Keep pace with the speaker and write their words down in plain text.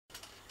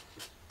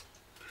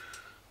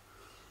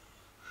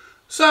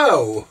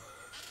So,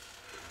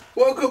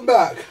 welcome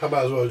back. I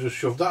might as well just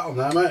shove that on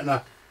there, mightn't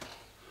I?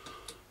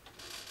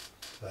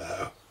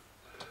 There. A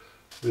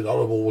bit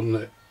horrible,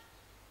 wouldn't it?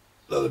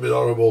 That'd be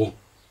horrible.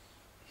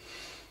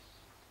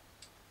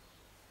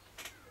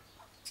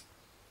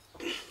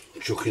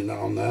 Chucking that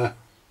on there.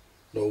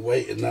 No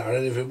weight in that or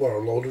anything, but a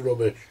load of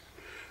rubbish.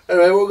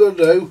 Anyway, what we're going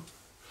to do,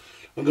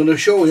 I'm going to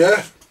show you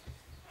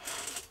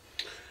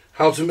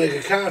how to make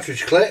a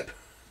cartridge clip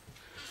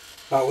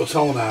out of a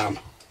tone arm.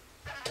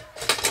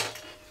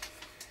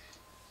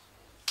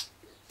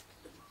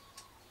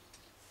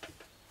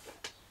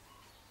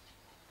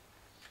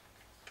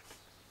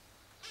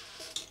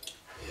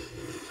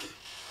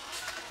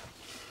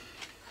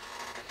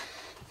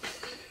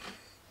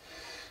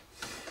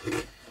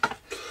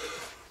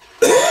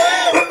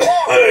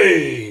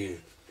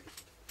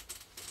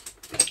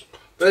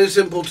 Very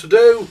simple to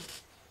do.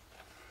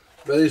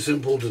 Very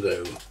simple to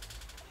do.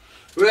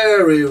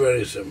 Very,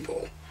 very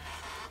simple.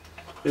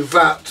 In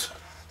fact,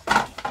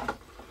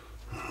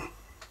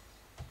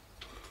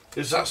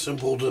 it's that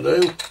simple to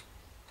do.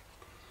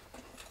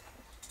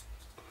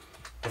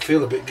 I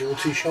feel a bit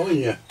guilty showing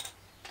you.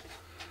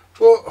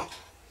 But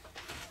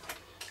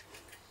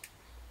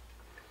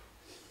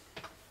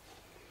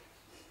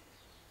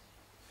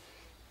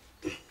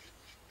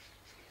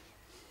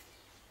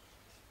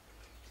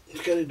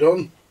let's get it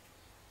done.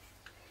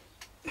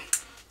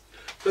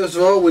 First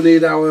of all, we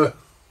need our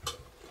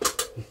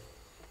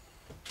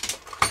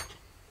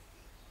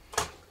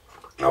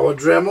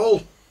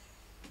Dremel.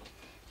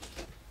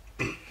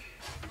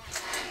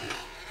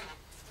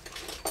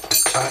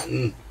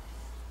 Tighten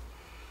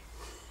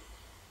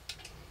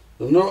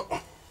the nut.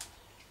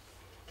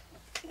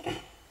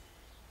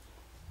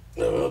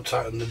 There we go,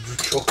 tighten the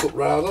chuck up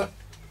rather.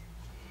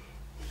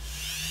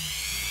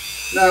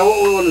 Now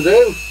what we want to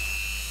do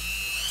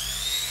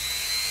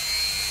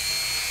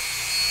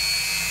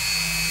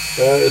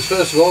is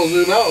first of all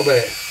zoom out a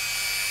bit.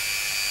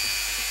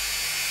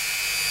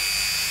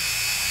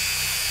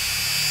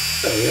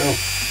 There we go.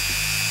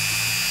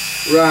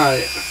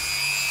 Right.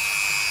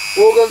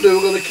 What we're going to do,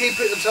 we're going to keep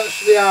it attached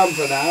to the arm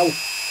for now.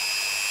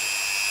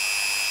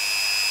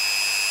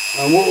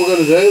 And what we're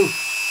going to do,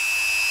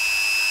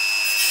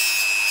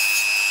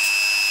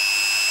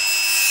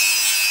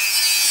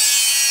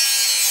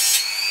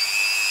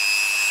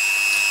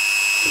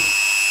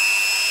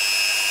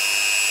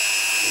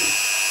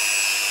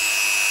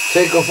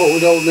 take off what we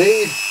don't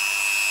need.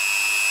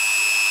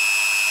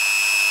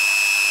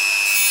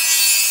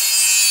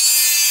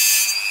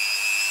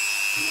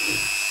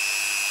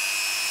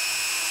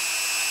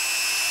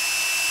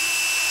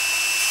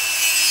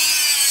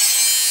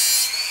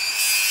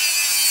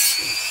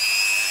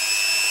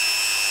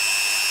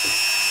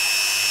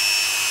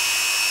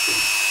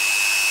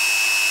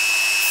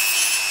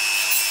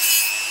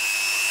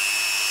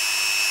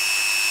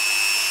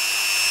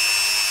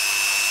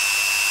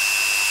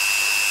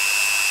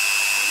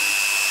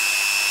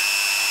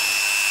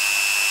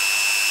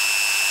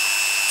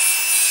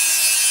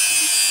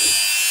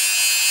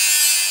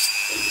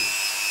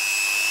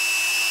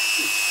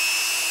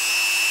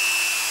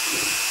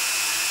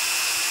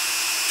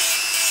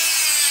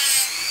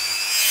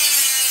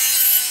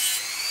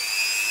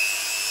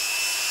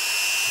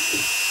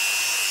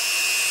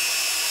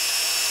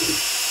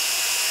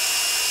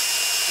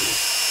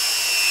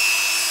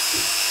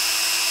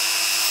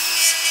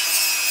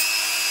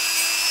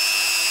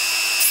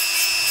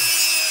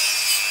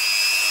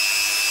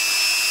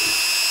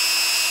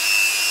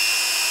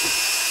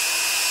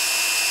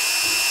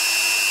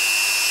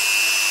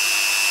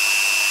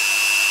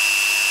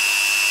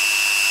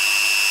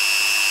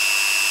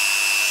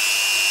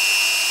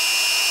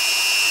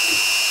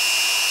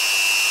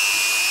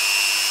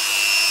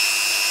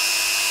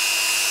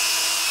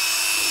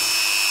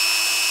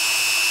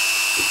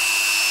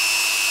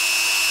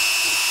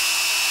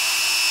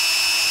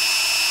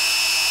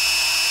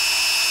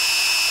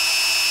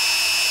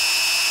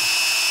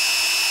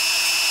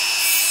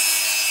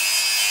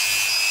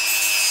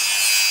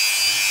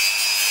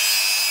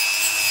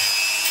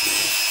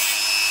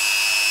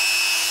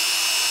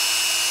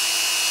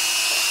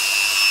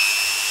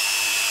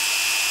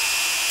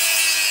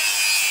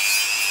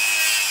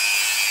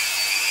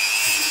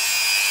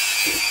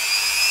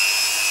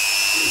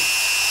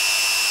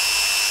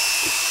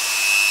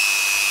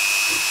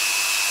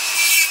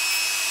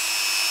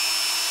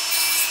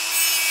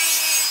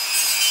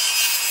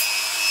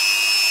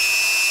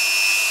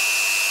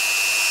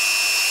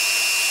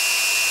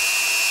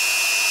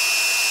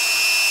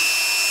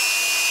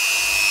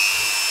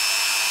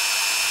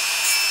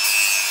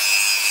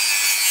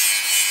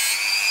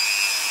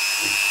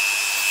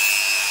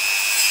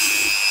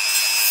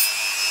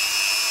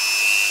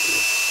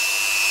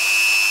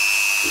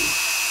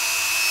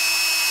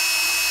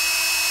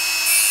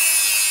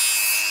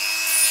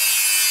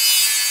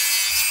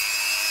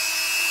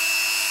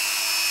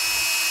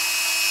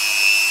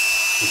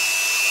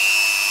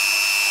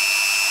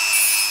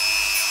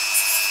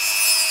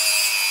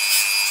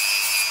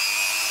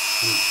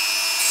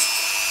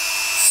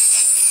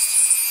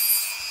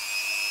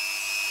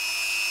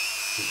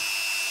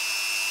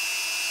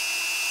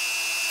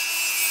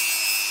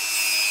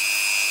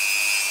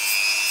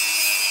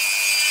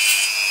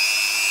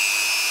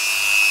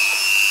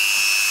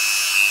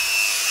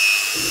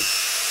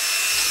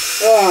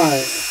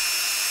 Right.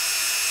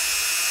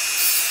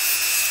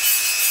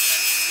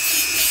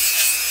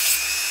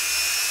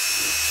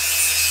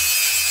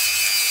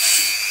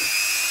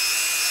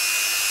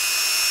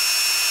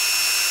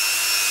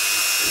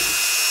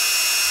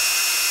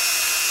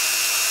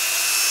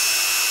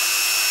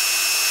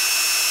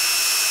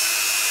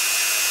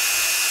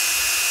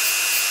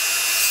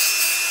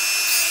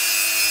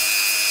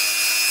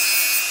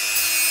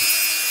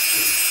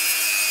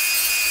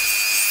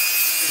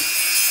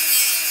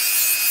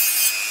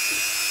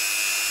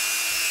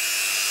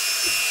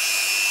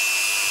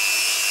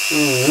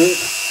 Alright,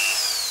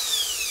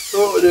 so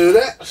what we do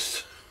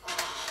next,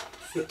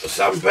 get the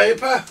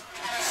sandpaper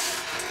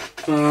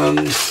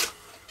and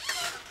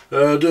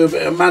do a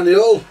bit of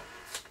manual.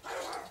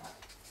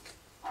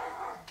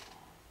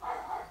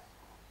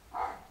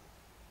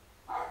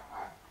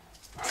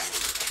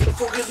 The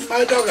fuck is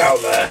my dog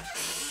out there?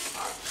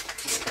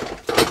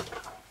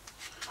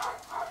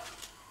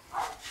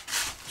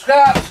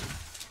 Scraps!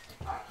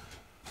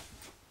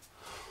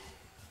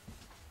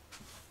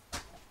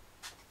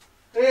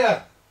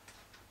 Here!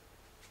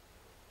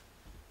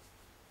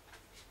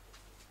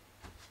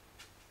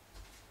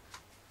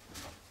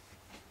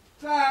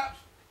 Scraps!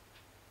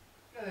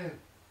 Get in!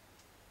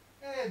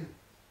 In!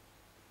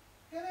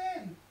 Get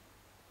in!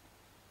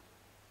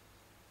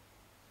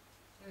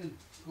 In.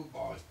 Good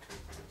boy.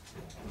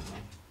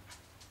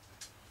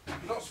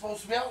 You're not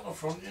supposed to be out the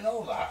front, you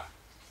know that.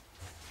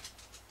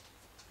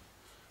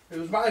 It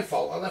was my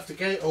fault, I left the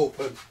gate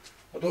open.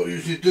 I don't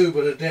usually do,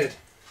 but I did.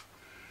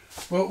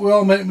 But we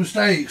all make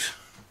mistakes.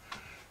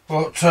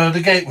 But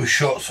the gate was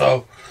shut,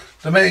 so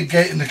the main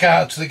gate in the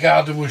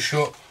garden was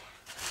shut.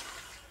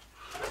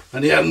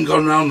 And he hadn't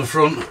gone round the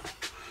front.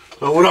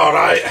 So we're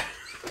alright.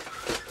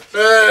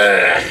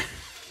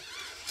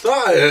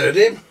 Thought I heard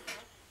him.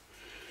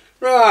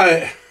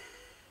 Right.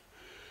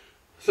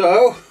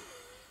 So,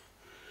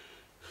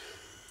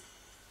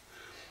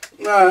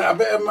 right, a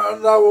bit of,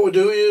 now what we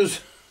do is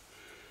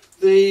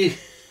the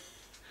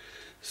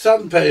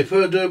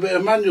sandpaper, do a bit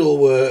of manual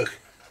work.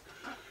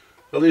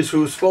 At least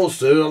we were supposed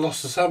to. I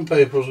lost the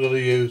sandpaper I was going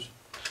to use.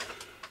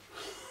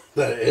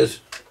 There it is.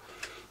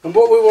 And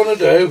what we want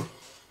to do,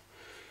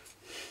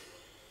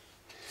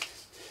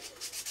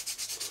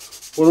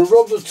 we want to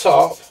rub the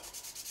top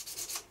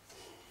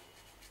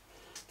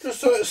just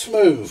so it's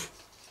smooth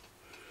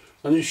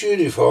and it's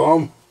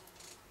uniform.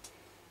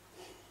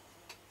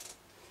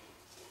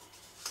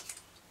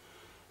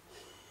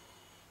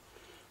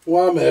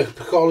 Why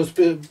make all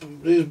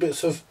these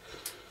bits of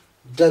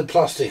dead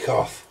plastic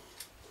off?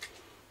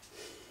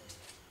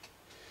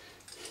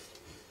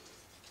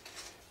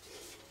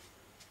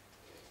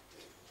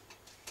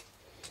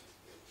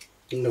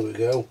 And there we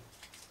go.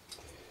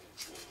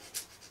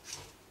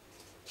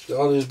 Get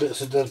all these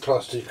bits of dead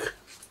plastic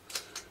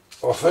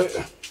off it.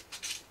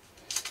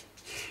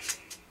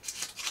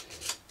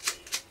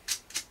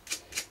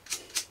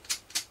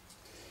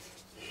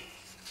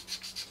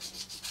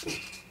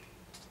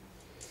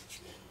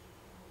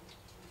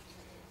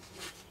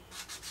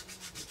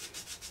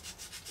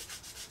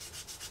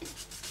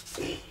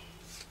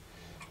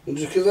 And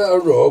just give that a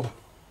rub.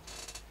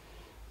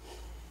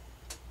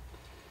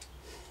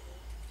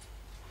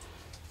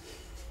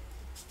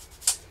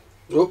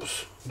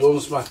 Oops,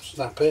 don't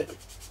snap it.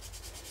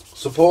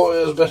 Support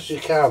it as best you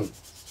can.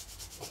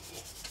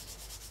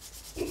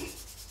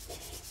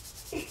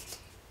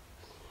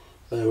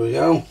 There we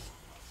go.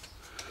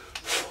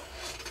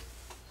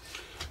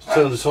 Let's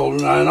turn the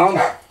soldering iron on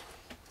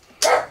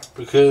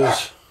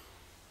because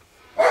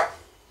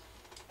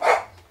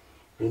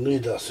we'll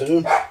need that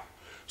soon.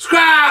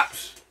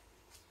 Scraps!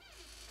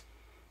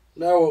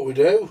 Now what we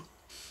do,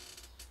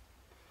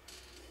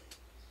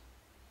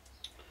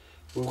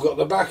 we've got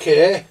the back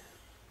here,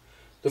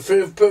 the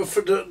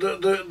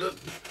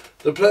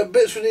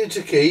bits we need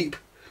to keep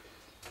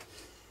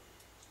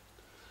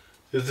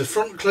is the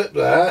front clip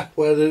there,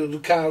 where the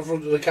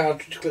front of the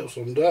cartridge clips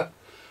under,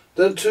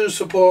 then two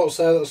supports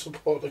there that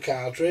support the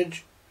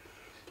cartridge,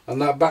 and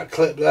that back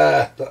clip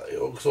there that it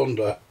hooks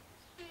under.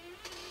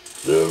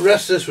 The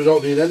rest of this, we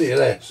don't need any of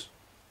this.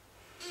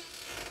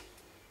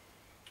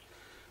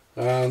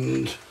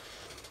 And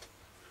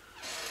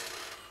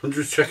I'm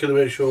just checking to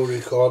make sure we're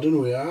recording.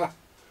 We are.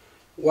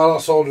 While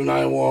that soldering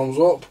iron warms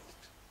up,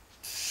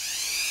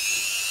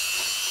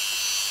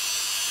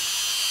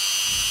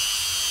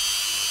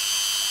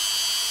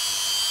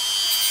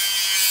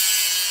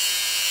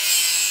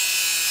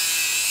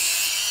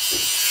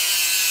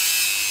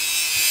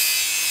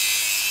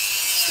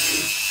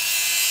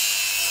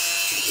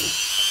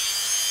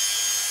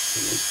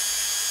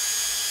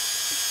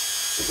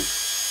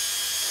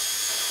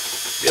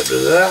 get rid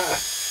of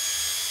that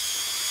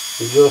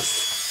and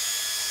just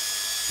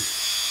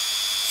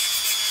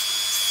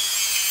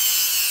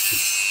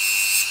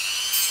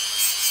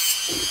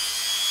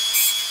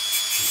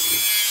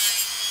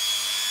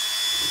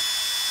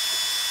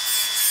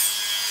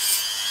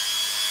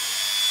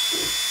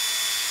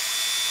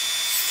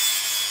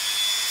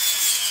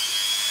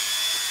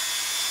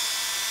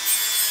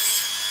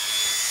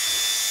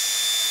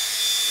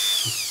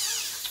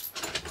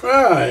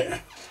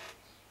Right.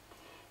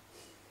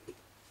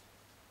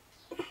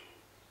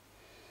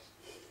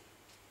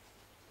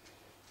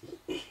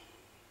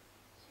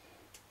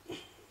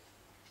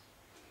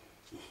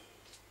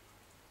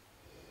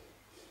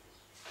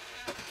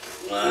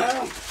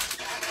 Now,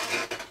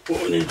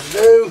 what we need to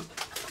do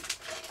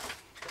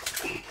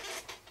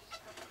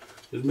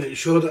is make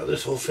sure that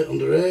this will fit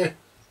under here,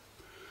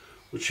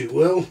 which it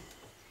will.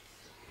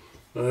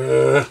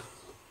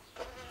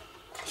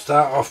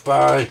 Start off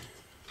by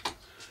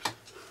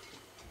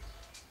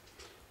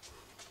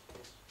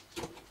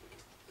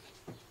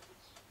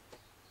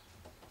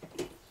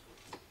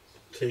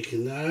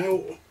taking that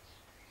out.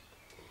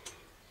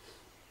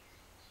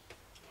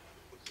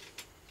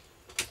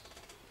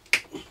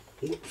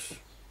 Whoops.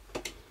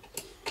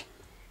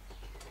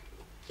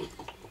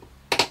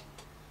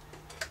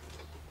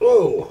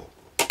 Oh,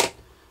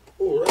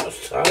 oh,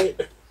 that's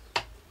tight.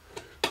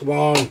 Come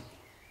on.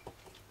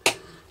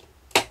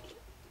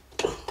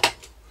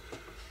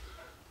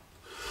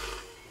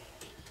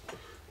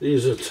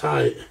 These are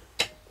tight.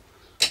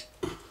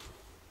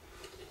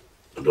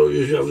 I don't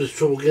usually have this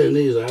trouble getting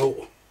these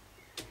out.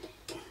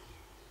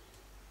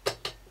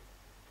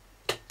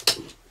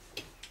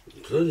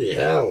 Bloody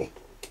hell.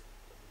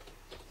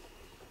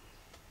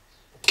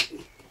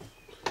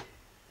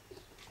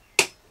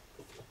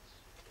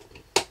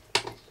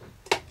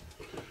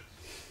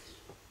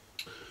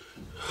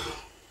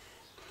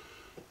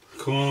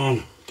 Come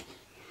on.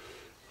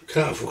 I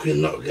can't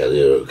fucking not get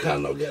it, I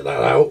can't not get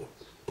that out.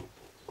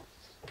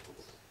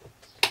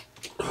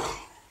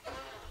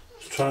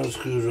 Let's try a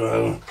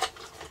screwdriver.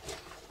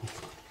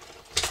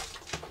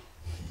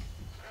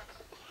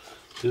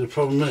 See, the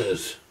problem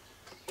is,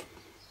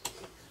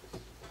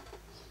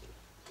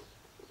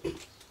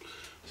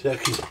 see, I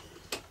can,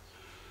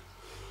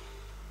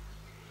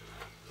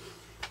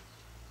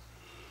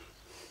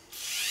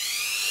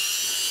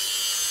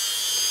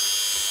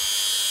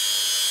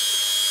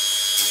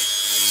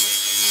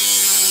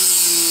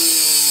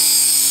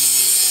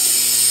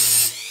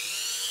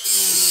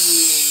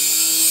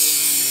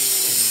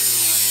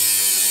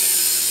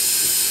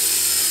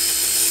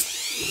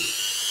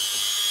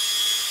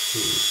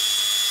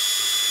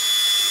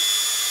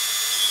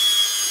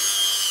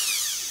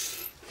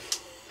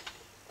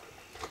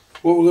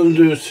 what we're going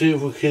to do is see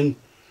if we can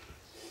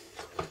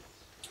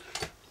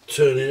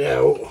turn it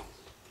out.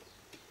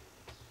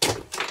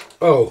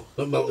 Oh,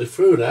 that melted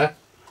through there.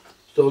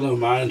 Still never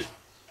mind.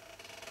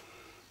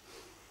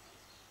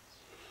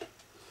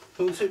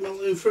 Doesn't it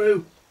melting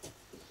through?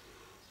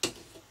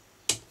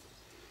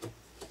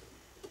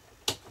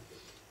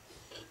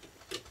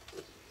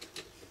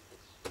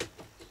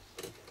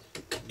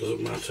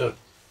 Doesn't matter.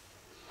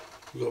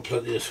 We've got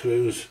plenty of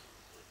screws.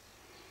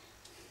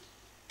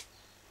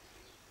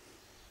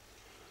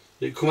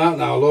 It come out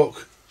now,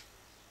 look.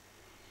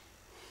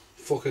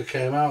 Fucker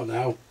came out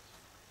now.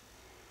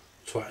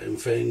 Twatting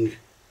thing.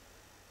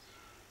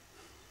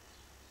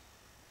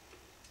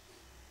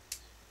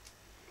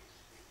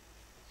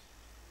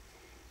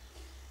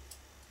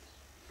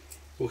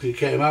 Fucking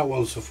came out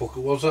once the fucker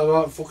was. I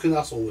like fucking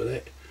hassle with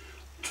it.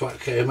 Twat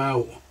came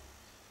out.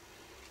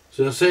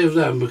 So I saved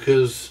them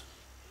because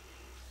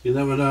you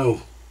never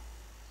know.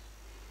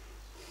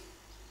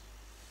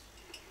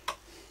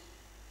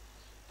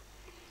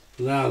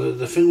 Now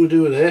the thing we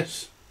do with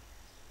this,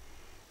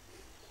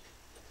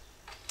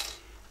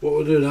 what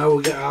we'll do now,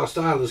 we'll get our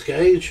stylus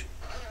gauge,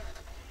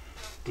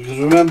 because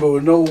remember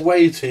with no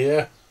weight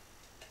here,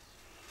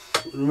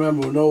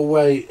 remember with no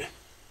weight,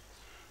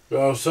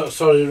 oh,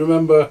 sorry,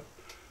 remember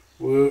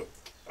we're a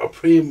oh,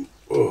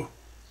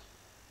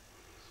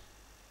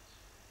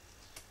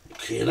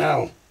 fucking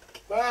hell,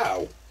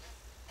 wow,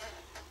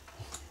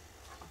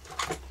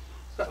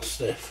 that's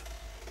stiff.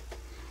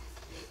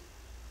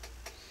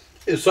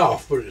 It's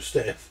soft, but it's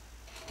stiff.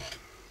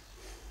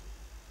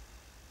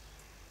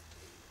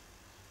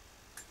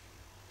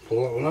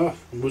 Pull that one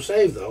off, and we'll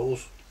save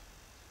those.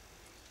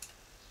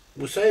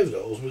 We'll save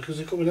those because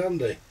they come in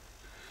handy.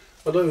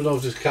 I don't even know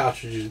if this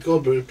cartridge is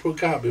good, but it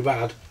can't be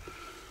bad.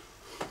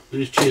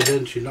 These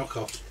Chiadenchi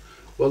knockoffs.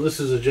 Well, this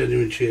is a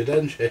genuine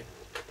Chiadenchi.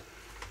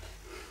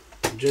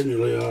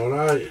 Genuinely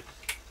alright.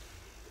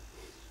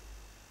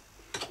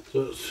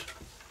 So it's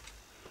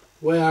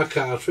weigh our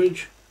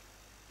cartridge.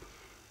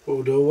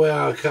 We'll do weigh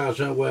our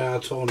cartridge and weigh our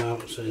tone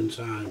out at the same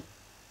time.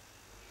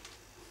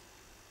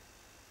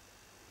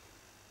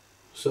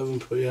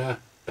 7, yeah,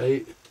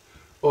 8.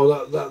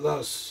 Oh,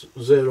 that's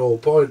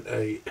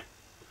 0.8,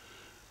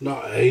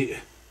 not 8.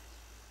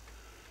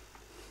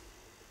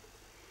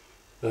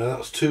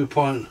 That's 2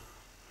 point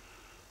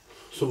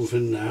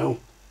something now.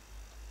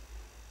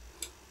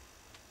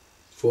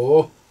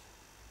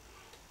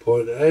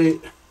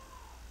 4.8.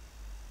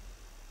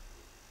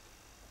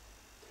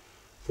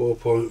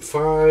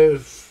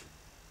 4.5,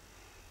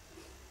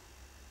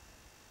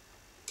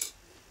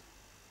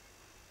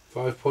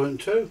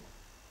 5.2.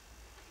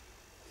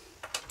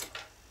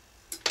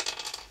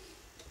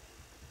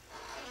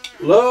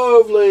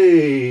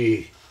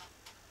 Lovely.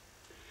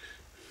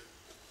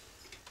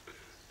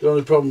 The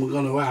only problem we're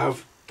going to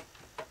have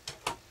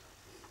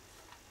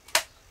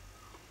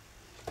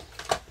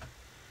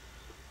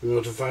We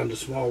have to find a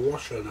small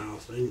washer now, I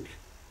think.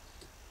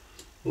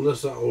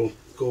 Unless that will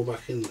go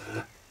back in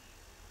there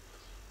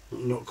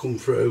and not come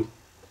through.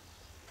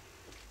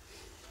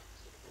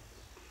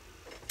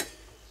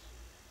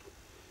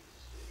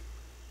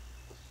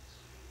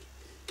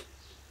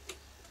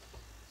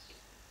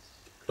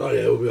 Oh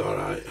yeah, we'll be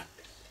alright.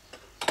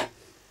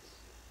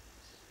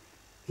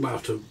 Might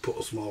have to put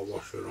a small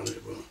washer on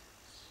it,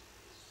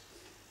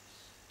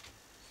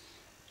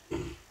 but...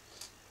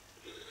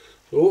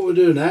 So what we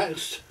do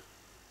next...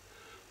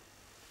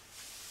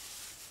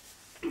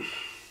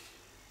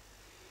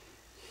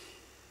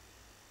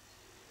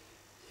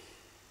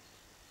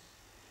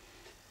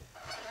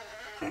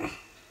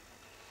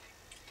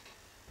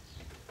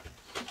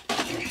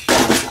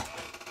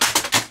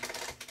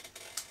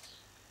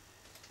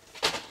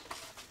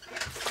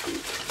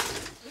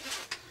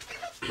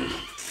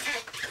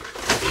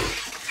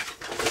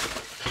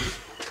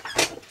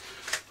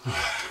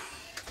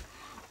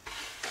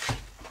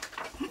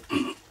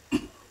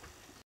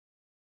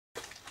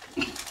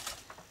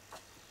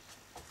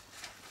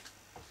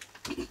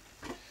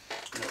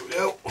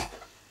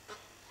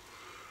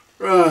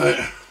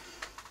 Right.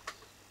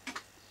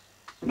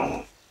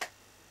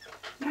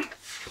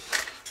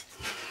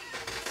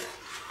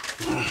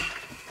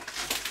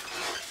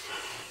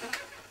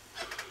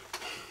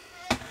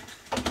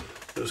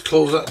 Let's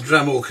close that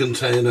Dremel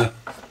container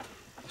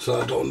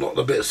so I don't knock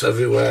the bits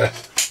everywhere.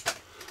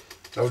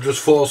 I've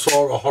just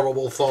foresaw a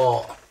horrible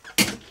thought.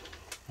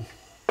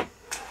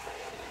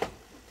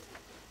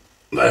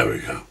 There we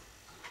go.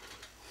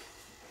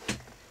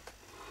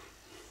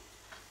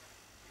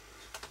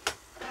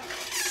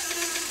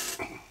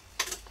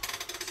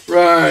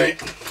 Right,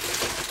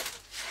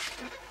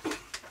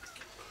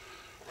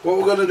 what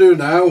we're going to do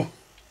now,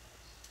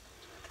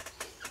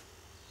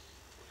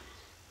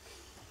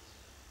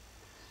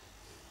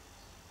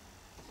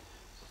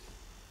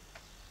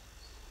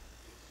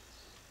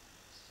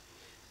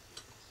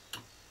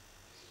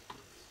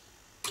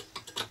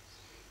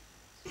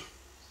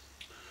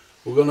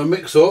 we're going to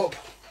mix up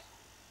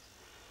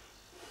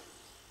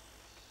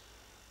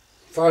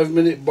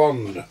 5-minute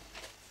bond.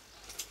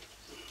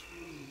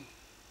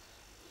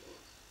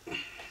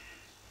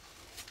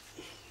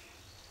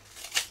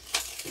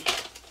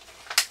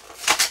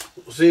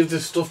 See if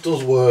this stuff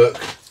does work.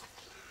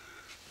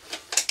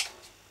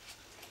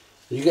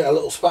 You get a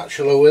little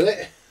spatula with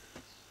it.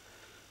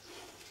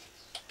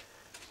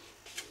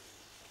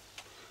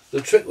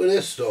 The trick with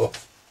this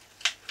stuff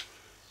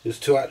is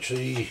to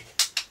actually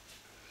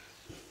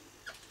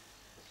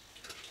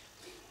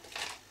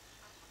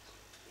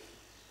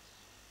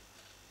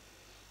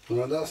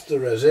right, that's the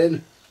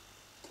resin.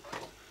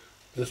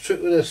 The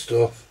trick with this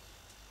stuff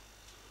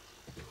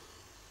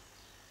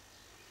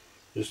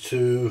is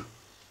to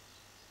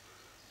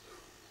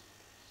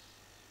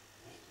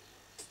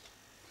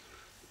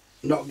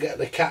not get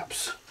the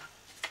caps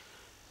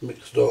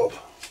mixed up.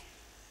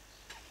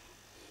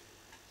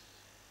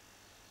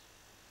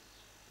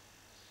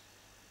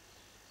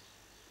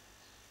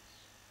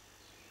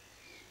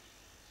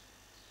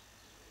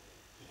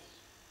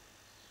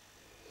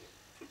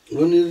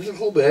 We need a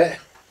little bit.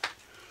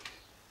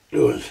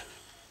 Good.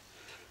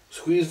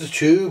 Squeeze the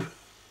tube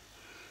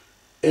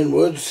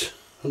inwards,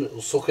 and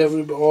it'll suck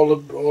all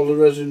the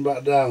resin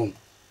back down.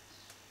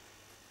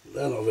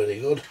 They're not very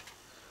good.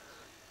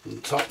 And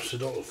the tops, they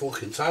don't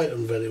fucking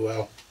tighten very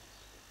well.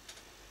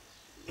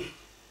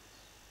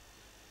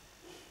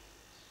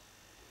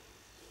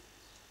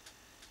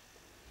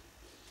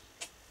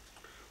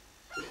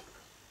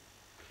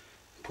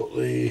 Put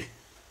the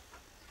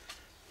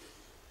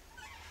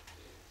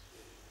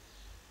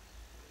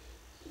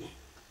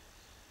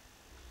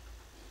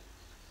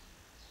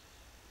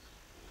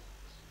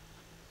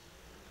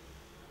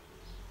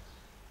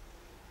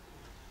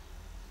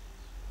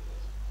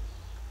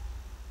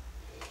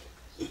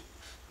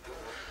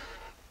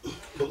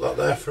put that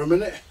there for a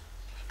minute.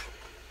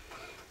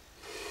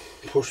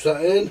 Push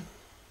that in.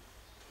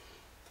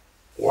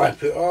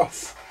 Wipe it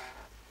off.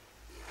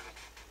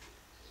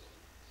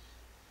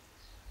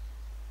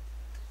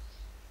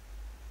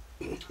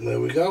 There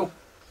we go.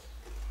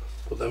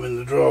 Put them in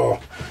the drawer.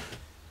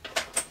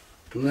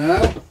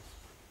 Now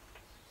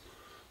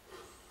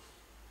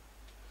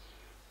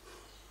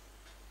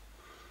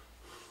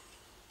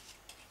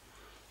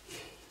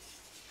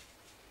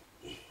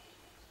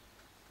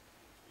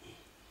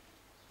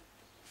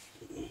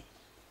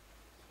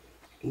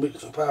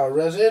mix up our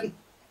resin,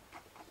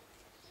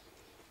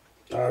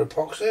 our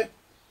epoxy.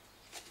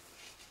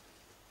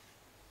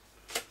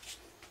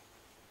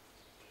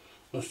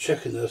 Just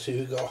checking there, see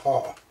if it got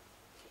hot.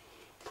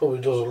 Probably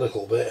does a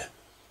little bit.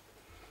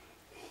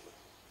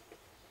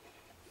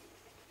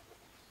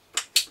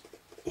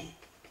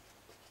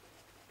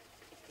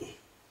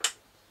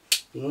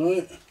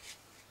 Right.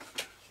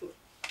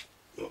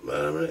 Look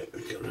there a minute,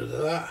 get rid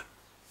of that.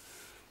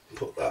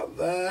 Put that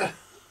there.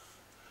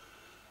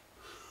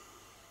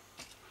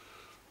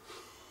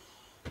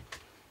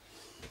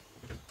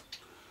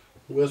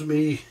 Where's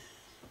me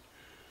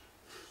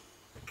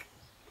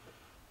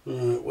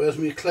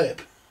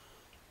clip?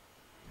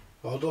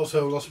 Oh, don't say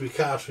I've lost my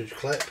cartridge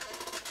clip.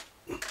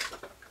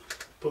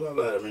 Put that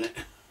there a minute.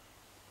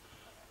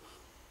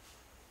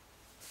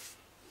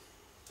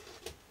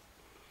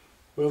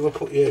 Where have I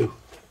put you?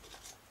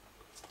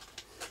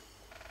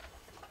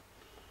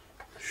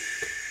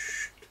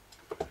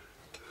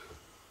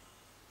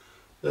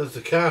 There's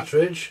the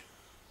cartridge.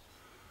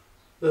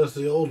 There's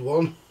the old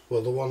one.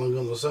 Well, the one I'm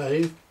going to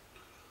save.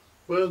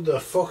 Where the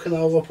fucking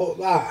hell have I put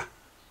that?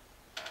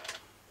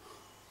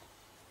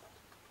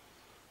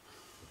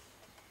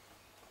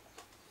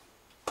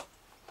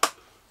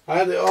 I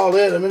had it all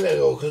here a minute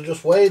ago because I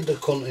just weighed the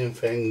cunting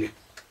thing.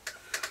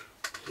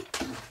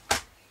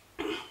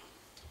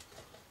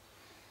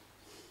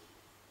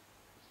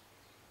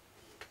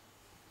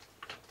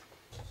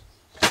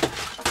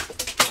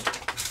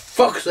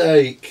 Fuck's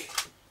sake!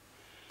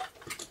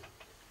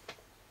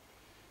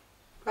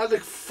 I had the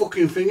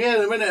fucking thing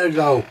here a minute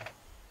ago.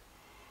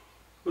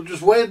 I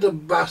just weighed the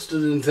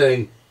bastarding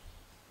thing.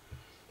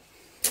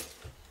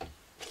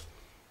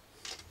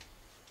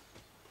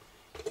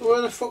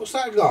 Where the fuck's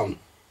that gone?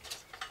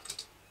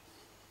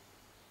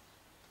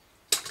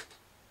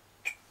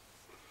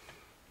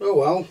 Oh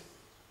well,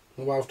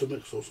 I'll have to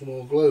mix up some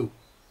more glue.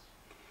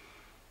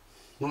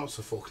 That's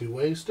a fucking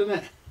waste, isn't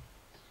it?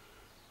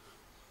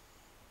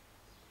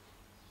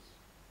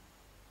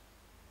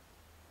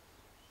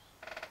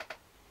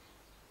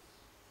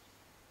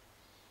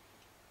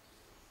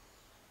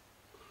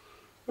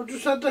 I've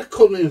just had that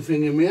cutting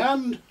thing in my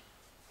hand.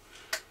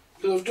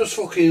 Because I've just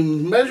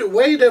fucking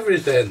weighed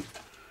everything.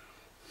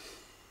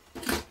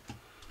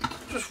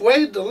 Just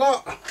weighed the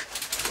lot.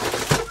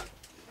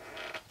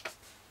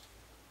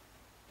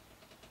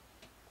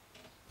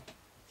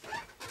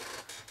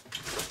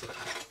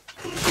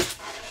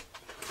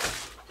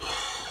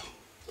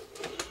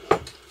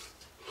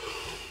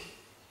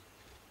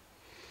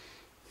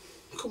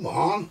 Come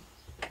on.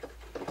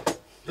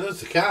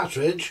 There's the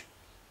cartridge.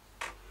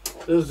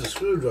 There's the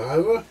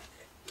screwdriver.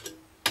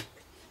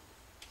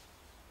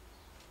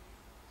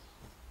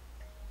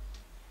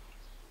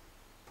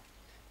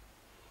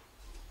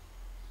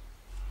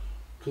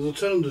 Because I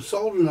turned the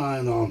soldering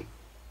iron on.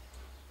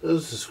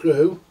 There's the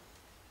screw.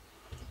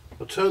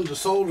 I turned the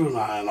soldering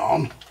iron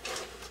on.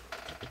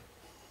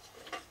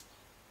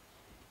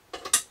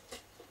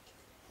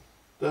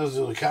 There's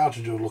the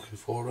cartridge I was looking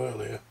for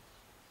earlier.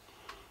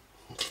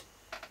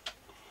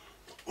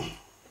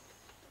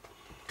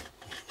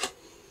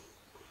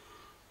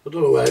 I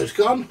don't know where it's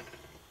gone.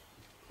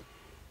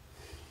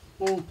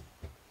 Well,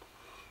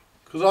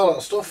 because all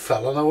that stuff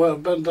fell and I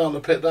went bent down to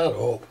pick that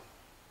up.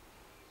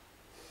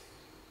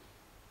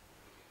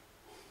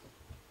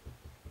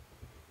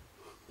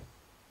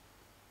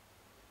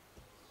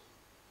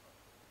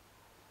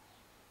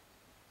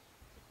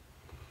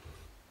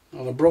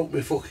 And I broke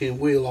my fucking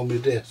wheel on my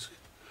disc.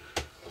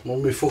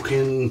 On my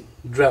fucking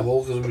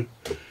Dremel, because my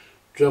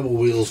Dremel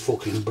wheel's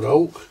fucking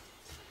broke.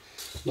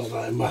 Not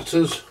that it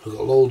matters, I've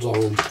got loads of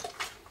them.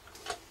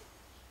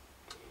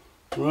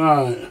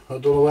 Right, I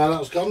don't know where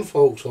that's gone,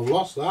 folks, I've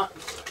lost that.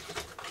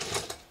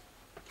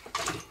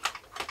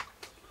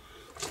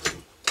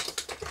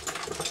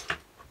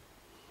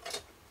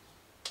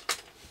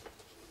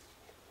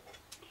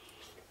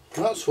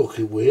 That's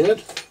fucking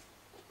weird.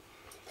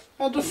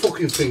 I had the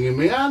fucking thing in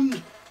my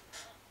hand.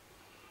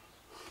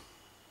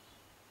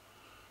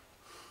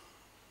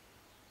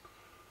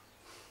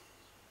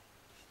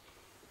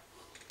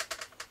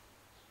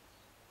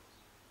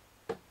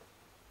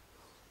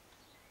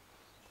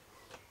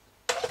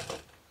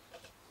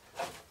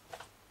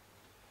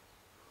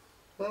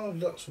 Oh,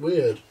 that's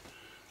weird.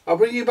 I'll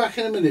bring you back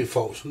in a minute,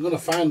 folks. I'm going to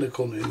find the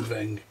cunning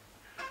thing.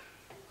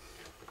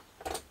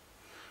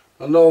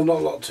 I know I've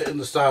not locked it in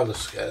the stylus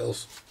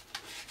scales.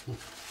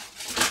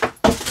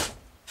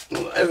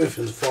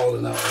 Everything's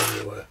falling out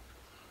everywhere.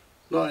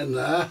 Not in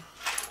there.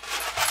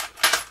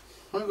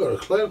 I've got a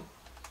clue.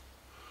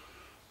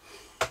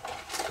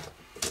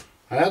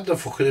 I had the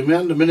fucking in my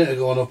hand a minute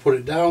ago and I put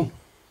it down.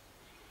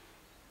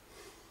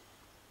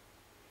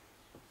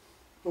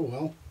 Oh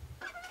well.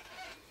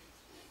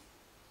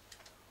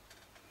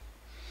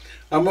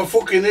 I'm a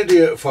fucking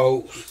idiot,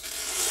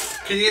 folks.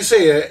 Can you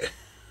see it?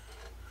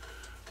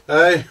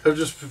 Hey,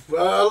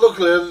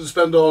 luckily I didn't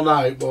spend all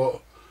night,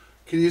 but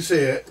can you see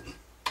it?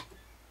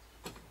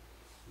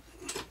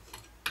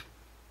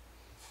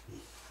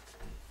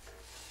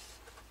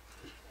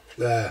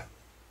 There.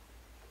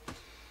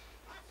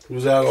 It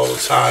was there all the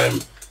time.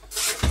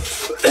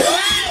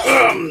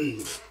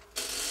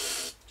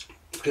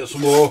 Let's get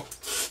some more.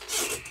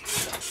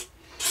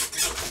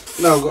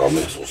 Now I've got to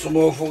mix up some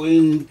more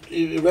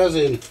fucking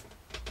resin.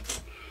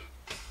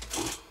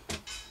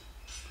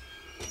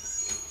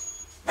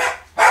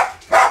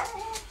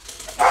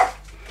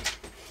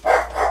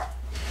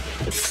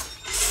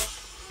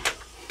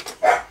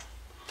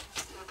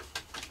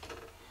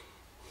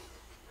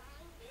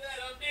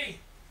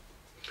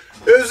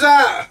 Who's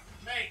that?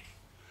 Mick.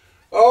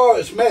 Oh,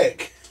 it's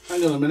Mick.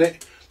 Hang on a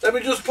minute. Let me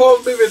just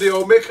pause my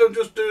video. Mick, I'm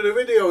just doing a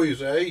video, you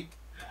see. Right.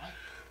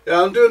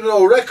 Yeah, I'm doing an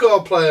old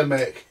record player,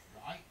 Mick.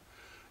 Right.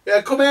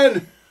 Yeah, come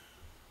in.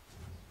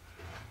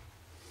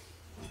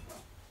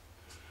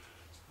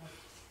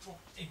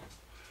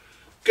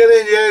 Get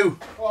in, you!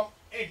 Come on,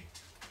 in.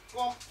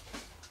 Come on.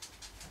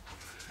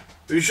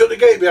 Have you shut the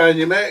gate behind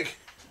you, Mick?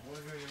 What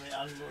are you doing, mate?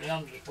 My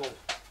hands are full.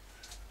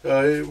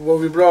 What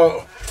have you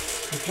brought?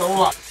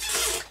 Control that.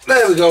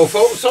 There we go,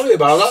 folks. Sorry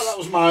about that. That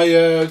was my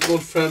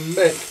good friend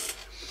Mick.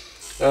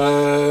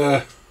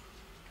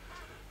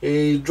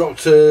 He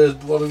dropped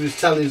one of his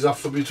tellies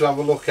off for me to have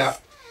a look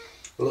at.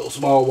 A little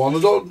small one. I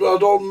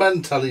don't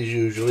mend tellies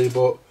usually,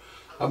 but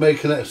I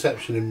make an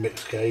exception in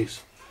Mick's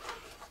case.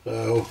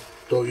 So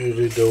don't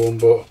usually do them,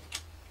 but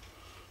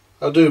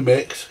I do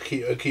mix.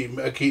 I keep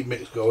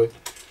mix going.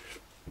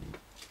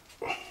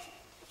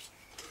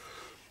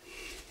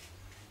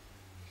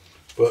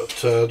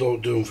 But I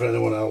don't do them for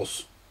anyone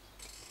else.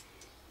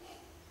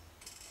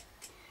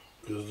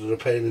 Because they're a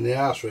pain in the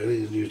arse really,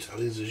 these new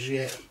tellies are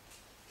shit.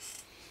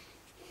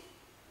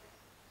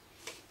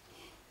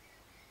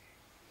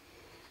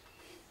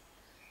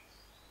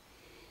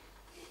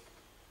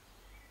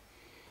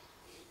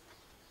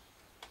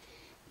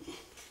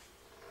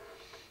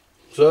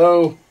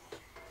 So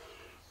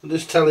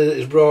this telly that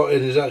he's brought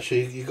in is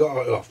actually, he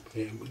got it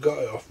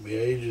off me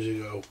ages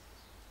ago.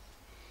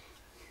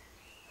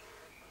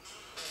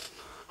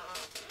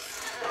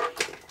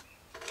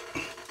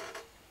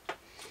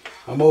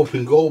 I'm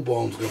hoping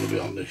Goldborn's going to be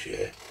on this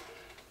year.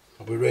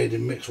 I'll be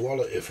raiding Mick's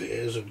wallet if it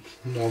is, and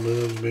normally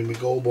there's been my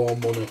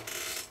Goldborn money.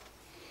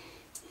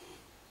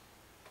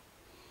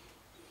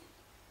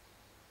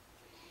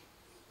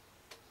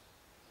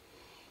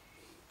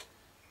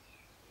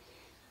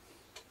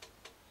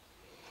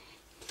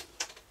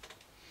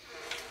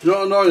 You know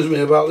what annoys me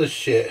about this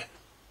shit?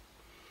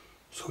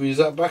 Squeeze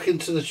that back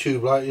into the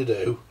tube like you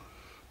do.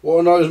 What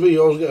annoys me,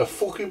 you always get a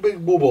fucking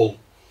big bubble,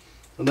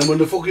 and then when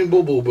the fucking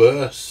bubble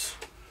bursts,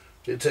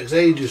 it takes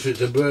ages for it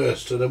to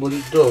burst, and then when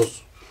it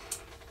does,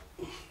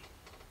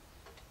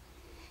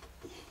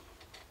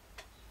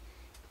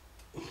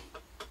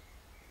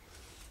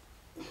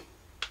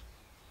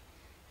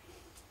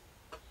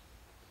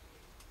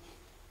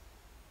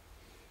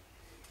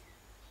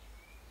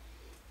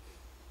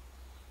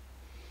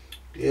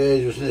 yeah,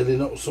 just nearly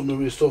knocked some of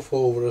my stuff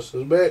over. I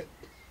says, mate,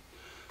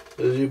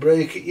 as you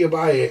break it, you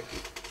buy it.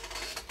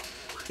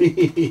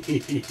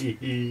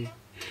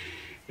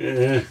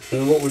 Yeah,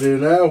 and what we do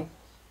now,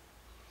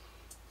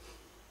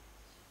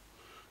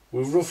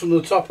 we've roughened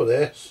the top of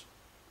this.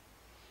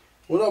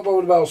 We're not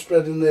bothered about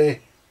spreading the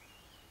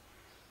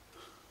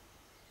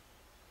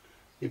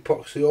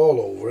epoxy all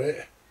over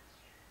it.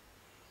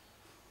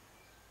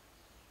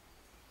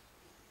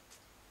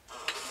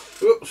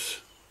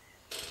 Oops.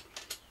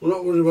 We're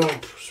not worried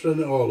about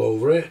spreading it all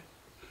over it.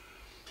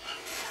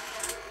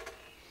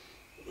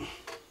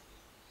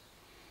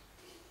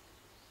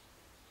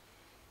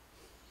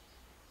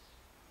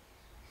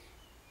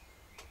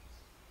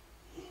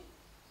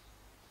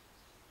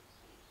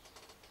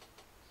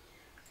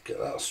 Get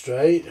that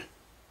straight.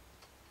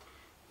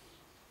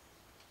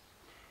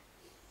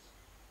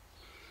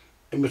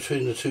 In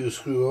between the two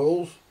screw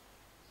holes.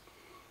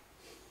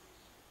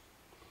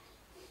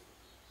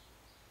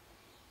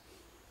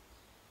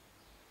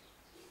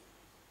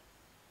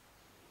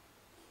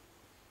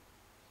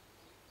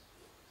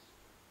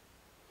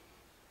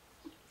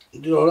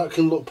 You know, that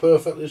can look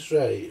perfectly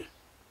straight,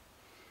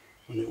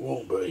 and it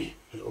won't be.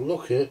 It'll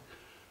look it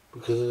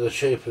because of the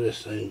shape of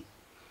this thing.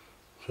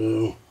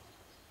 So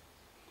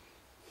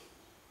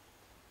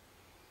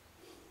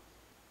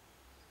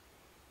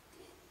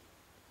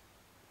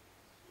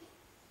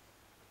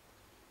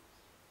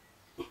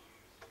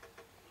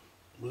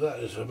but that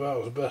is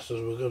about as best as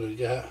we're going to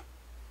get,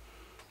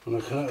 and I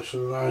can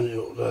actually line it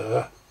up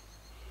there.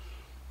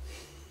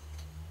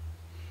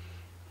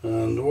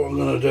 And what I'm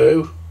going to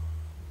do,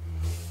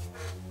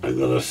 I'm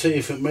going to see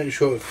if it makes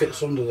sure it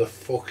fits under the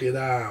fucking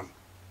arm,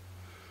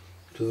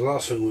 because the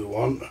last thing we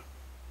want,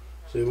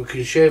 see, we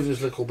can shave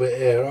this little bit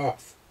here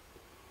off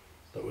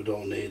that we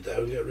don't need there,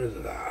 we'll get rid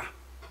of that.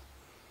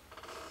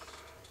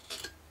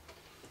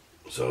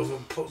 So if I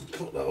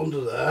put that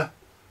under there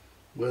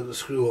where the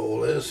screw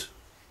hole is.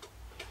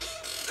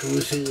 Can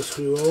we see the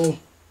screw hole?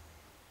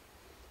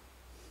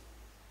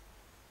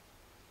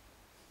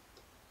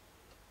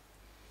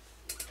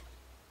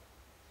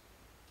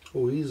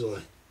 Oh,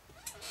 easily.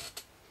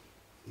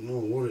 No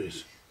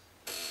worries.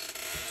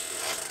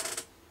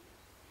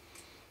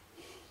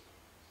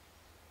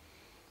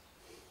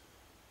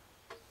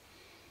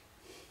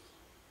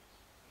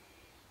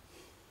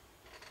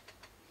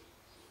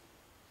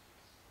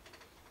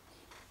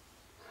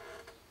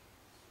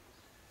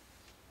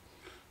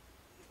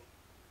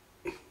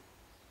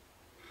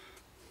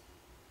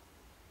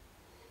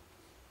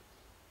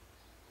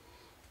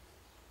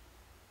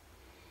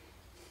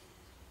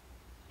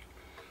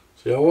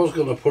 See, I was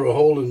going to put a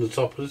hole in the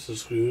top of this to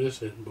screw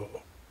this in, but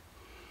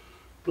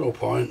no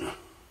point.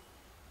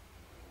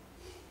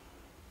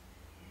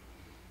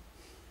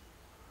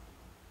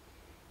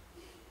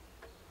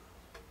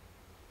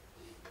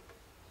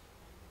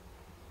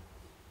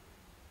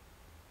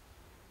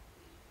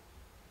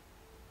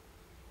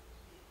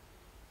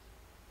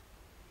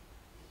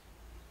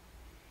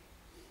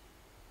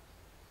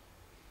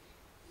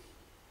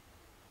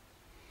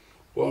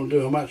 I'm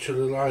doing, I'm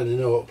actually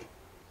lining up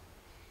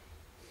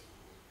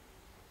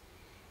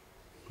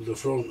with the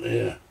front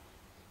here.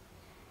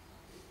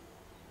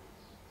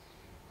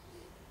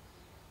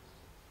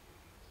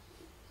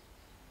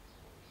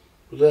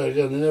 But there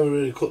again, they never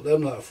really cut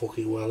them that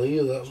fucking well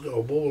either. That's got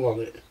a bubble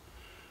on it.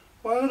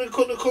 Why don't they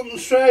cut the cutting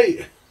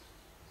straight?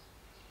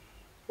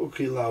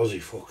 Fucking lousy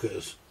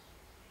fuckers.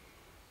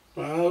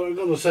 Right, I'm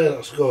going to say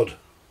that's good.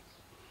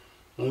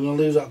 I'm going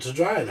to leave that to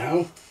dry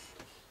now.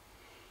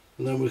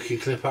 And then we can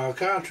clip our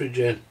cartridge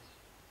in.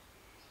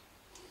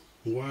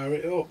 And wire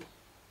it up.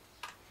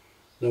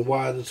 Then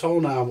wire the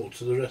tone arm up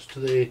to the rest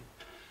of the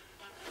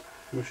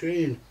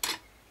machine.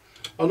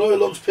 I know it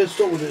looks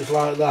pissed up when it's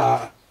like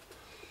that.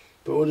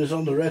 But when it's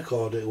on the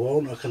record it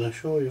won't, I can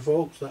assure you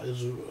folks, that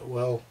is,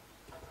 well...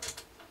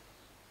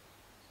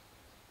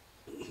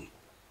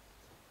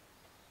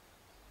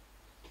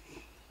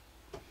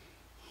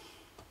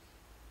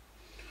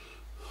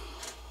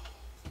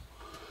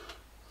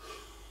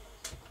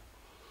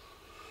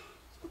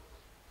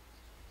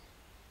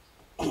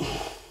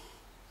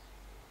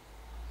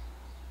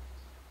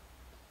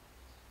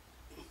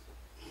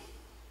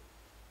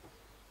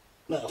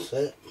 That's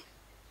it.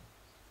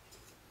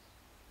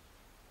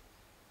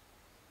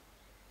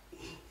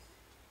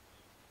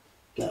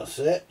 That's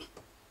it.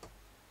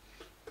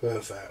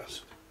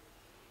 Perfect.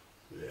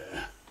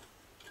 Yeah.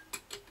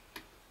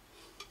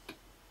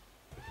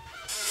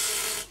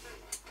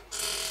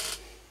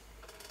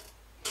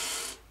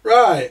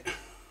 Right.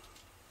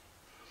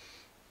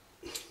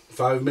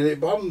 5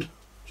 minute bond.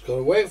 It's got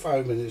to wait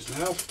 5 minutes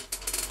now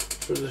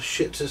for the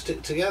shit to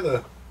stick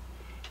together.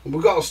 And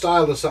we've got a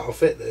stylus that'll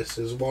fit this.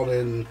 There's one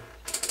in,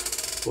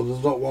 well,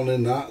 there's not one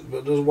in that,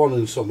 but there's one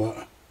in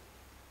somewhere.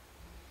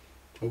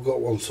 I've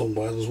got one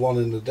somewhere. There's one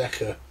in the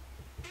Decker.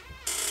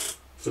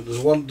 So there's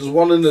one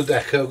in the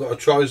Decker. I've got a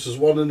choice. There's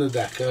one in the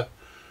Decker.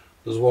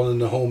 There's one in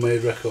the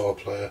homemade record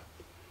player.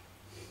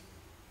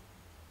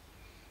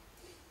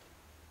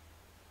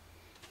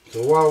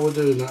 So while we're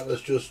doing that,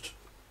 let's just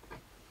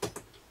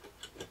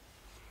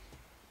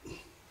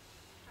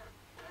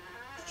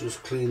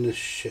clean this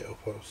shit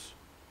up us.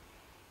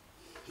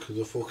 Because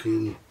I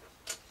fucking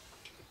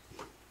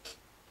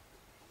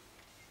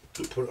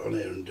put it on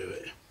here and do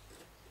it.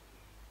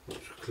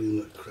 Let's clean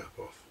that crap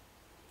off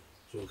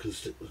so I can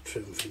stick the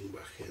trim thing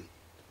back in.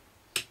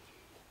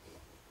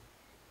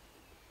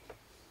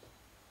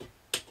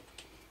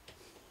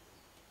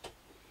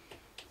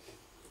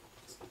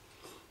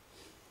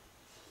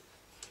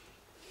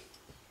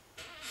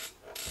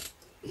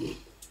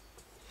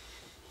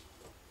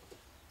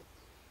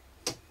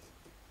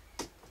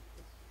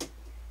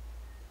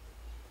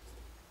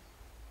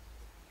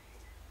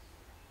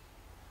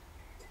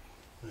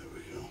 There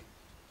we go.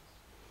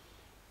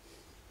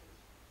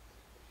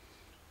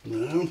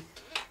 Now,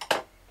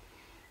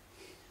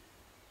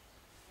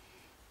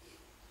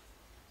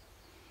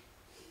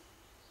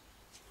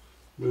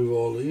 move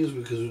all these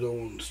because we don't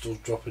want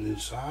stuff dropping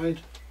inside.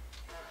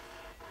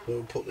 So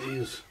we'll put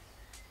these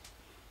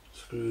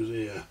screws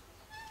here.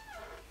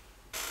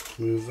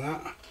 Move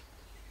that.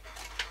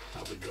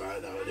 That'll be dry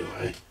now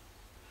anyway.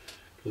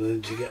 Because I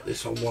need to get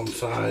this on one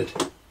side.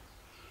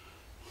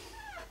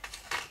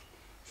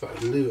 If I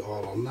can leave it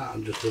all on that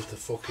and just lift the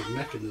fucking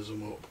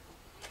mechanism up.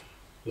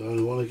 I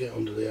only want to get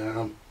under the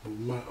arm. I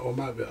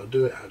might be able to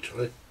do it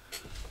actually.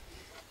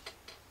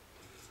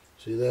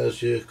 See,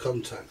 there's your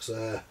contacts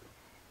there.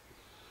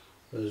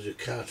 There's your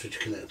cartridge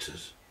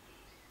connectors.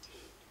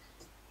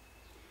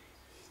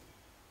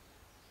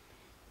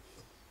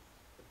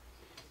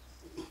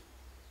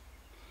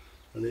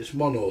 And it's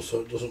mono,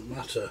 so it doesn't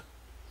matter.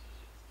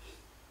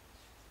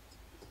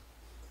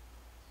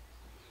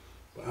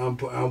 But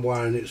I'm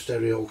wiring it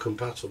stereo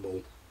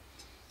compatible.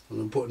 And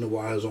I'm putting the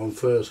wires on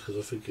first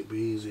because I think it'd be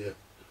easier.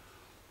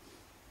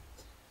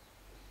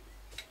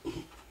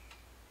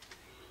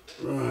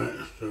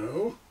 Right,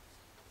 so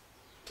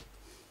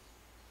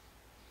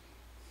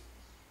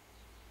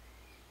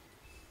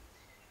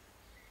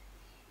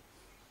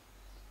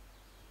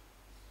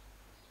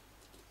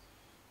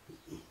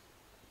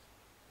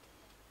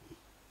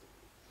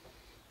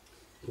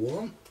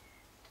one.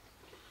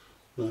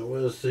 Now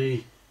where's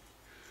the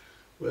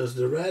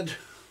red?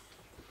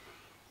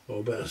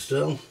 Or better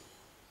still,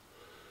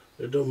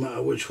 it don't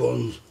matter which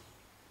ones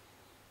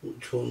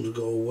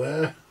go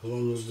where, as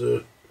long as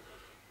the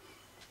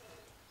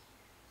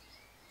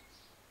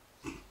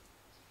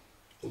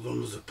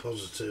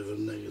positive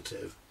and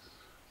negative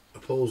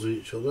oppose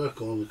each other,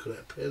 go on the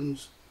correct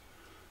pins.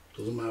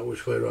 Doesn't matter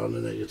which way around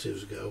the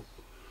negatives go,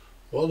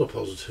 or the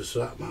positives for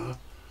that matter.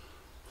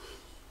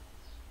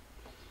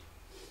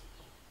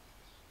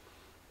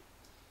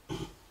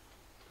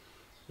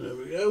 There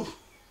we go.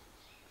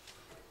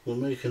 We're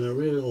making a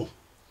real...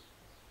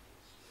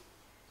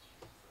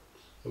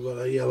 I've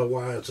got a yellow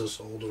wire to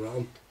solder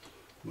on.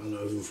 Might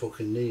not even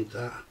fucking need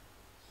that.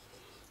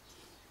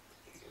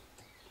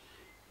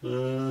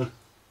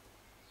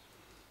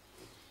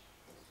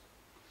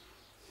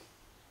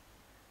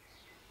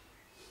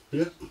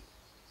 Yep.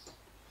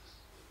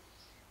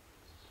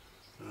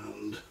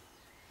 And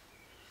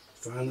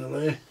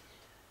Finally,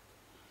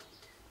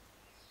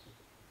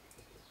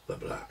 the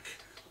black.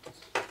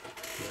 There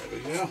we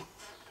go.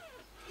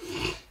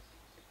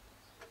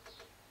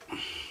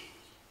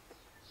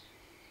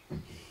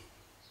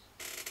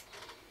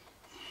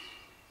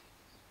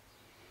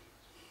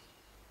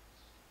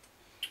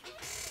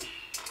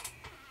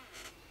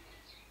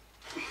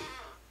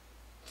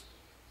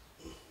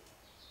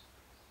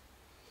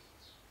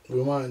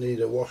 We might need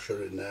a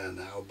washer in there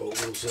now, but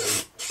we'll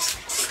see.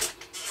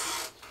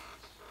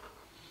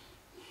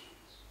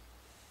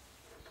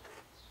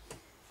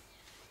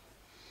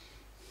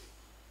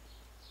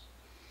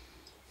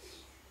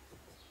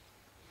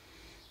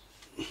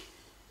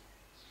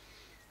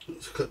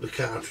 Let's clip the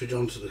cartridge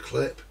onto the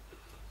clip.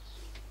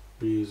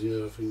 Be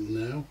easier, I think,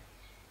 now.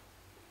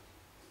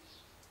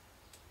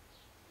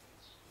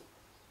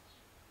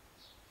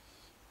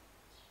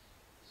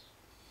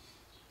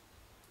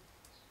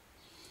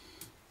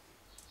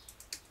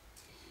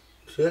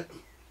 That's it.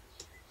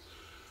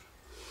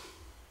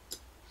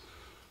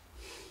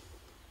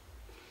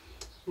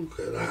 Look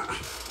at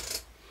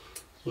that.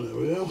 There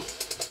we go.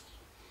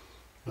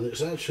 And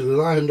it's actually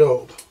lined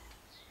up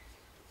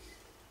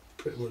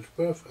pretty much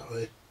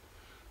perfectly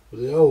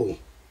with the hole.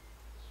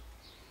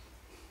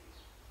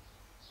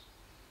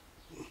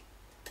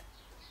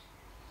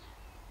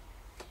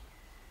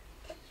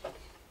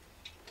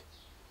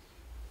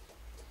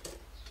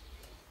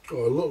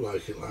 Oh, it looked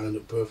like it lined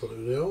up perfectly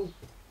with the hole.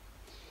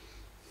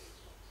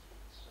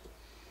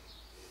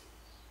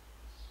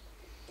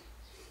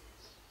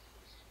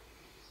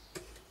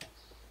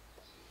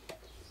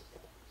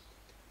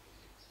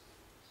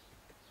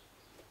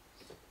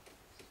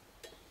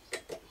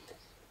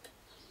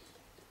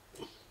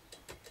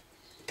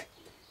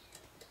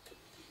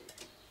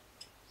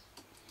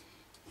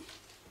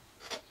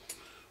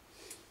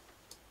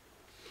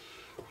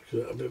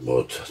 Give it a bit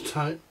more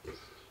tight.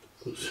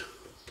 Oops.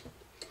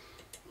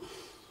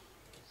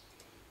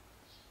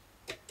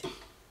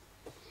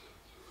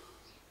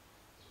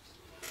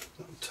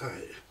 Not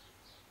tight.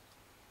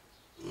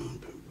 A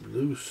bit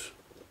loose.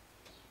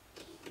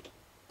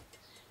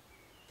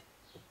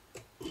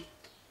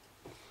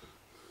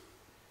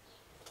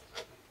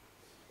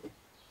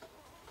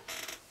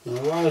 Now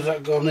why has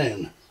that gone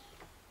in?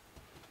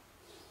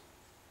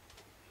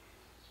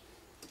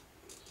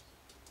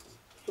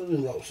 It's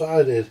something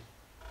lopsided.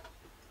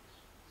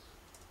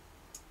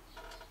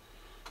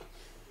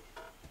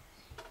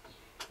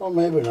 Or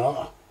maybe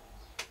not.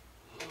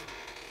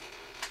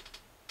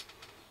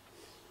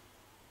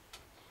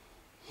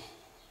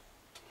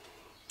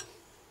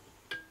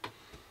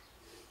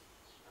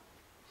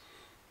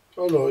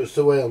 Oh no, it's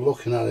the way I'm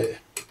looking at it.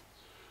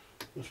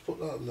 Let's put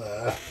that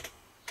there.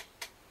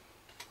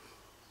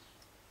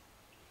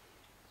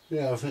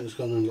 Yeah, I think it's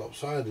gone in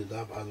lopsided,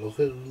 that by look.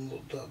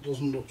 That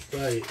doesn't look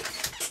straight.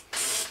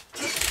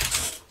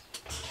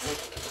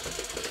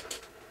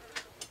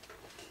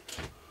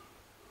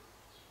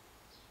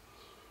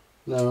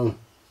 No,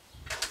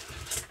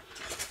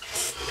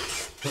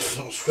 that's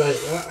not straight,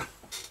 that.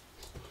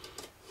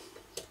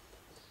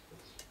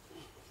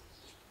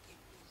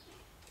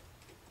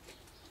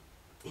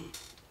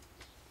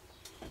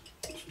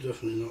 It's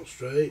definitely not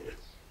straight.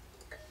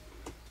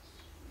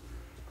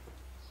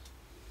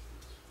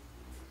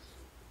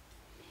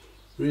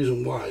 The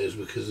reason why is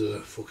because of the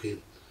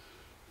fucking...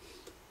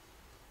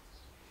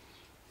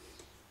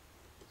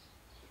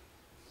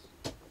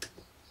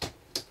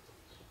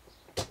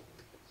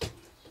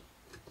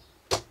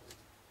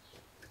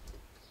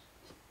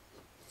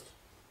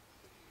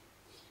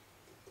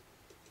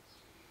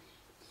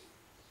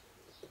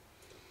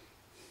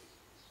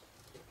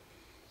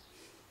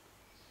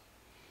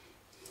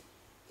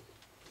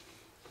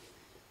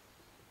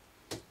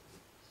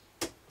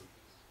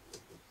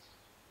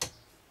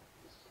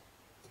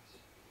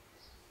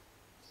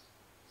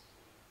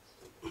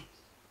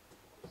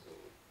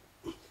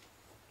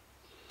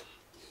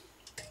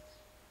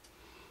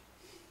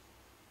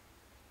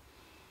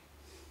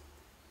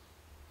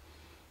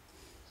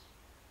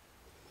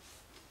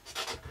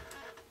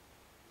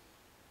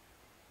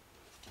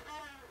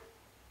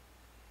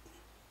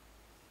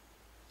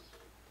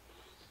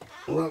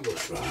 Well, that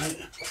looks right.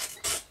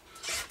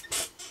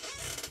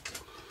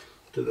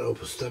 Didn't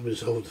help us stab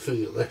myself with the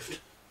finger lift.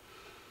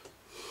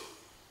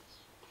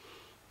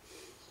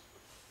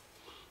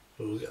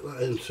 So we'll get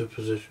that into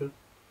position.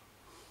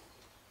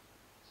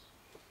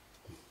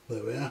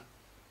 There we are.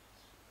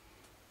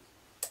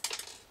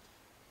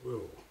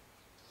 Whoa.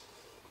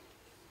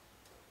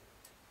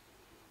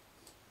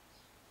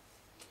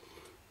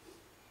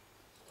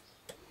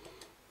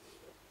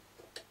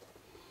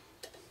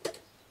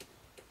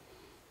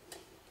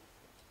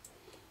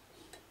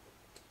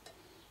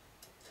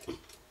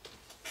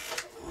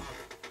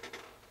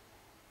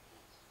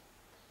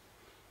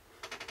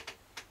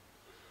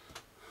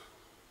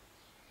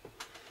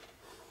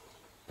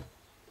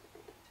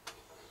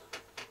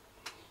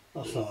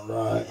 That's not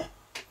right.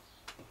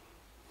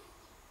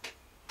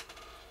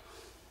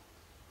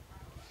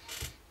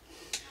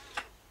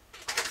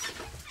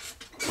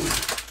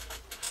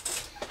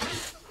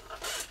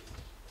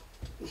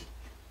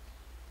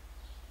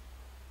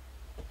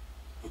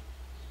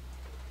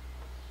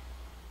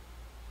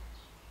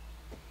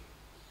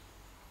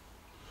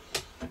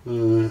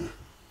 I'm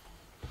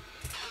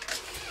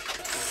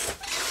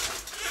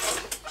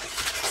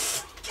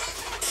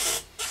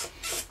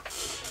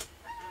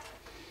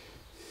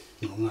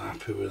not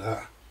happy with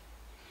that.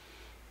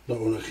 Not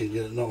when I can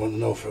get it, not when I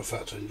know for a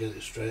fact I can get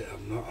it straight,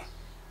 I'm not.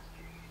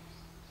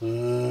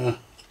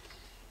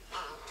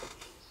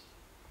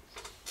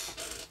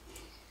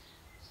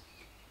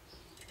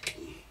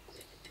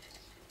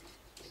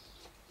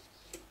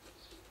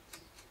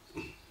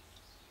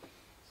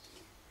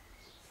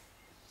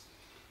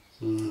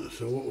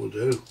 So what we'll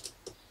do,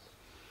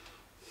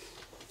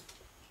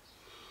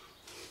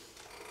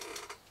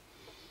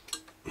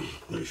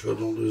 make sure I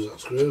don't lose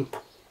that screw.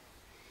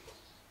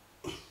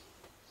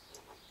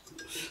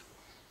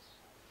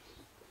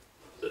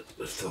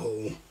 Lift the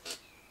whole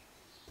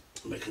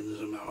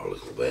mechanism out a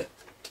little bit.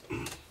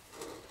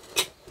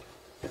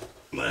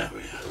 There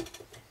we are.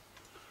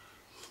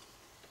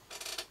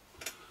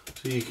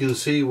 So you can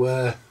see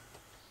where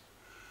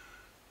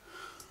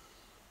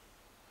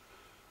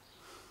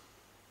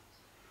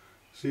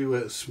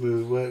it's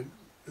smooth, where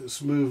it's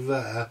smooth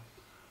there,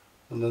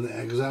 and then it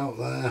eggs out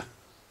there.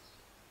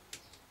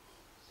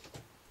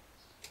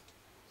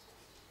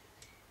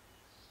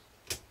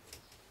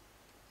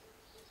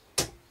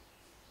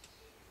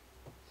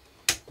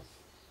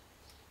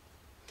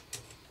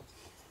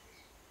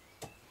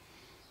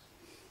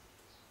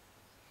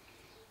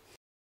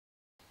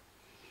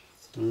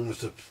 I'm going to have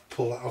to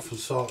pull that off and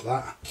sort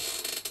that.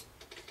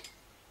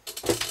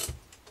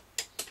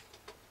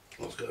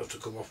 That's going to have to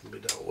come off and be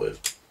dealt with.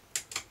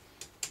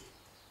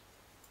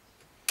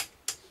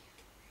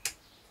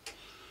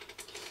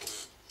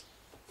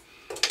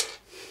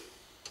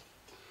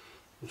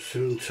 I'll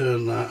soon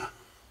turn that.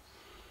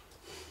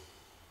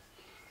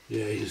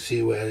 Yeah, you can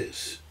see where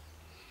it's.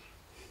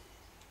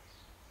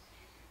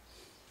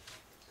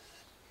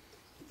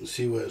 You can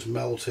see where it's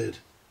melted.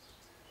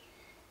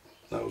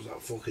 That was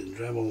that fucking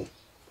Dremel.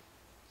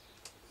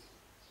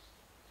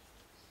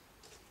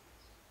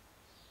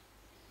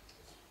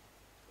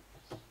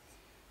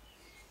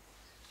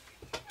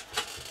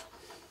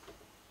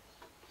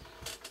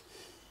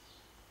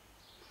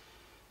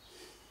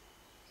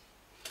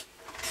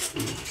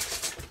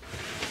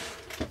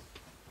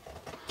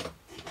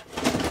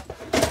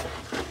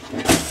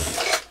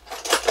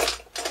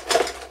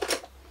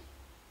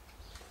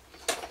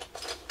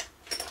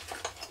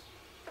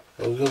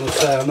 I was going to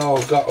say I know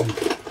I've got them,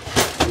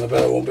 and I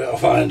bet I won't be able to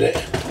find it.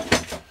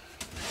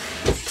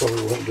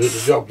 Probably won't do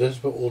the job this,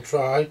 but we'll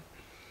try.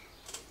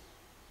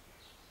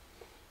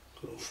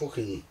 Got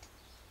fucking,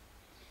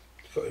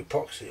 it's got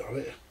epoxy on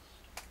it.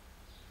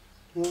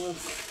 Well,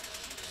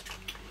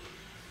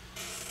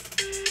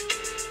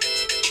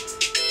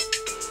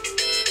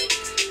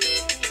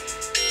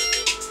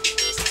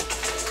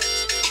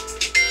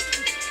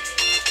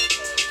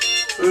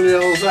 who the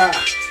hell's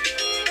that?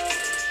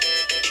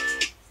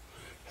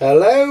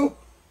 Hello?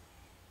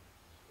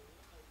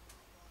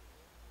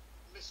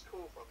 Missed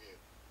call from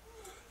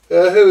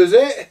you. Who is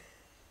it?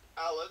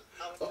 Alan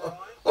Bryan.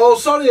 Oh,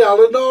 sorry,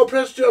 Alan. No, I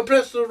pressed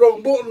the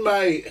wrong button,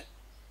 mate.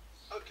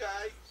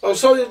 Okay. Oh,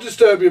 sorry to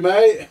disturb you,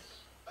 mate.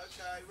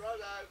 Okay,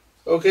 righto.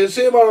 Okay,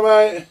 see you tomorrow,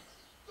 mate.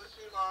 Let's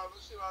see you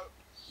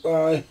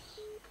tomorrow. Bye.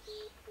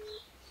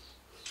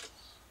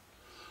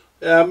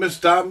 Yeah, I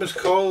missed that. Missed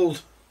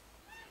cold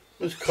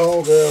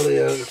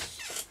earlier.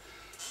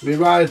 Me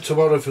ride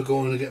tomorrow for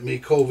going to get me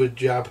COVID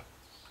jab.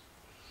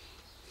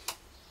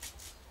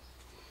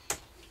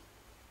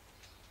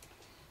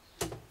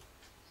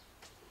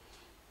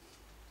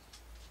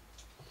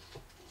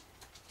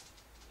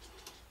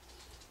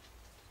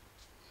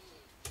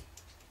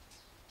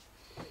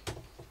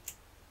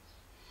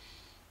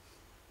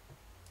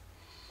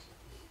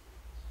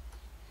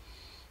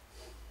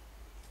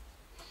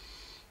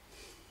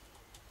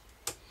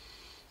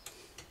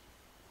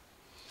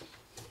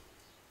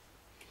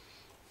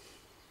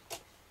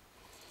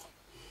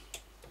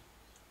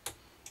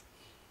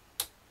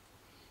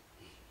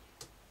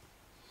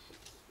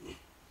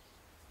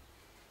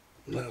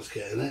 That's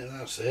getting it,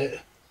 that's it.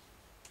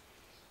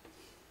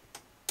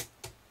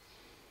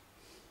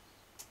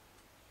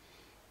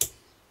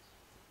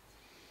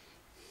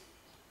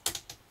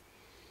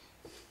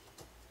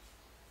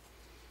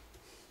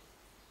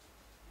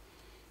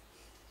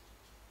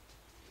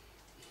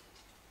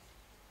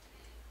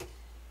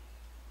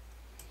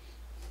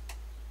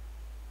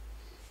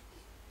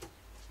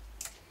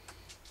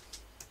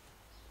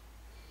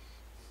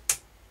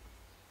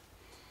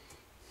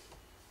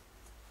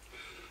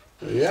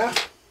 Yeah.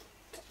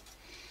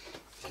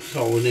 That's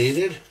all we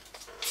needed.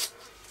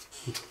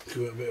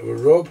 Give it a bit of a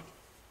rub.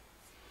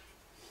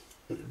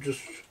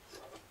 Just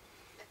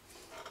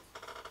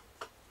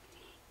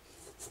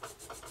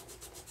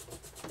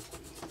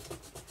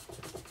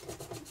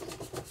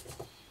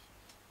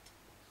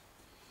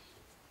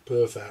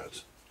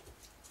perfect.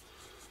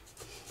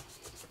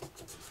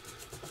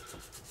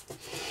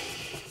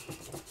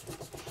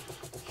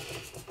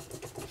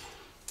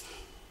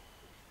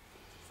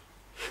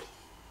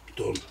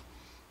 Done.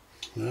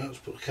 Now let's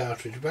put the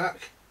cartridge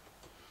back.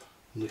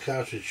 And the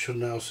cartridge should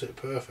now sit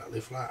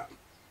perfectly flat.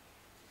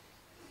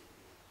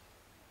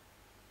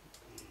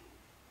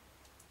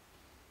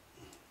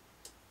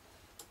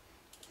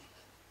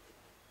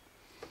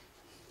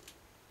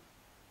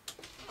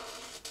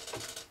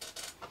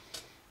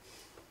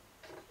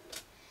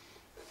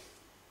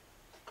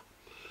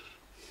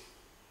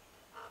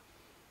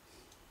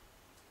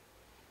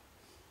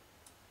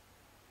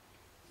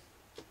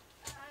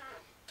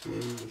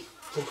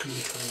 fucking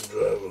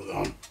screwdriver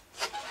gone.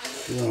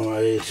 You know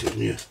I hate it when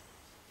you... Right.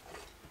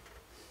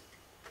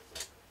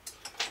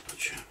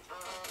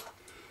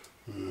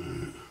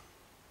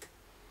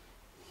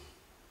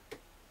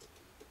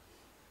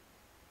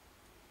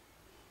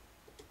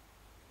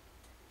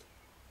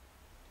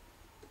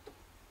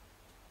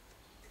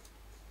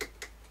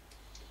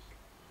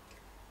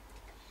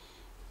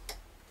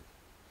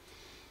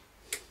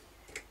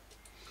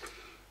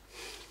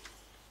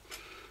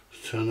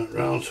 Turn that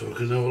round so we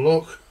can have a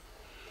look.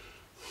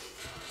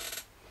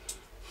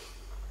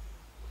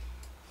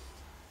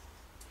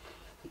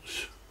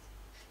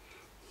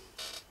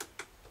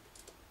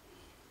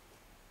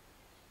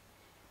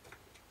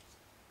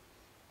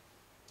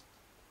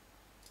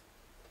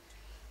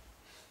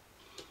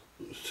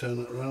 Let's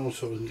turn that round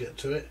so we can get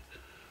to it.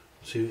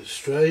 See if it's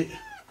straight.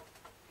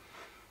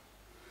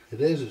 It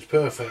is, it's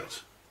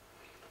perfect.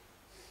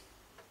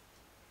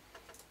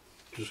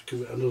 Just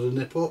give it another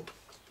nip up.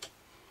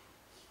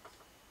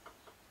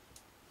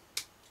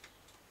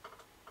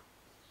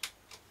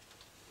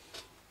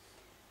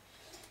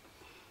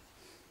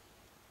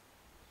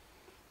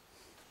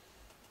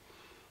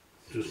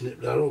 Just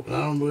nip that up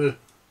now and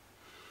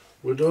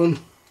we're done.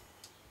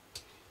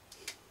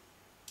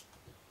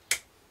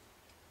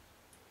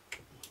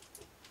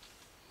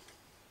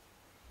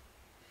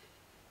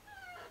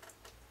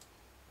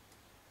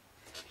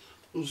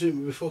 Doesn't seem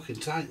to be fucking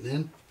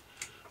tightening.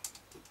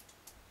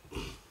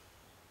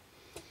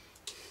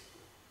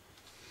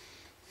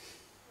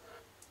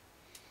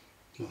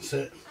 That's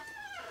it.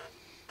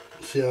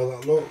 See how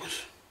that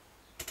looks.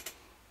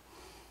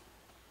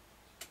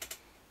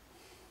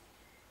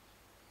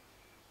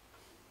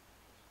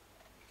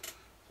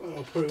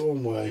 I'll put it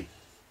one way.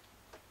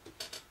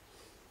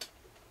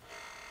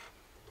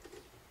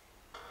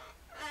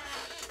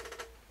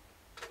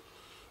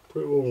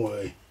 Put it one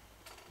way.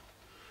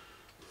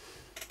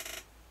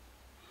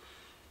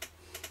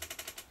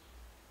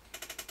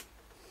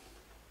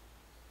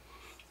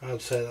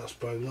 I'd say that's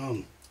bang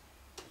on.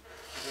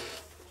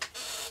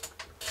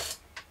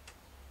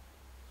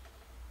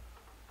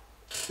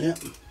 Yep.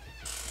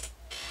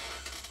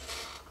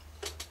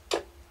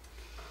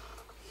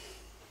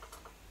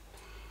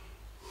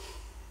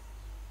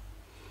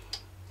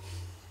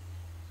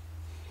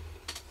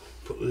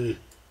 Put the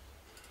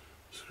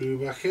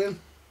screw back in.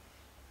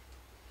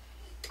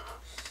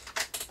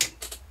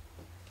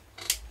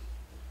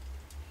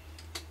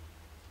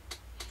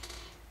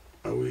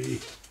 Are we?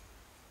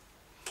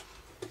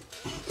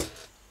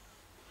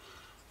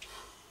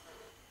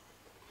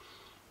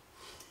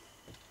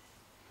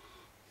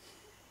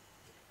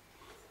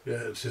 Yeah,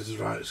 it is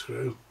the right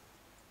screw.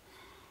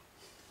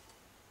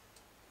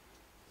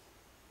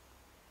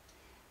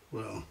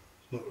 Well,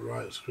 not the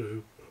right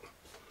screw, but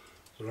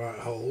the right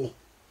hole.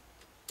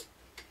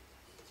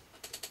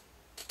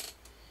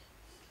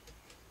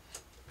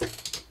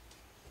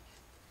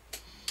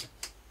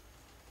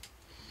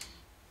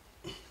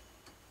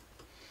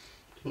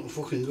 Not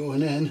fucking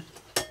going in.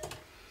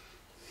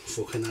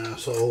 Fucking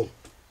arsehole.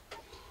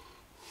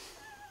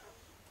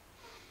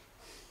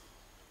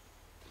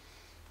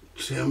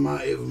 See, I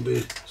might even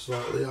be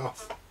slightly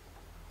off.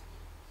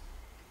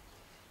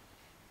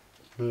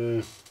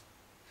 Well,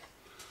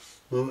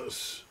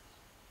 let's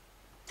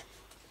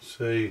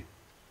see.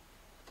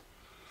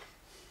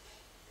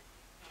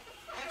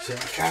 See, I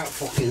can't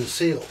fucking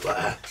see up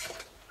there.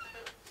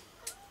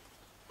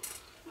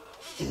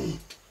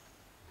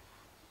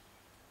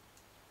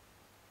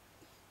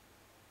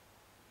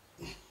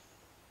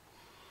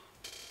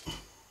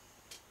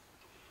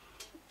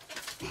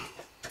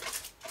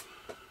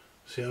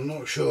 See, I'm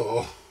not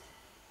sure.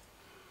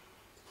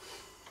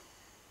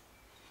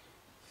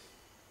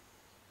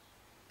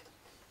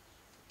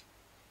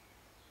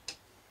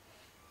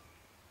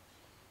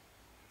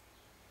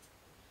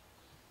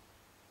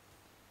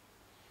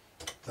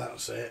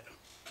 That's it.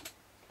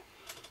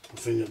 I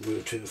think I'd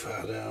moved too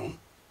far down.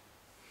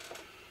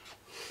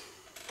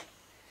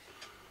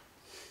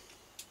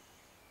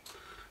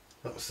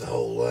 That's the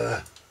hole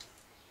there.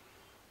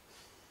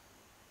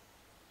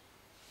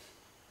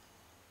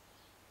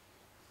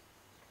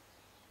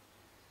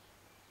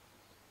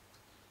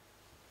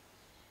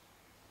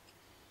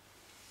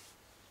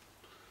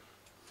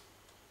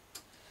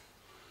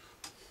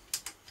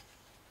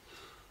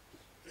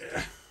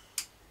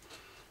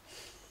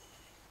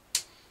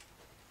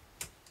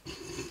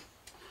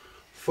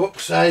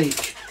 Fuck's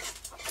sake.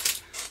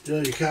 You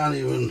know, you can't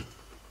even...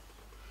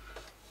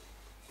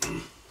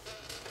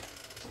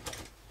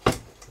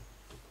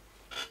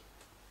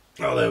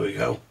 Oh, there we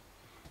go.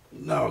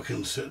 Now I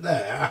can sit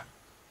there.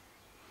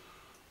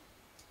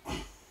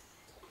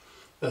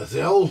 There's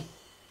the hole.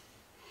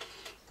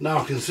 Now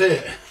I can see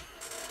it.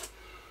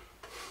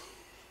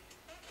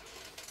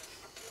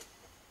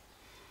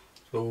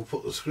 So we'll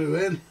put the screw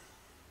in.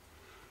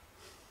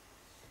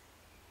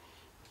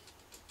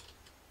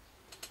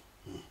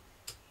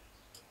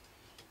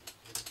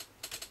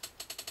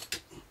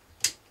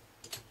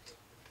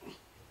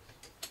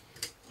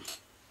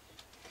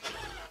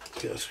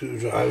 Get a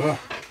screwdriver.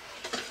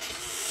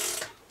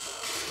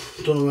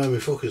 Don't know where my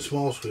fucking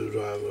small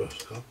screwdriver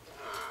has gone.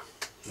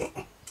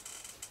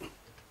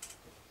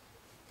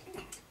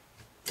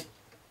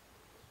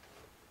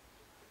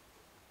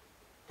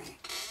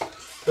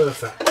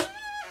 Perfect.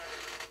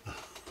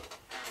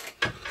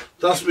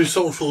 That's my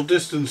social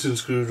distancing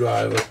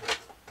screwdriver.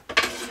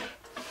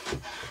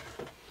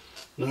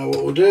 Now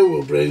what we'll do,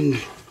 we'll bring,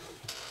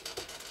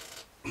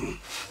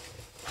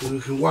 we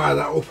can wire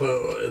that up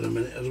in a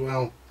minute as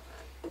well.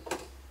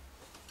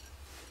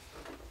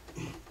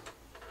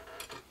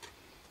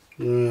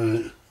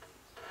 Right.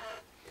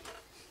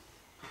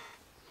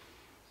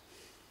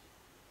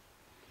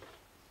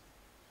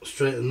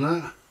 Straighten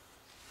that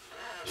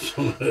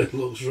so that it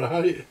looks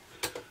right.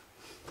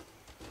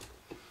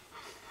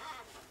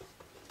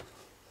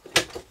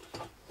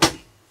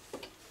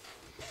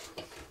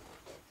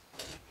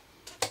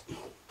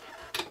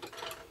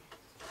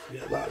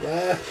 Get that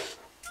there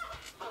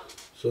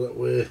so that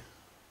we're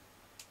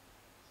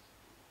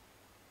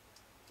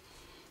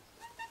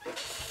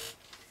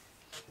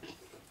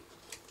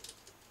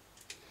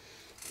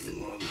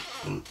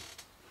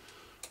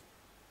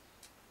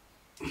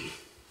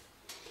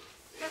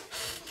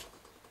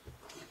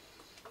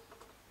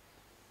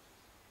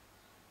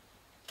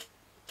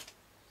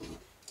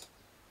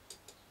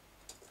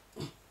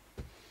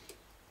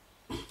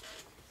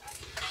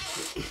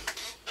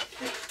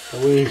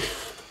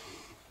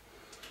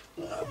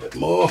a bit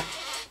more.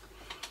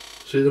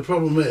 See, the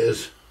problem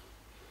is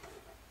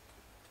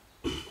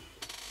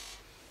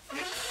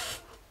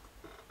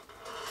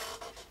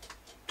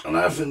and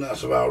I think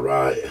that's about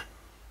right,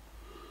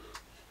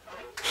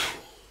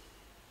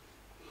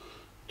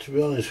 to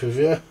be honest with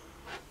you.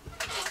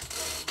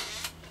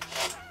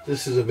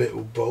 This is a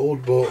bit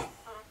bold, but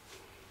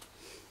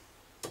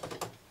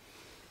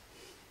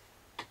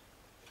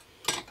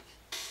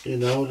you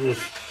know,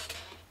 there's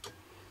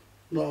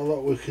not a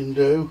lot we can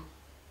do.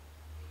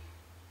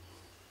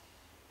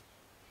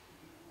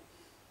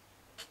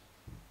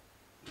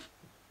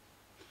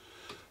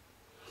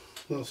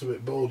 That's a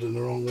bit bold in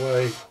the wrong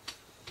way.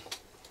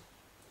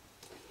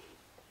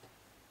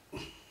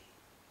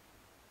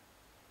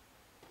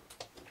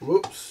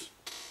 Whoops.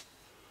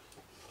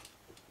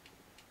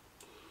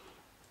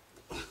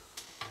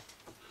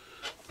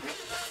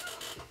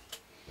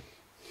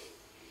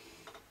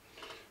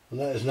 And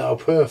that is now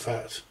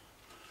perfect.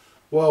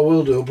 What I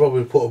will do, I'll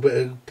probably put a bit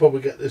of,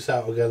 probably get this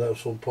out again at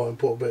some point and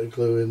put a bit of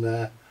glue in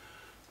there.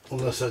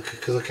 Unless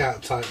because I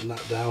can't tighten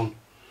that down.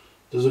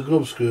 There's a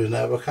grub screw in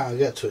there, but I can't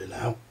get to it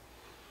now.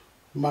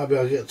 Maybe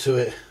I'll get to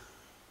it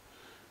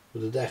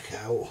with the deck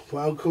out.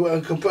 But I've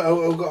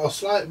got a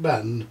slight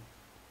bend.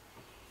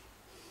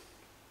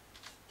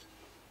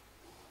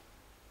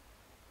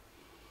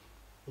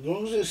 As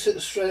long as it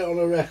sits straight on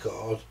a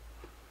record,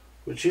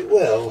 which it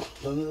will,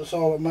 then that's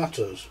all that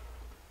matters.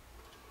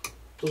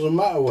 Doesn't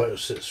matter where it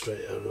sits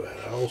straight everywhere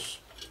else.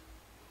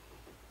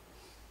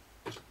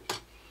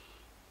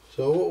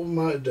 So what we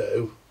might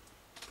do,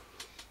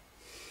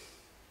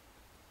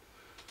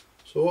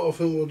 so what I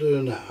think we'll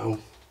do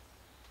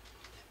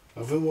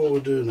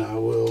now,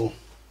 we'll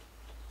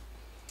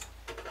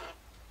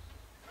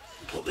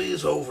put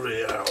these over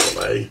here out of the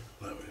way.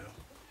 There we go.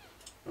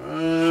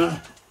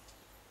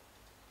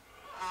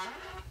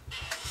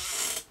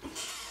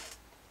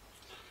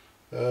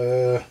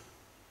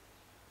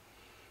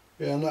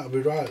 Yeah, and that'll be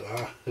right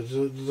there.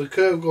 There's a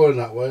curve going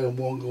that way and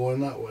one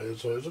going that way,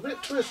 so it's a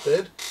bit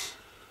twisted,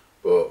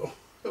 but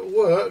it'll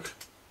work.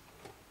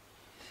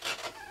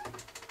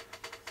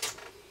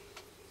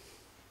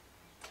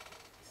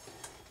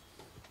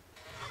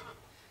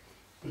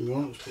 Hang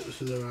on, let's put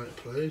this in the right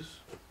place.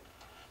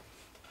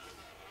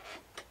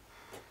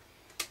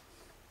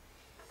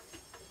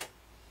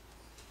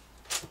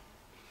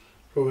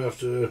 Probably have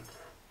to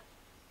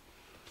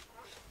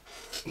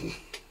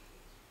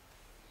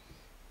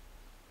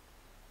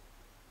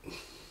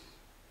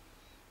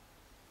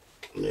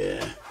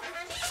yeah,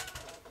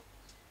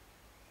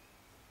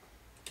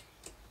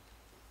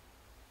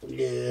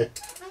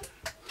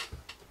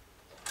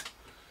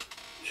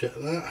 check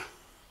that,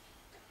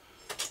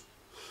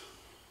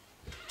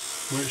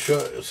 make sure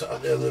it's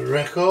at the end of the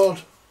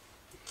record.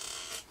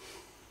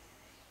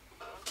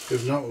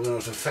 If not, we're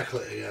going to have to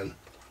feckle it again.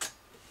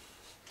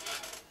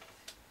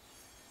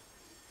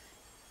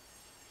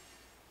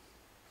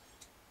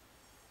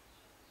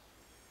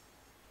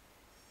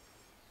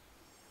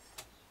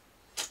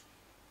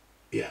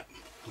 Yeah,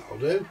 that'll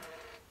do.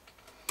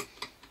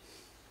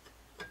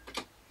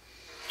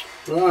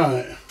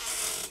 Right.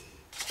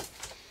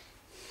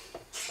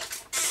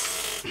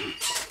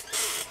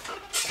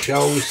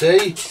 Shall we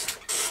see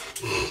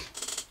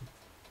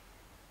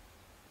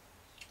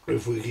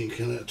if we can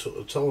connect up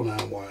the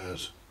toenail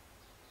wires?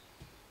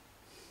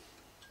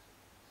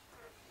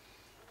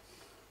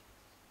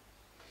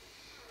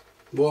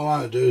 What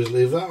I might do is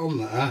leave that on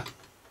there.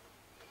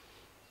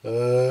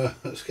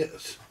 Let's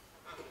get.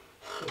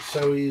 That's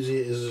how easy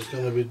it is. It's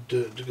going to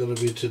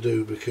be to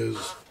do,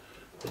 because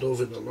I don't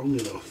think they're long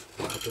enough.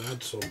 I might have to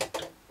add some.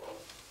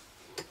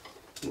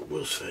 But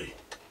we'll see.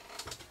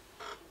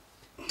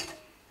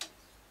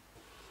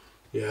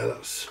 Yeah,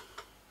 that's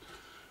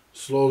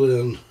slowly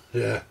and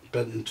yeah,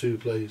 bent in two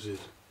places.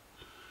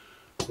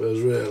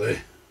 Whereas really,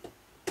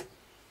 it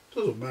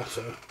doesn't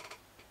matter.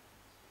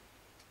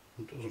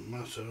 It doesn't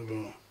matter,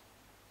 but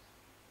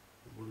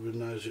it would have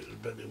been nice if it was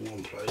bent in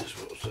one place,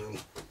 but still.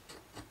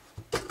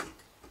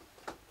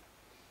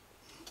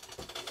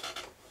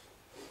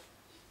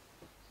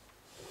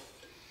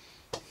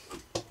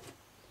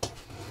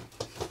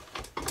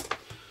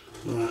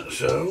 Right,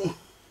 so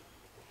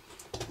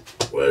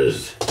where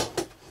is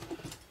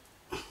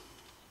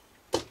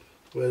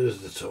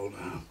the toe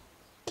arm?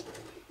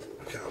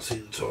 I can't see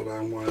the toe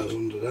arm wires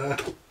under there,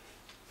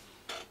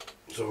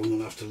 so I'm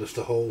gonna have to lift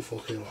the whole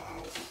fucking lot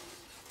out.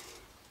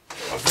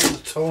 I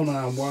think the toe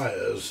arm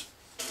wires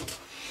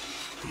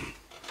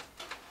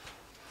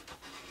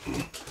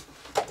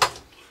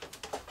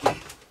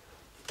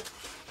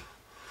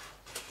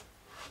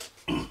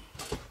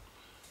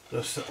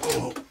just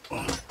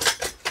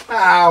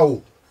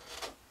ow!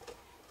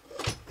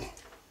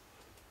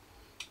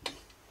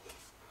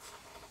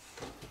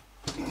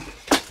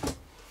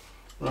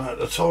 Right,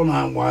 the toe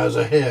arm wires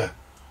are here.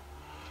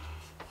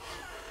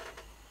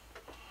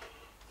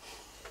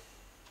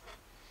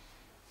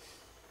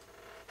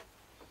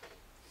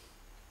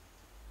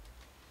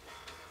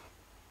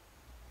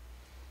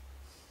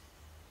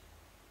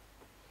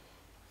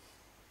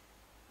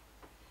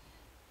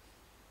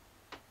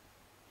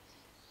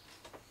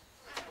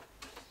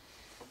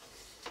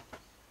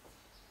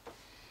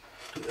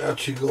 It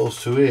actually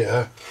goes to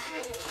here,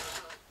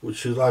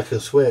 which is like a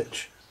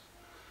switch.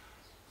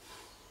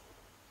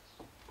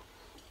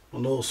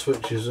 And those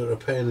switches are a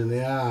pain in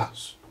the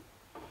arse.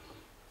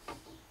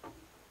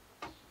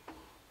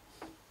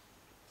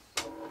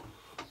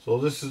 So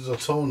this is a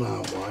tone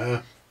arm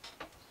wire,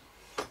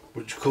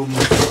 which comes,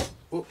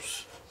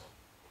 whoops,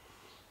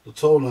 the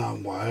tone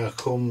arm wire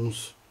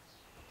comes,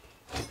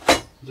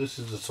 this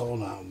is the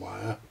tone arm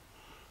wire,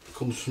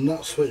 comes from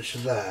that switch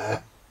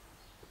there.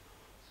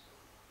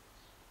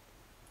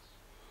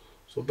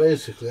 So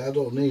basically I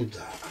don't need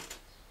that,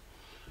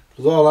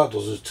 because all that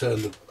does is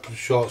turn the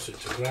shorts it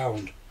to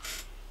ground,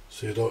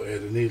 so you don't hear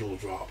the needle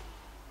drop.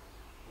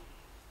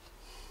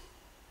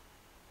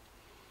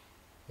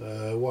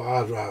 What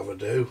I'd rather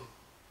do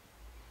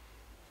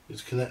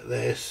is connect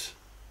this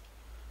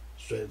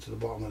straight to the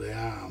bottom of the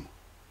arm.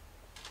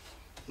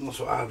 And that's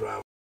what I'd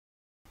rather.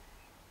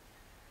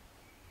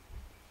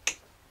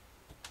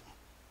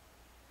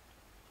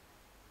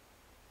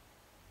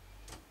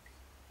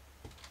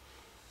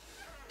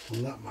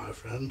 And that, my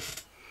friend,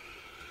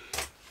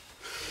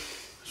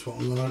 is what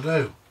I'm going to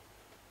do.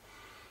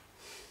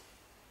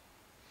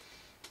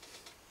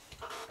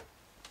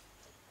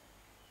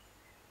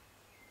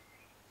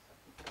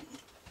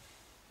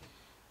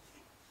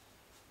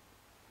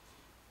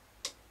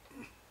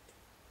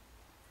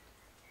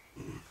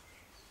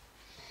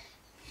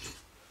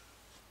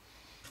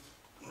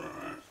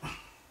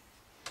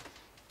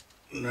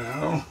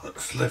 Now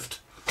let's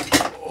lift.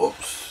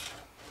 Oops.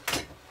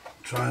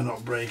 Try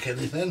not break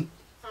anything.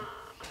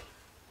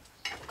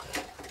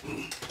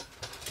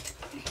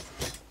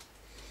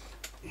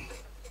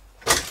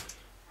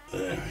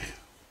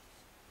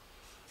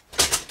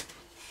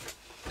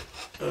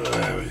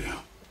 There we go.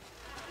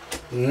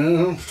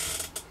 Now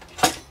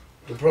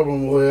the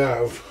problem we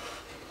have,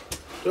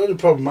 the only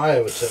problem I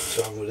ever tend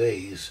to have with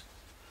these,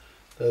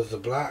 there's the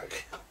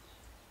black.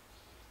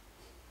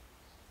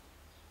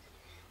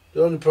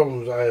 The only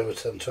problems I ever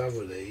tend to have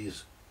with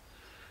these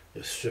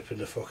is stripping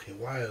the fucking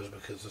wires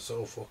because they're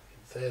so fucking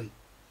thin.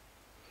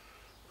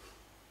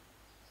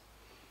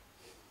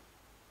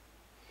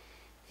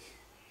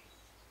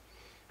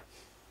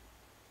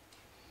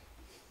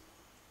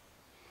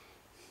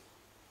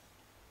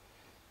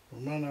 I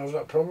might not have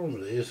that problem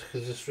with these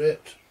because they're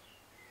stripped.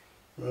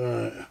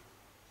 Right.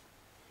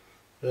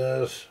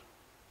 There's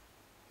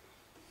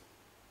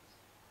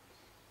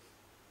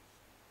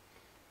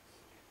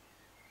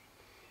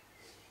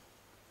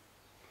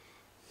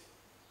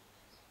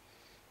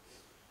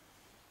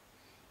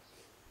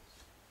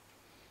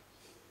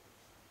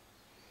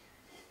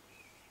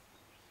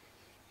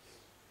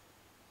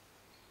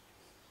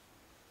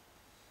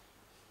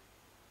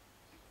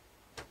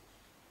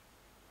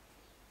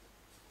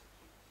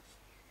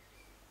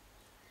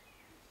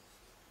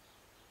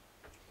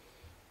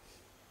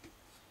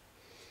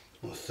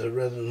that's the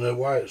red and the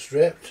white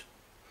stripped.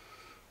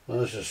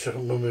 Managed to strip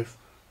them with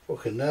my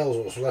fucking nails,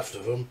 what's left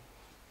of them.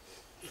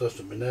 What's left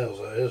of my nails,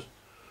 that is.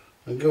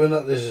 And given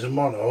that this is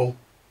mono,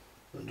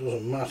 it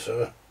doesn't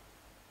matter.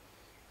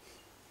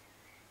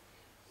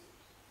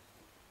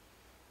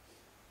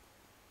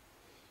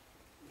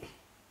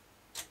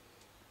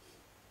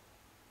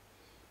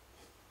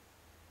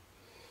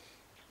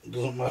 It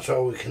doesn't matter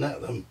how we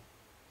connect them.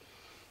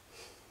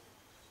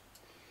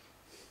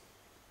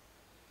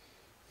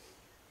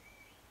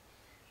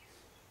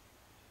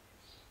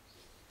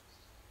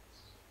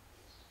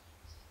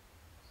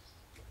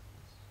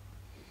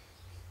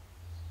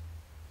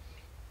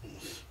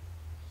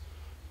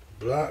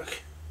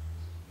 Black,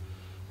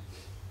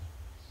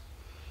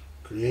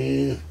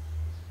 green,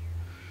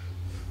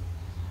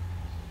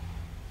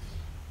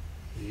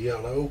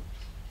 yellow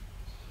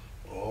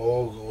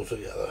all go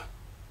together.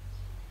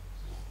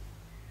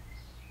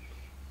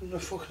 What the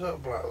fuck is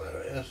that black?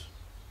 There it is.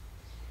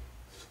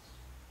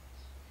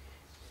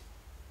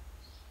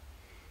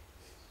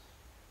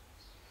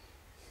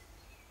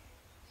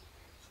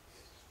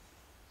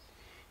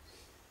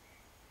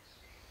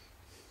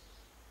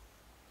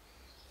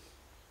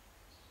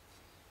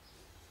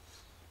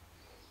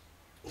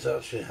 It's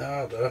actually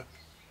harder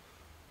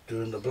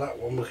doing the black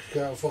one because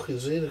you can't fucking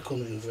see the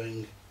cunning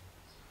thing.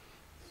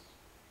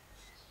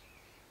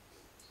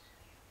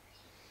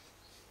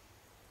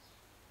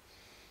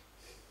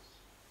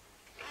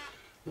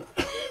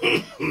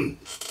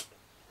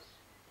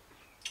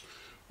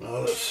 Now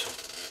let's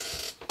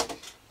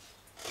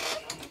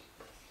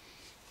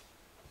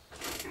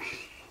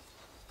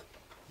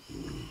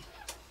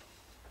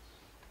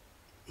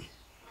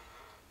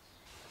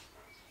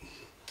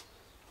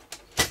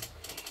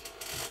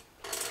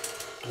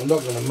I'm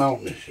not going to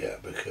mount this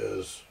yet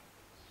because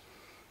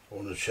I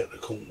want to check the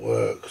cunt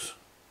works.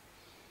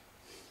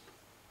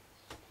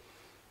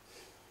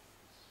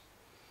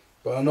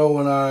 But I know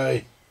when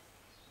I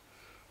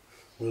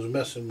was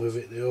messing with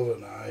it the other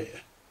night,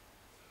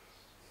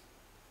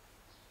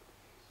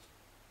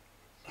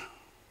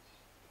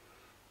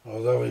 I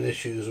was having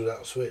issues with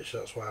that switch,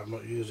 that's why I'm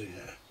not using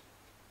it.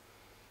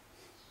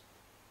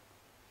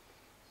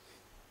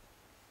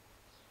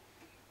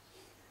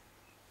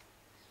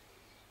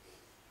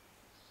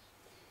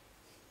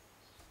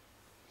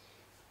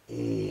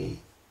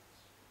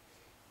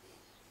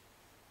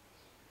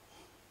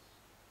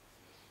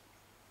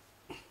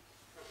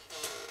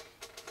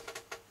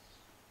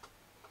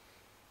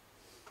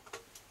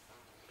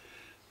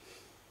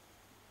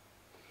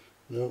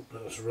 Nope,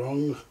 that's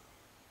wrong.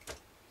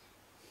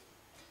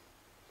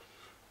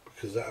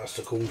 Because that has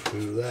to come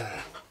through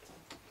there.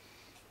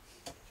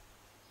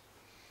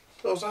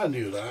 Of course I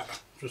knew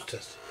that, just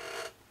testing.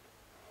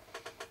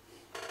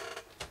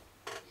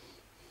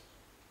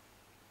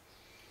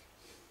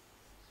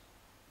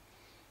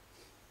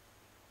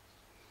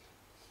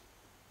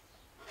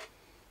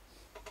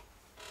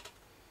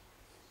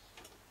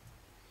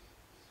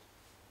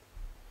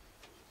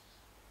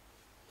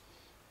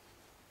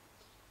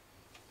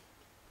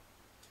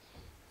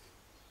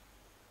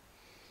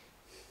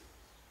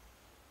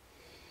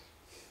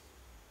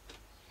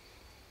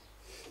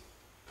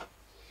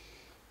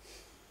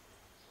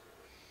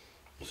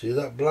 See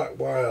that black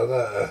wire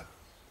there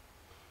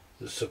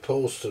is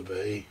supposed to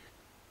be,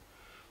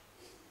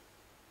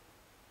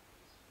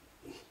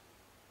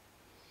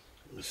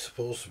 it's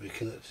supposed to be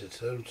connected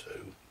to them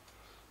two.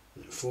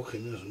 It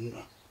fucking isn't.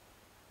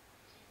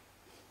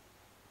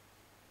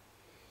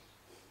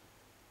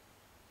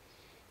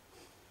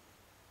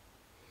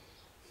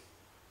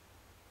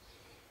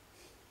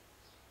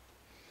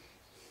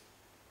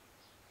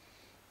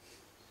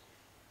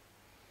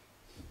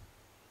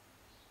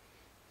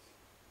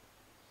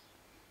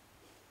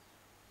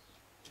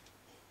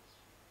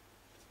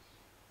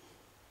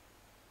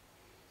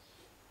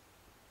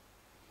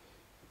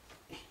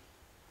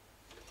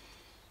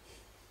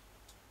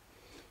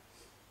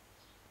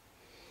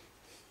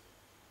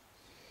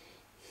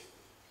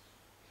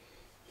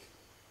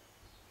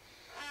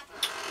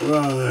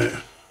 Right,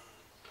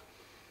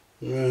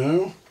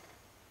 now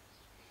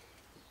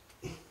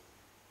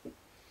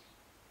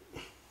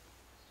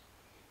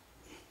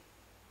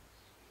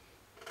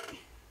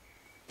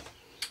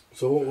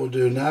so what we'll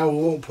do now, we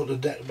won't put the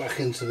deck back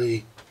into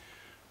the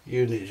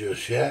unit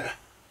just yet.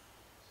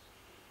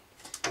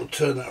 We'll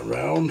turn that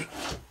around.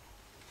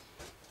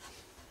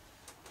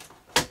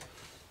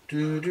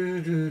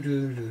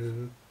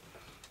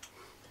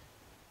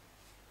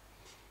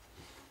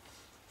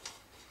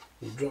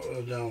 We'll drop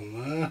that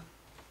down there.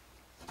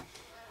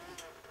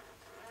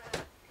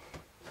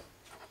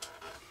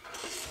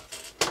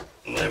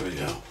 There we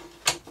go.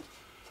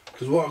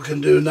 Because what I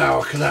can do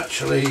now, I can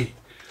actually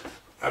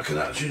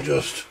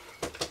just,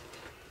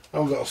 I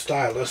haven't got a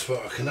stylus,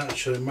 but I can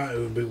actually, might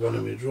even be one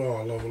in my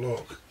drawer. I'll have a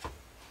look.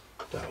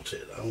 Doubt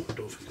it though, I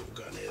don't think I've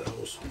got any of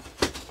those.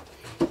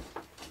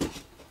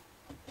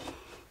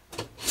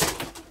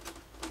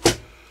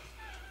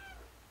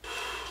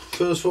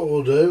 First what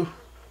we'll do,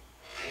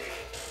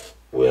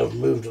 we have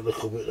moved a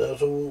little bit there,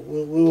 so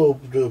we will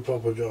do a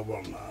proper job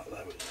on that.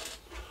 There we go.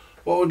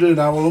 What we'll do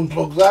now, we'll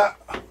unplug that.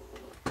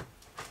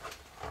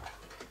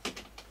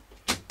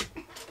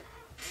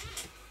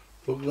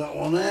 Plug that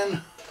one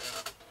in.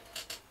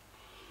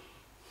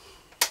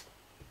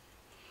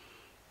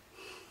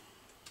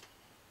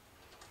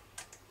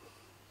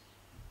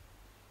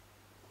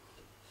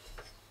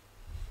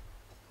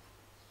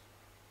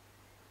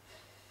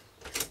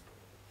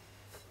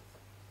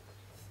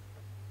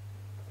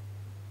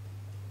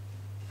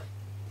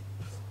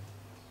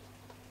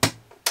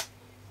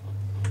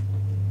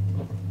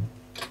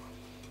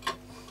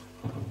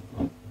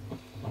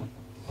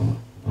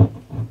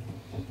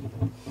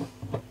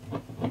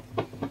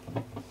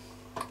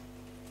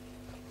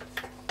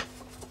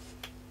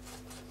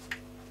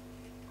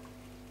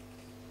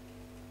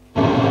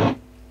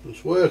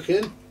 It's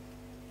working.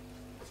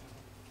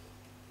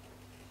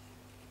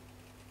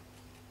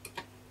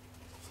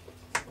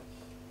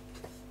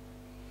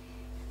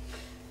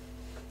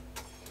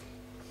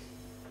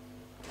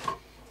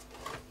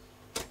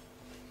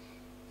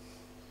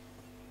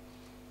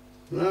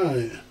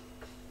 Right.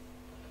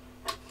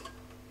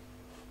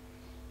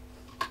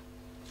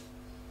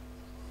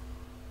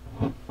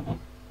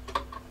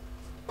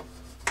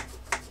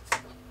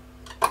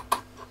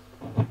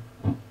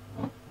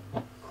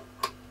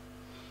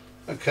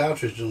 That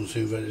cartridge doesn't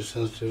seem very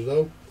sensitive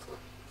though.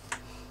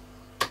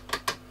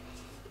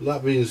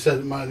 That being said,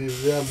 it might need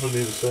the amp need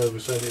a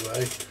service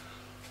anyway.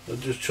 I'll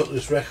just chuck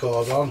this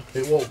record on.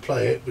 It won't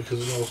play it because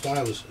there's no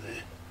stylus in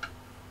it.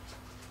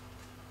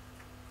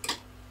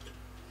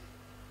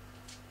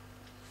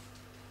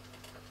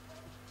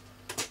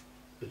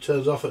 It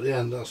turns off at the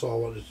end, that's all I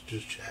wanted to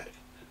just check.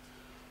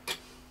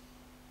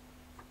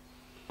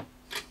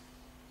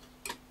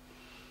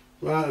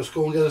 Right, let's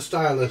go and get a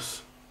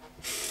stylus.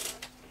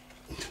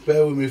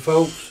 Bear with me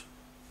folks.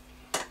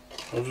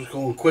 I'll just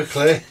go and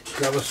quickly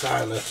grab a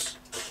stylus.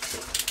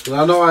 Because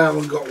I know I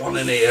haven't got one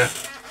in here.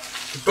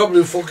 There's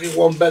probably fucking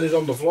one bedded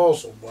on the floor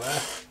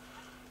somewhere.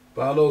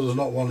 But I know there's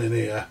not one in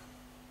here.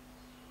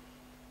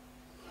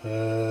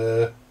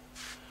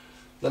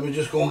 Let me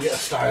just go and get a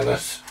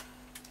stylus.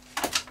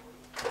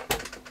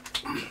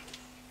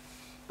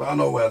 But I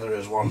know where there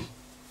is one.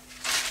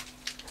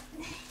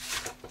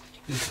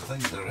 At least I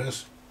think there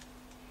is.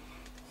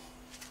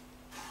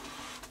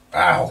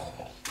 Ow!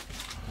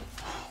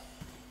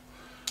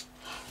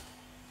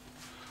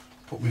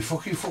 Put my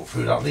fucking foot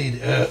through that lead,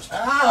 it hurts.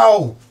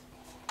 Ow!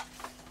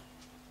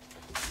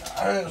 That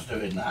hurts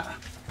doing that.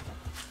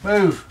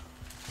 Move!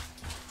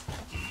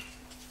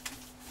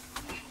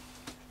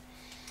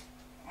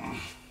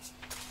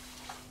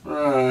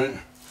 Right.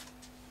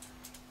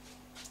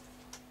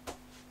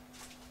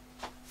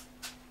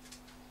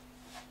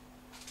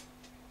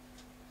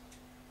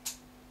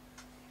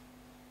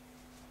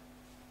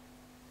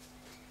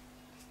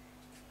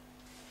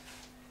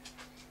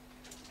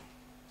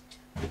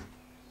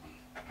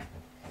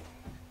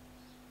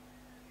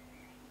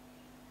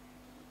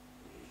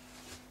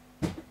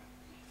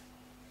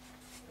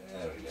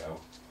 There we go.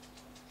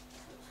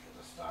 Let's get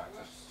the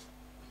stylus.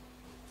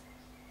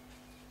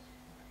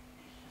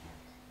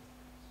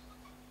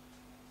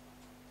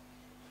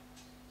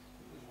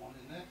 There's one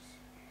in this.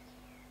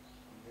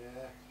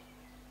 Yeah.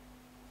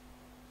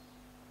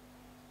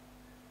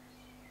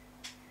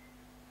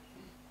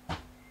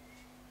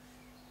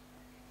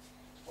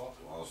 Thought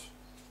it was.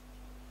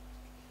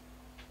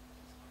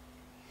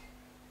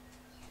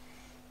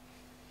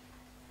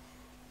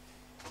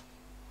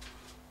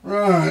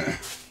 Right.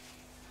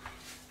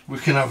 We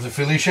can have the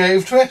Philly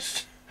shave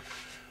twist.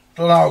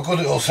 Don't know how good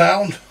it'll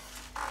sound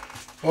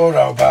or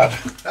how bad.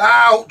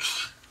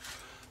 Ouch!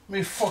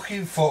 Me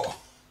fucking foot.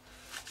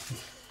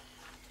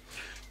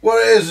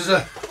 What it is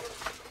a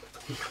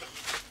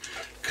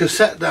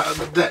cassette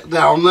deck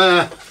down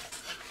there,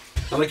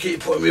 and I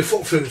keep putting my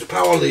foot through its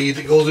power lead.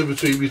 It goes in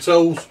between my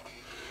toes.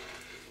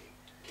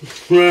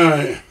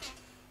 Right.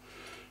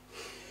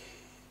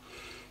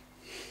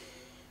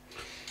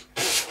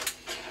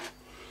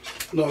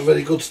 Not a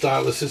very good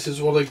stylus. This is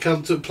one of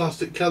the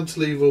plastic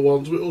cantilever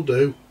ones, but it'll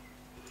do.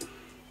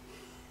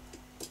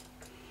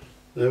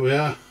 There we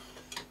are.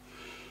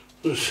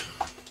 Just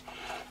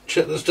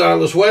check the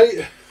stylus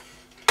weight.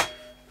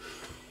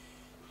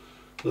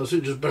 That's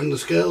it, just bang the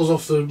scales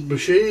off the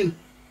machine.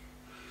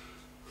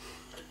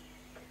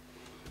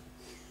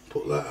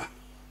 Put that.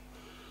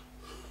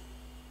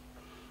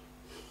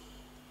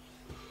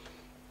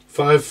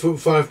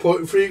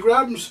 5.3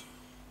 grams.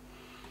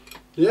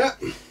 Yeah.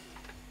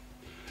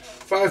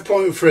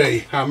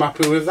 5.3, I'm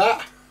happy with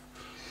that.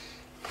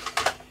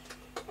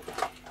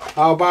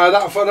 I'll buy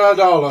that for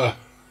 $1.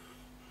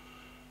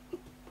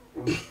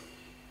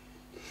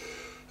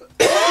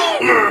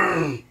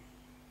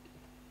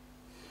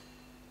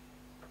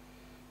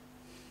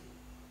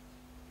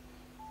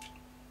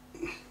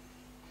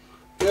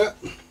 Yeah.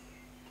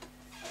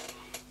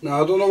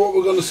 Now I don't know what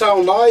we're going to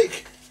sound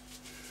like.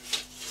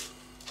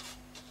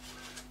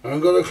 I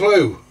haven't got a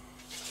clue.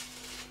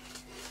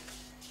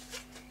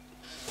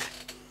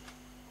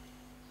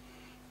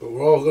 But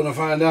we're all going to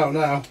find out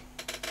now.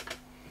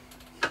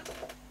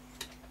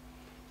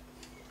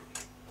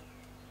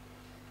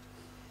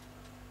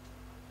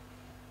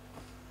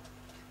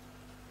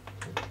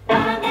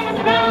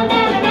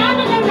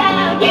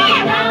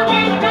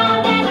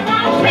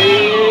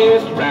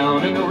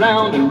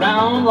 Round and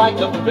round like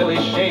the Philly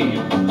shave.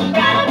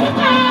 Round and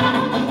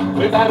round.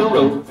 We've had a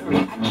rotary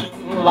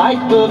action like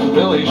the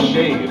Philly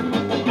shave.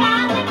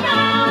 Round and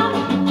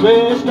round.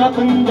 Twist up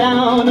and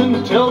down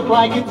and tilt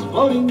like it's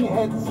floating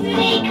heads.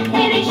 Sleek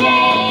Philly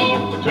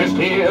shave. Twist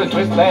here,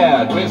 twist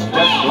there, twist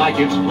just like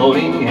it's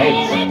floating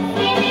heads.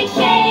 Philly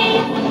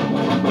shave.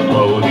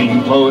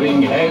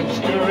 Floating heads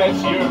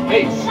caress your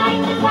face.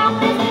 Like the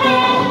softest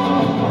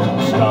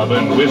hair.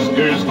 Stubborn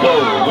whiskers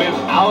go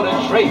without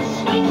a trace.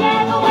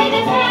 Whichever way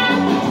they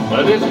stand.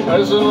 But this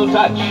personal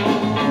touch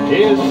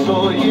is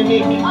so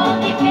unique.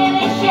 Only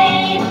Philly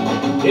shave.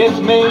 It's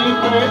made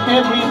for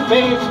every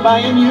face by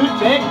a new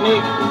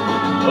technique.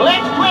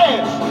 Let's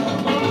twist!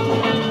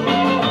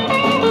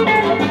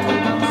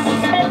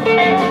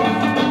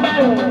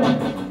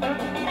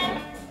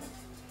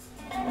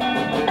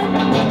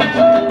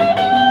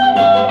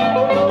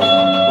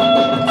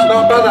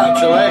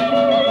 actually.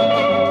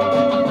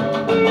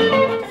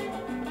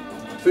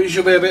 I think it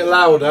should be a bit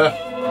louder.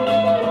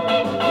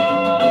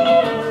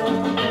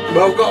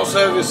 But I've got to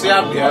service the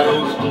amp yet.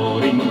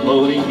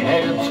 Floating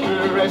heads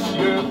caress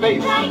your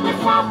face. Like the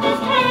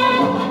softest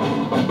hand.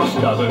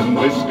 Stubborn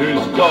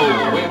whiskers go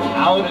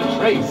without a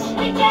trace.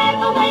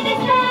 Whichever way they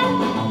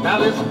stand. Now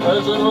this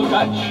personal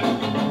touch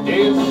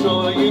is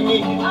so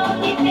unique.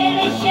 Only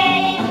Billy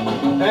shave.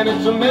 And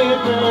it's made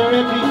for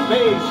every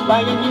face by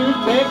a new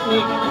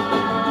technique.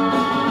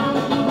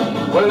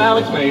 Well, now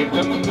it's made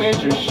to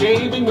measure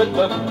shaving with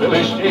the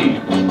Philly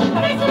shave.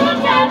 Personal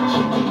touch.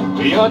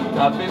 Your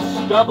toughest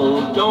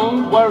stubble,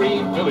 don't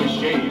worry, Philly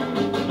shave.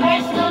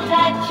 Personal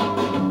touch.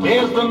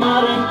 Here's the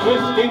modern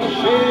twist in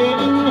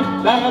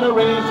shaving that a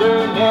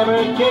razor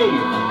never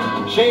gave.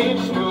 Shave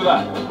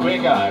smoother,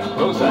 quicker,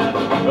 closer,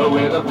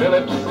 with a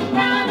Phillips.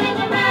 Round and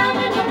around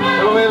and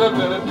around. With a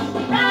Phillips.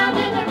 Round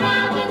and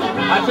around and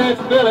around. I said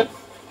Phillips.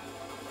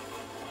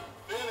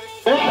 Billy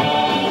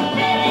shave.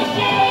 Billy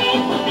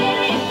shave.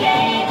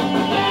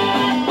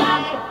 Yeah,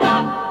 pop,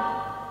 pop.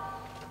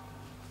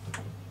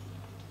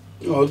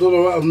 Oh, I don't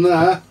know what happened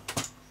there.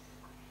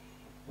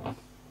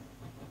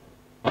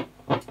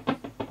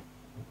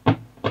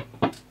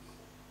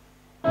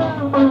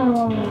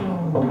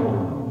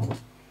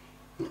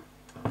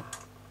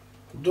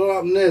 Don't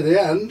happen near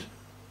the end.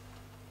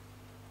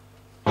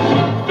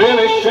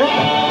 Philly shave.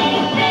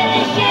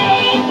 Billy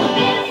shave.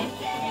 Billy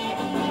shave.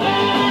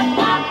 Yeah,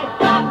 pop,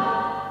 pop.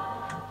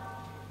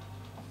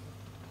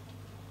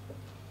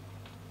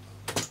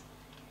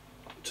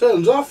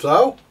 Turns off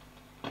though.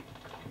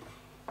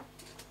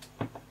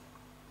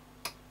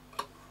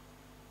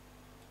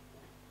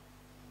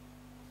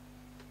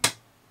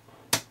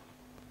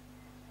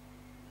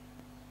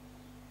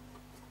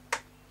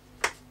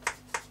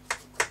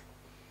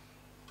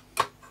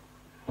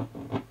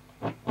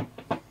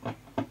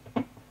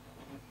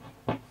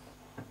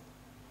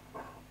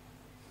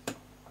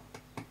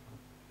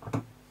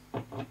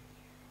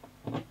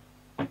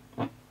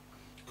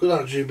 Could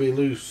actually be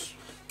loose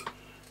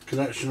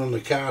connection on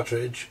the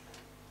cartridge.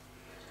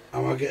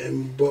 Am I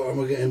getting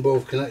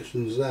both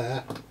connections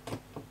there?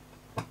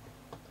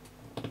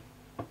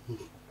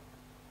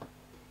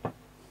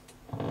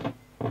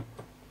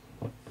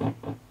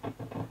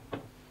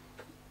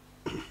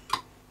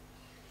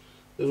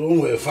 There's one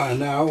way to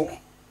find out.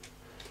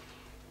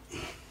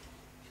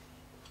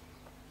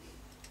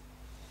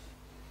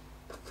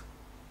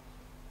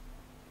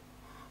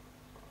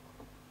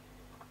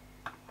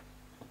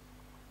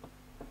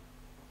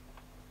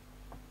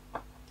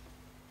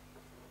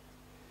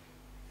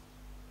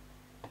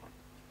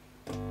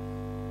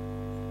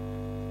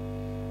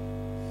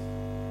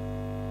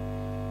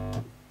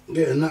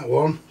 Getting that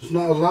one. It's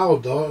not as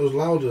loud though, it was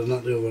louder than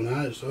that the other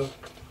night, so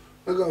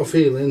I got a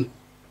feeling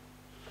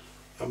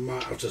I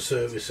might have to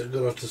service it. I'm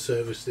gonna have to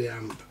service the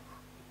amp.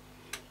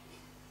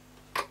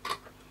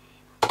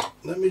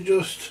 Let me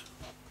just,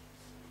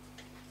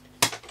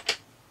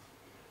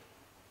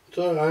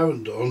 so I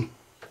haven't done.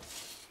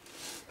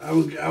 I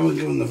haven't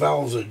given the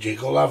valves a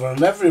jiggle, have I?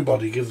 And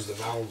everybody gives the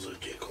valves a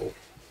jiggle.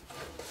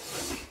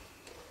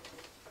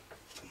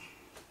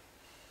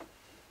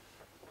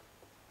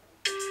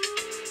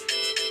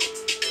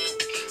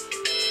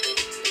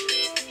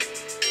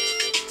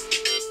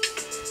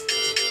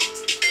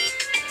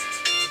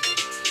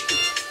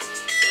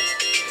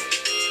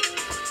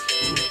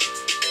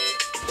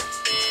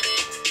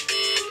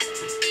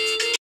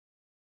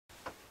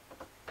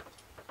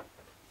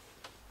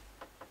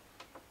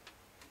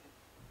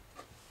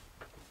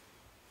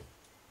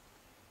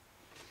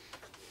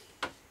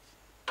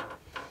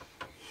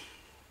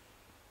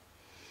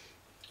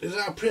 Is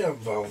that a preamp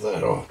valve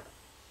there, or?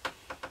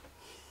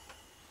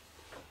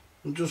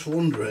 I'm just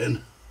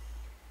wondering.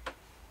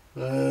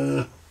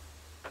 That's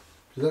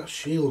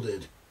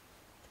shielded.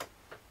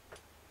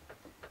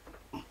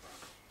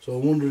 So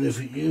I'm wondering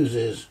if it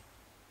uses.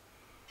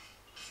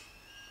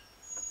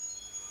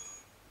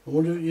 I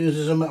wonder if it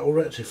uses a metal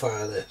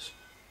rectifier, this.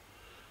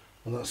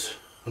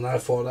 And I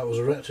thought that was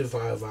a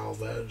rectifier valve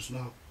there. It's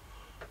not.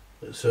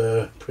 It's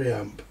a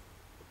preamp.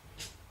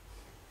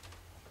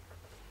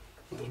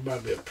 That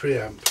might be a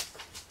preamp.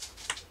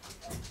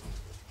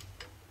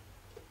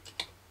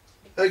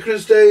 Hey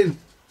Christine.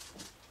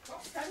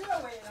 What's that you're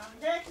waiting on,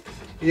 Dick?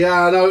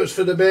 Yeah, I know it's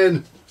for the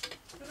bin.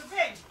 For the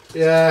bin?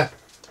 Yeah.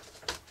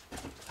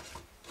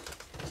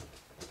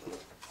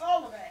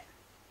 All of it?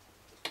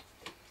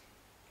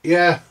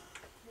 Yeah.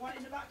 You want it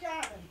in the back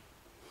garden?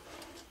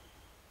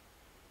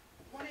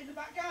 You want it in the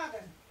back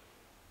garden?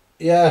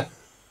 Yeah.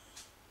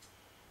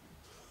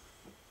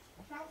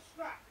 Shout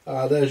scrap.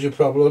 Ah, there's your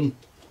problem.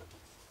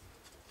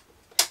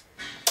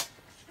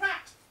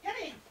 Scrap! Get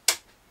in!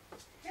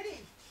 Get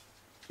in!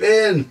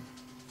 Bin.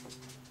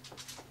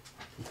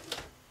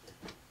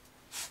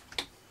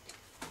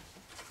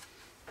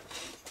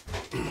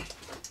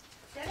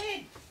 Get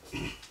in!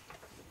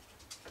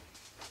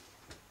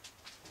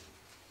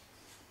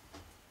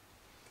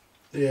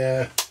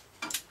 Yeah.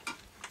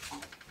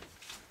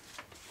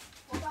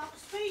 What about the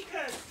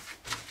speakers?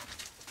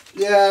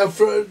 Yeah,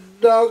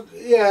 dog.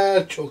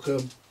 Yeah, chuck 'em.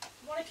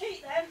 You want to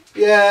keep them?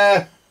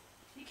 Yeah.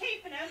 You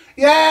keeping them?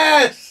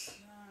 Yes.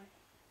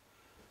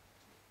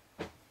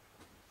 Right.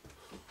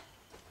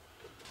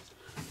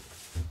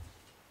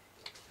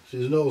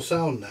 There's no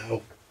sound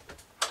now.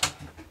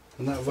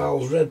 And that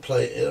valve's red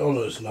plated. Oh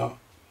no, it's not.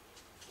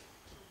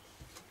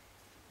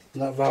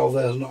 And that valve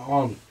there's not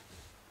on.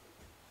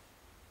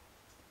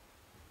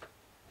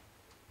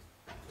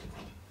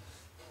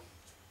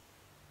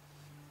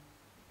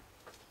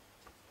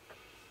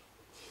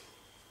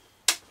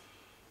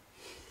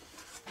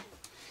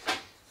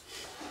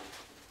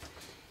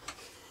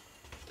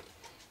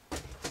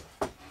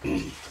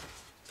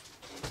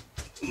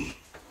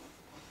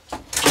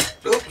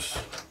 Oops.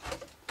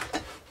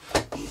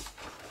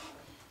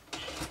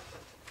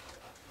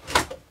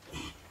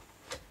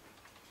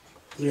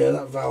 Yeah,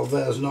 that valve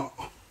there's not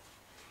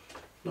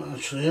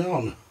actually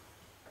on,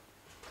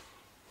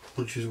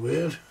 which is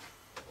weird.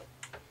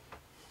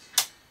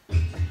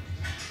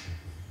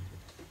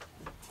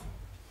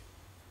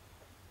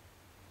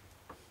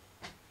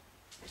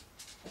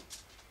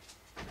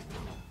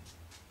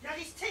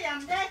 Daddy's tea,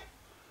 Andy.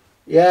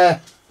 Yeah.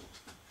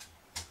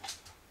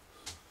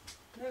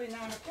 Nearly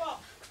 9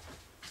 o'clock.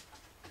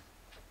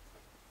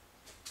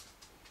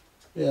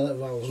 Yeah, that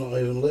valve's not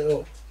even lit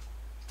up.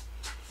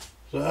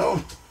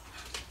 So.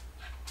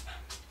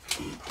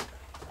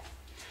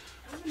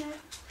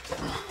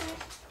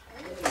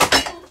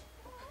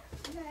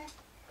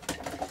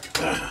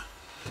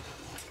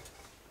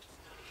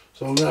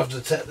 So I'm going to have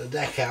to take the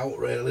deck out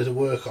really to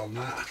work on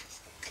that.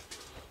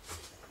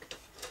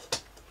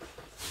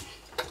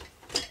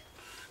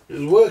 It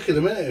was working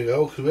a minute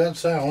ago because we had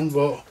sound,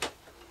 but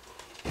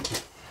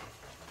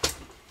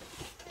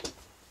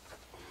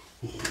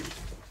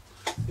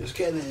it's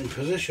getting it in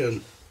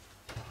position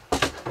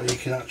where you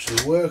can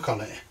actually work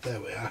on it.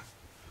 There we are.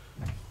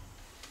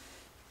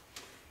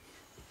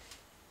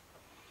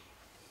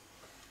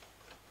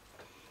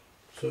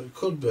 So it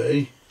could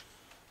be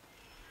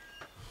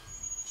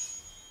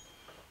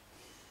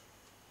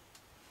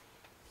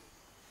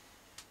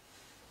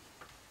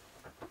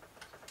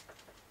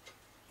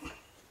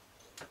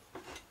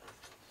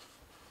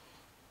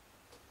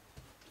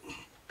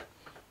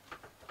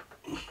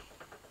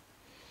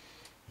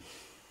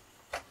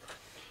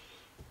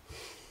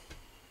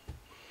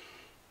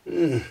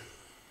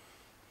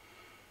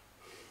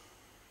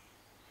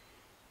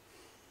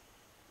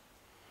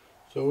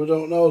so we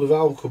don't know, the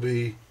valve could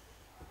be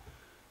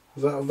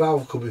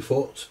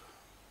foot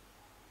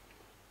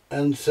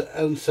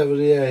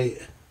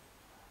N78.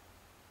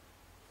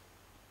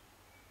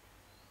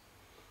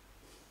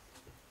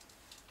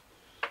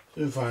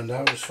 Soon find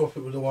out. Just swap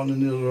it with the one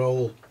in the other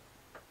hole.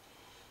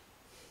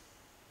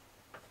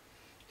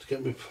 To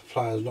get my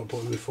pliers not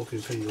putting my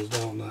fucking fingers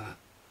down there.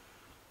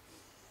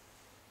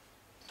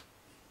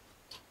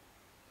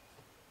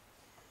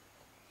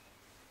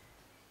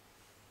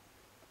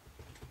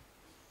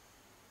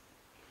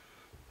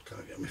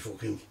 Can't get my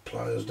fucking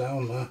pliers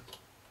down there.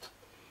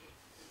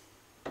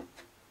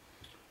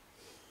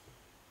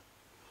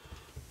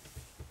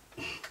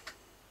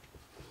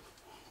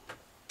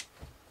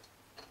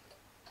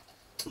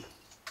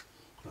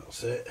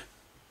 That's it.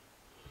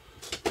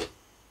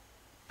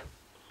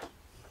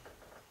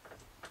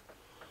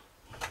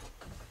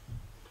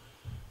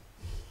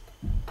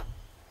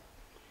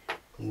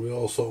 And we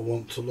also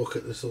want to look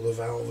at this other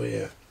valve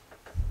here.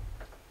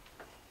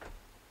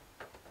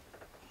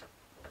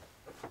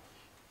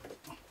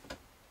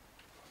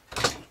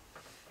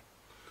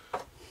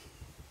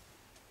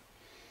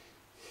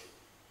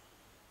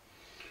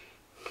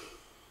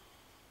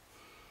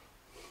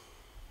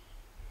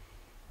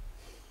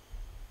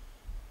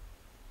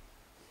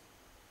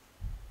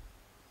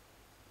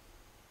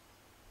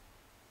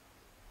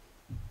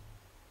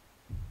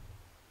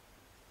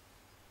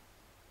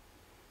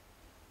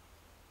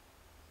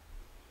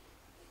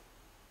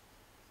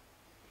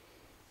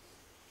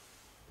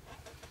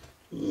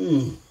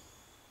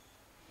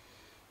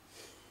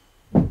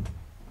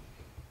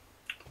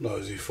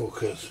 Noisy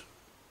fuckers.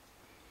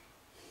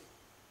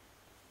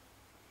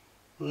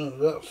 No,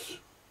 that's...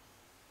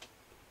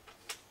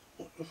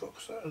 What the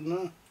fuck's that in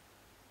there?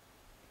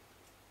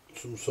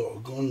 Some sort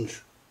of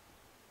gunge.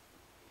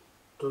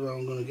 Don't know how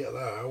I'm going to get that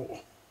out.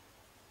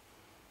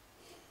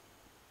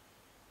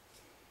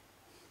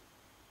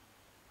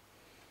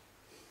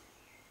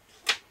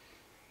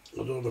 I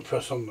don't want to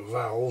press on the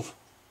valve.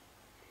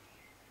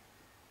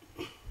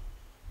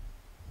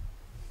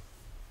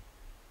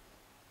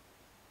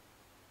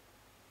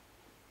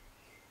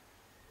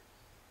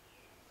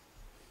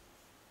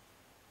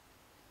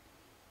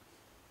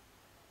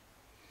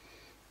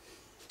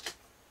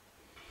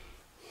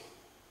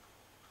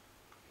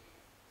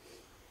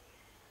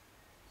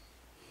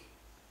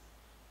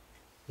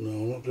 No,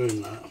 I'm not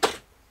doing that.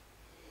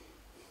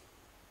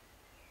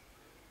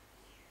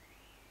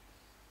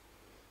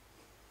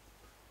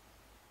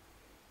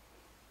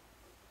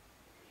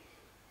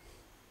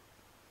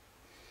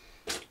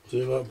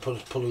 See about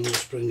pulling the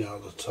spring out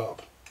of the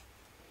top.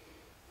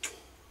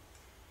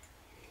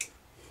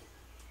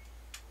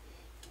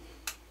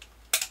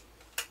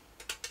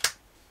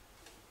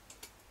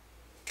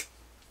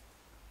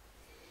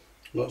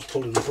 That's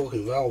pulling the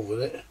fucking valve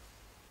with it.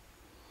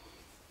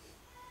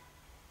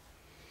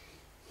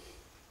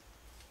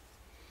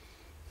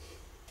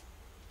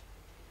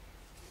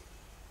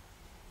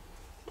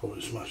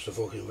 Probably smashed the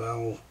fucking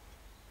valve.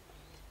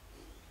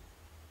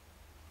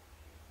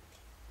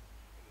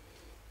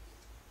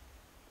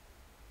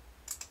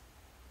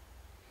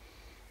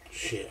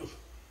 Shit.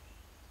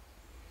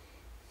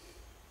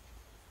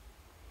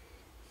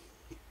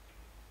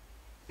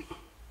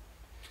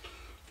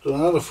 Don't know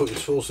how the fuck you're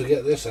supposed to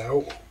get this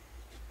out.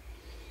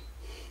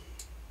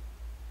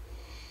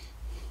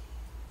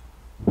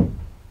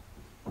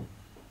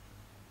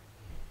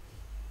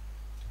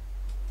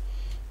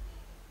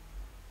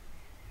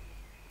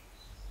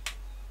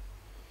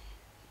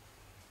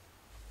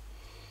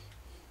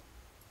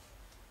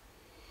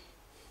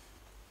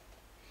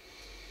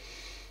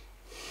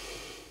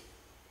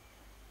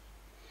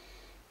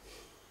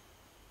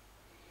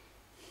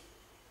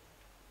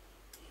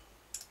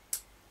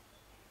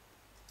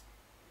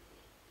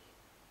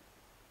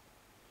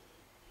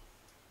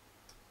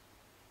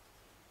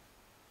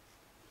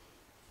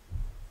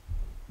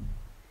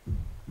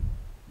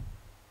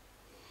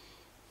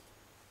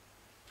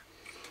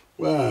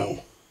 Wow.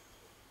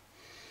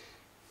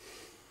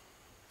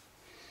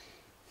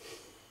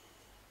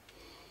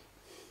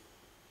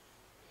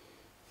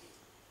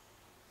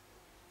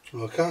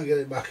 Well, I can't get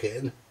it back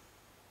in.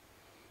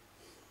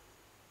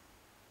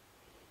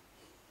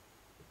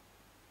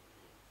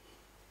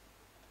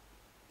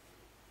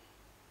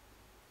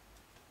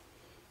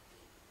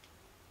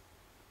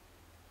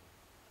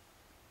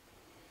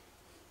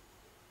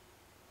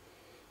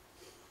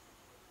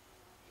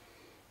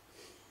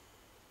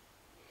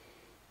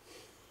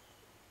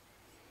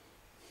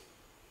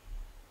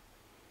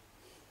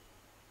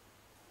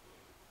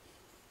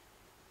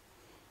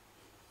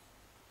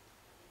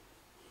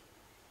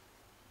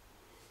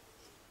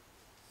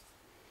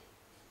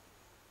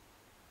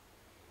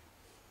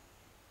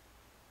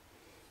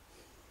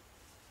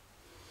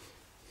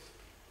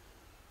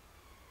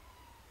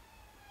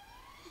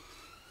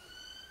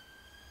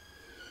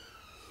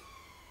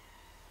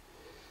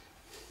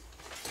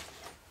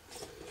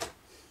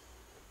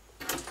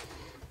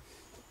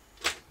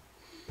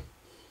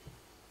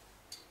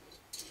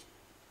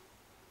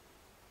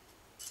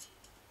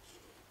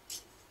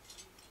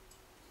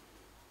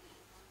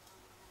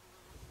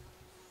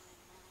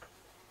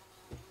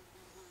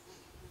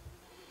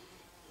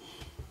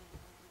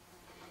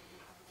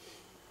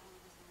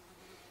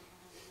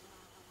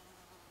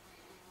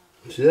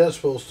 See, they're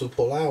supposed to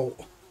pull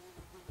out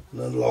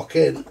and then lock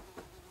in.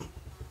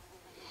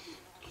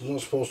 It's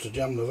not supposed to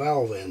jam the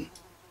valve in.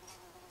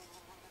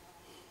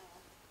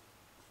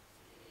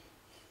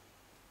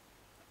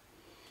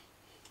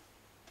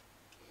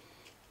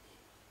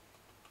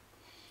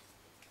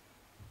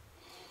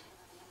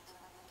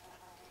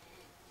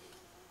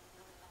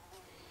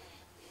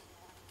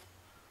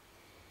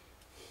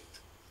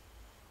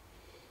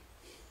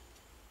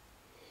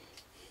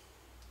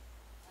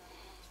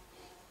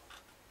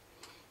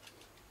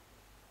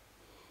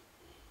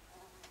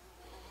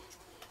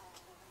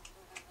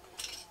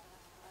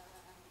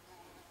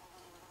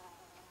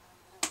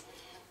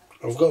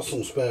 I've got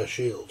some spare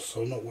shields,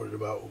 so I'm not worried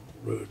about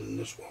ruining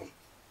this one.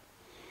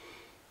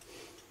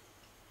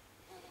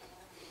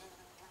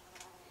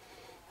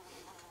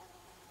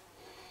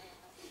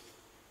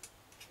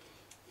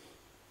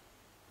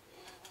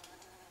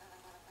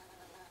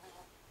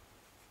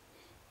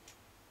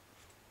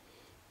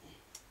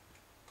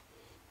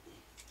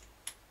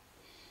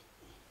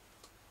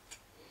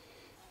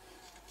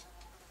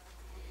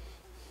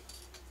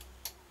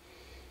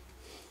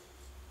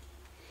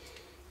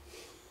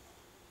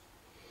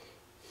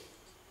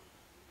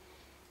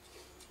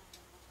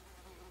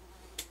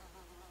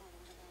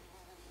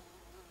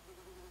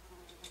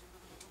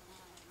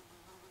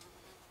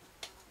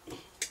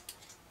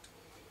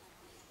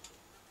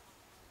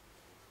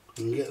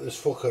 And get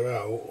this fucker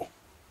out,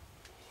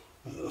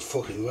 and get the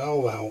fucking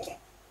valve out.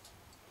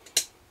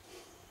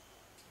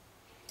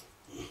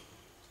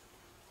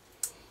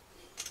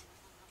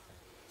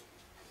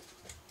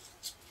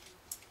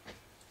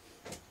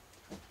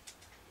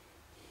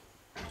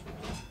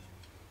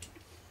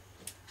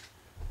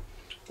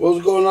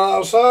 What's going on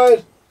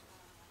outside?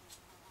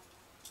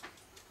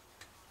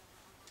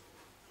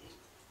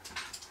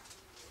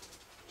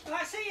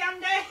 I see you,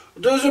 Andy.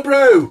 Does a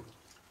brew?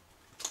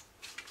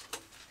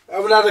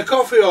 Haven't had a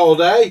coffee all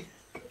day.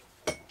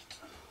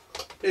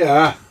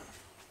 Yeah.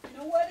 You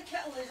know where the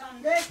kettle is,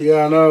 Andy?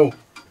 Yeah, I know.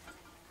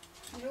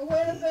 You know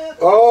where the bear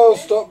Oh,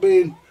 is? stop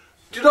being...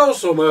 Do you know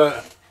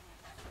something?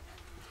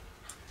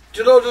 Do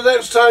you know the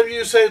next time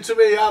you say to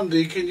me,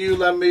 Andy, can you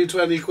lend me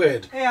 20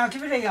 quid? Yeah, I'll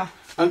give it here.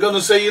 I'm going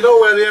to say, you know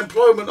where the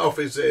employment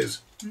office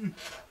is?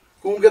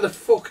 Go and get a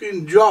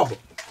fucking job.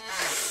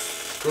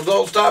 So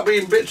don't start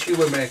being bitchy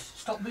with me.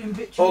 Stop being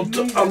bitchy Oh, with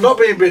me. I'm not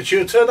being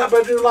bitchy. Turn that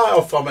bedroom light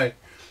off for me.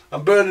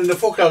 I'm burning the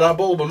fuck out of that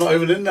bulb. I'm not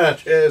even in there.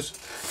 Cheers.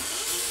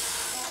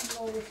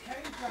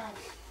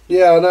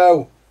 Yeah, I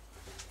know.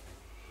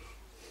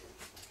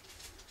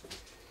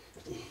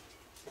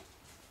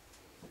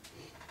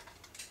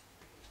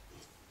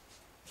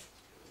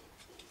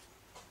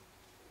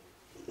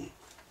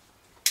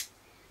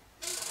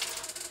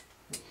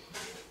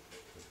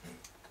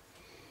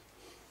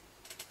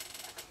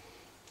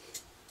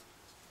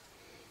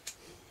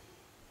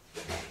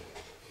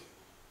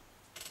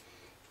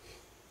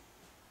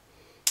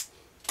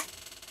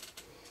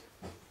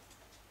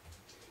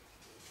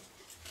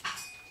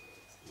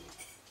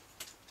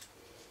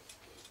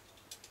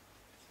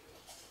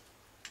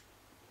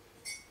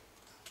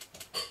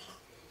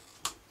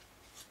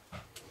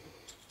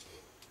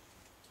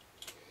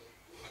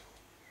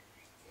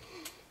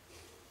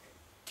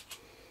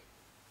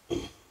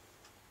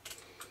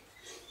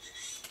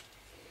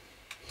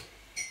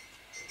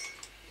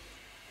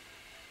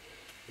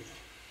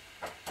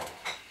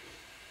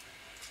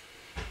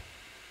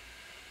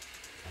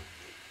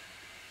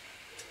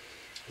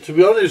 To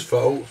be honest,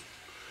 folks,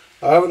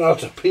 I haven't had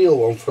to peel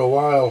one for a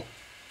while.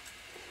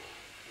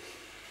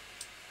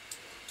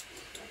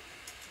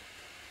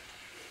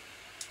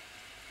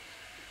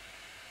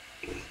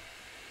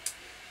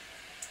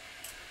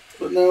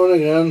 But now and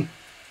again,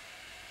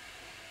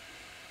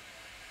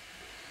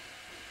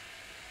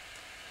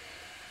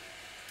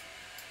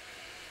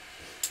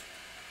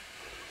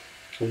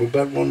 and we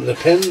bent one of the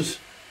pins.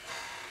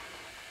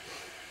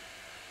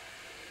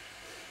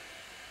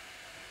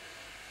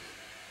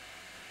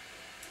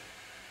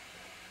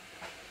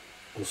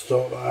 We'll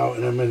sort that out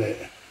in a minute.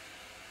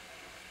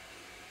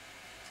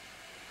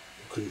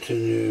 We'll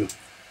continue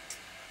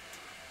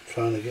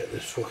trying to get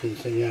this fucking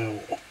thing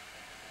out.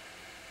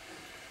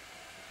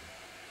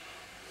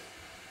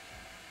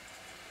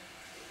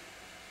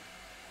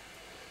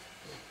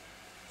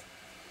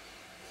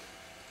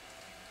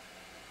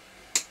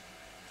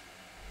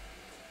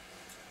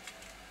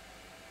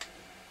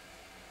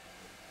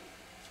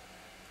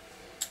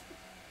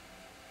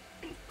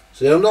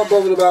 See, I'm not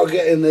bothered about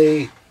getting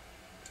the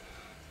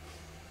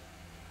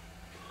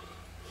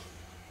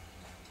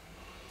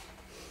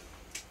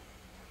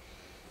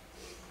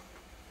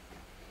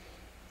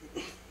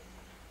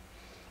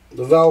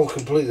valve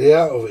completely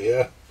out of it,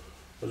 yeah.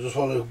 I just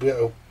want to be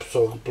able to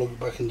sort of plug it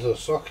back into the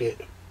socket.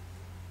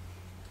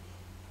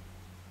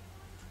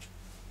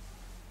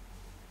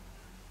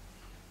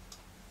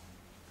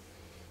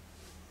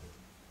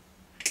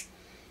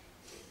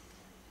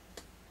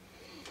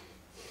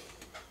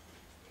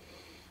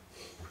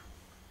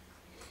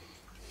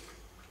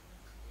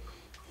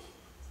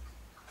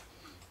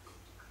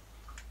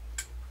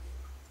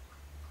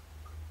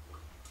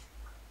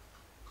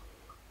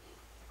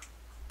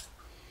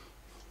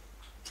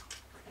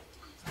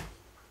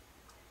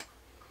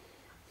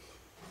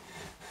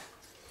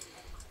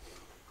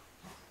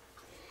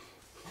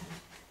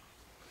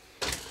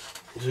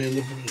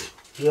 See,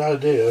 the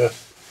idea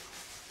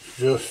is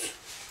just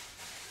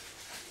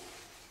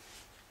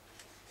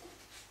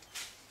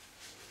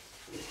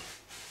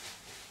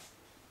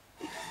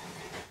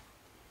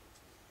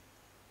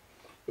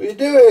what are you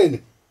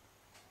doing?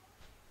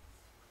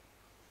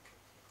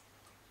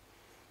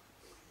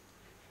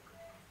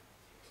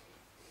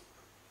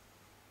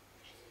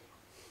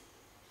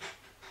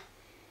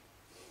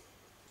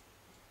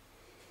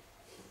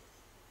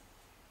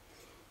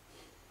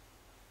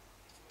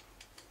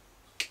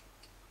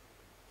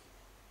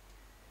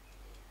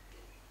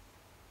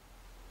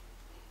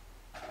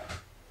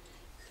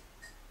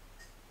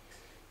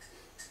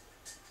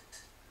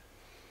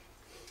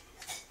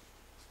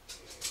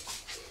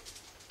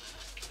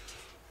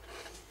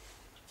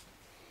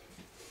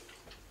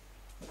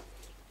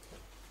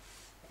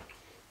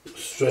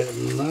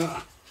 Straighten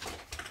that.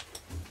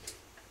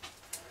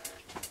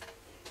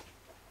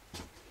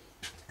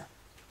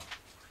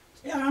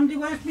 Yeah, Andy,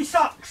 where's my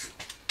socks?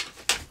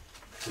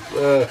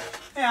 Yeah.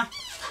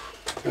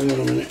 Hang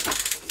on a minute.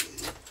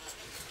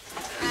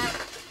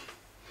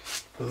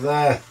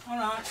 There.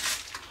 Alright.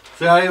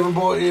 See, I even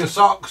bought you your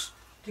socks.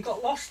 They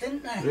got lost,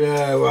 didn't they?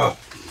 Yeah, well,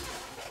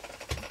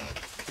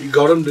 you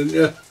got them, didn't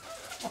you?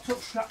 I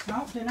took straps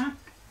out, didn't I?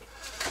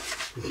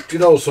 Do you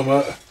know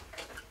something?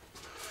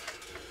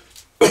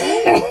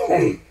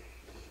 See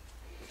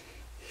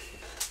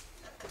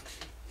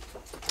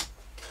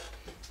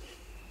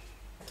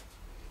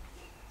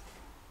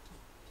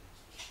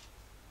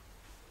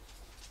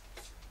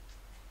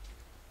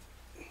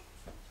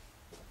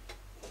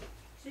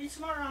you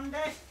tomorrow, Andy.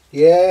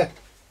 Yeah.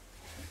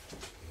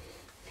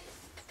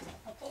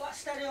 I'll put that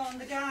stereo on in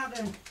the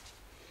garden.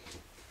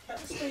 Get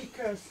the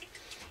speakers.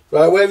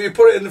 Right, where have you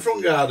put it in the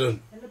front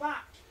garden? In the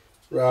back.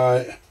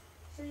 Right.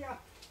 See ya.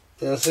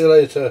 Yeah, see you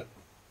later.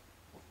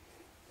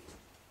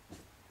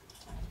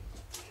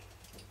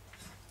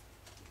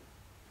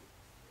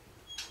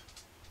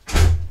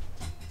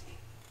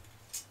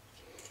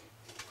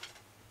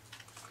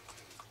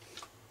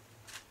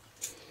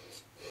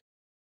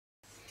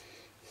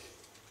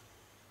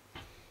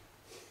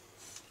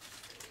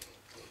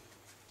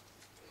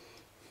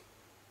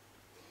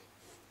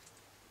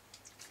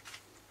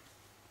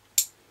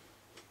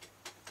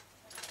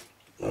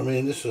 I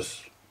mean, this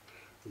was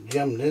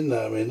jammed in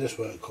there. I mean, this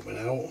weren't coming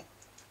out.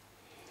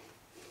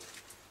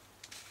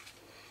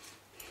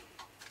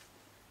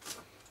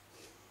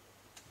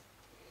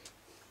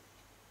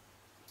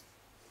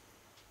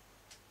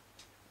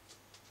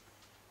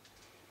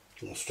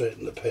 I'll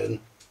straighten the pin.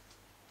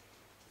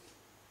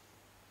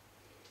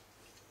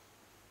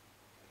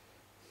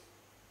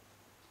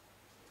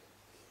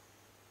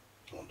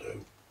 I'll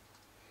do.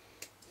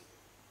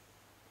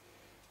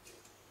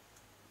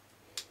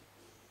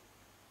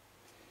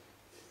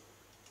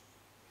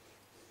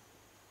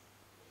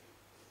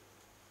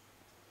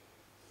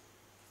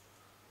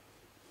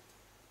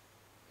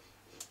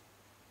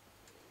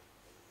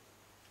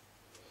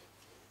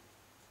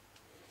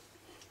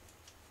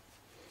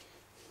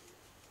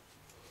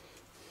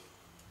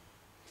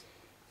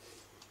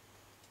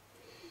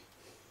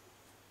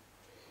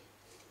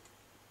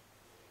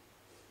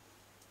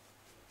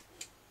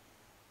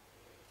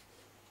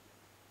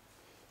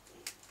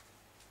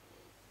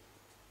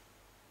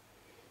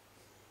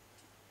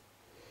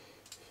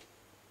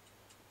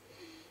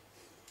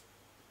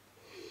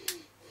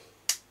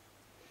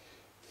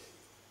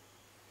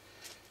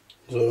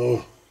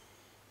 So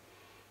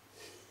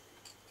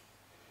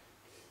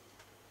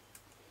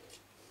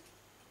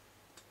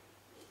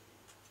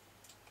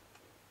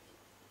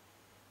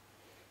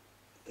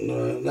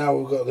now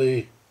we've got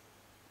the,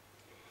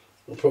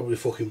 it'll probably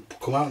fucking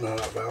come out now,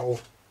 that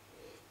valve.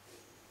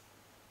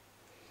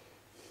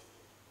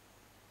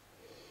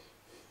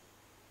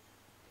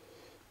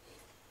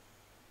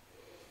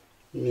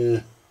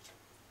 Yeah.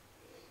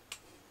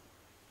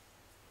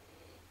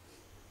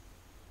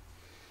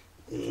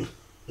 It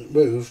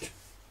moved.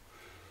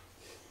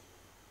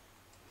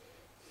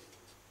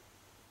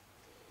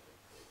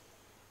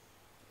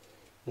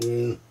 I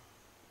mean,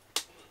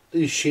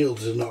 these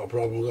shields is not a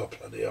problem, we've got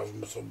plenty of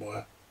them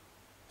somewhere.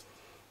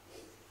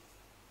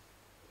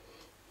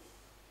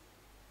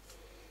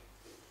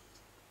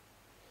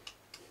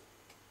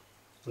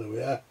 There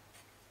we are.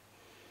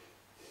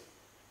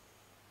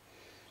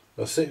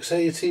 A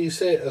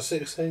 6AT6, a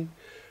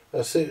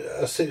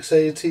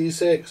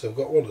 6AT6, I've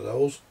got one of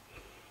those.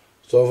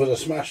 So if I'd have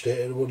smashed it,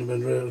 it wouldn't have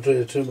been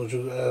really too much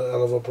of a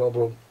hell of a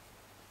problem.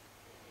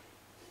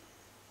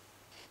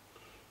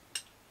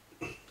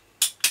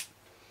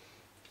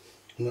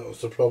 And that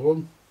was the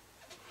problem.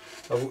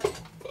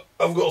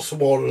 I've got some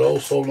more of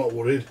those, so I'm not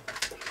worried.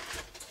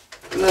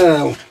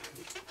 Now,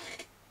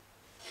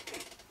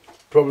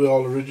 probably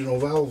all original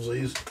valves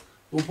these.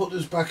 We'll put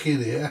this back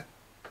in here.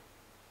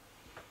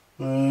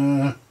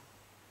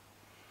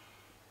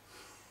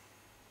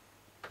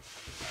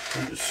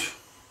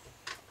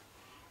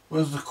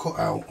 Where's the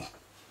cutout?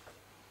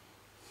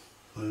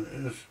 There it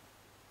is.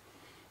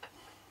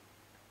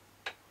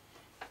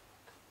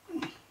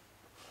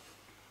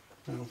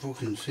 I can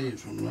fucking see it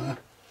from there.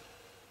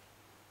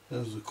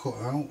 There's the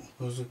cutout.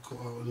 There's the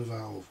cutout in the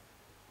valve.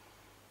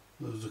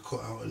 There's the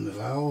cutout in the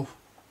valve.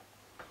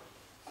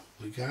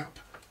 The gap.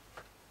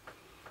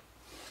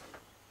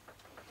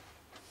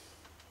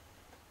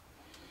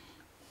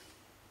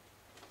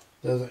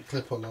 There's that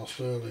clip I lost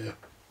earlier.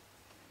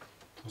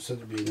 I said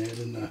it'd be in here,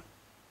 didn't I?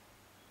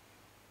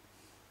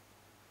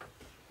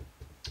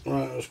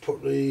 Right, let's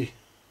put the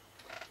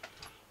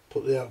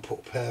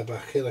output pair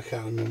back in. I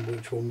can't remember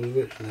which one was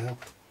which now.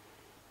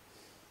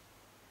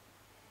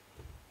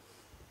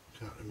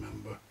 Can't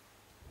remember.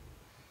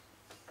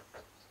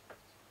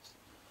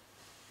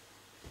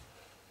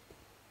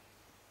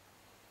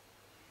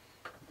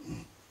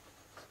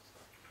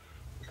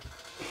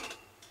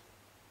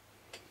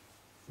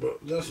 But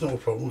that's no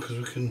problem because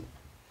we can.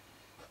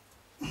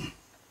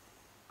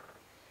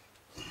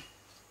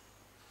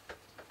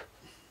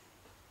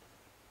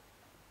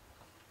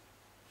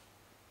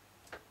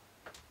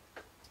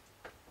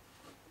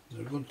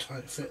 They're a good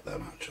tight fit,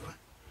 them actually.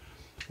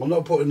 We're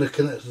not putting the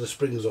connector, the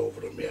springs over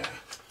them yet,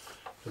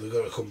 but they've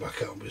got to come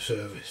back out and be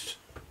serviced.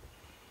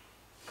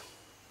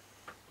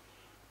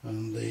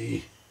 And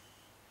the,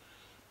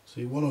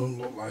 see, one of them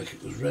looked like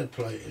it was red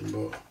plating,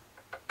 but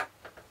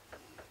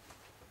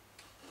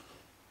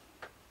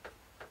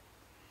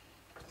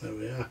there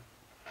we are.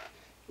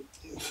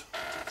 Let's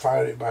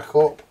fire it back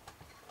up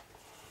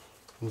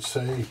and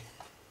see.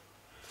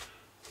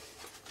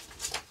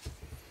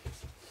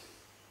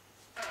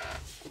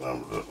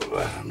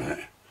 Wait a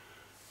minute.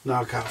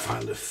 Now I can't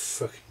find the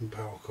fucking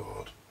power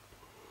cord.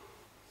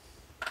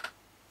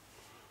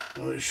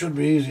 Well, it should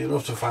be easy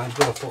enough to find. It's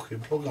got a fucking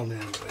plug on the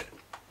end of it.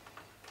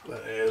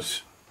 There it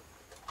is.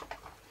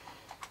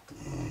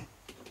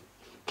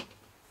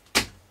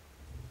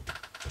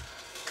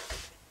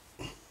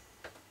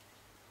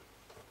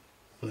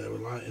 There,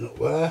 we're lighting up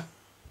there.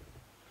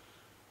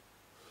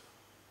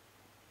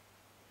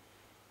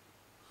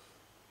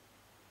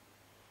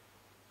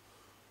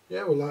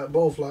 Yeah, we're like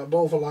both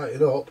are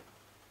lighting up.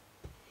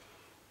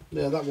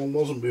 Yeah, that one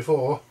wasn't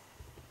before.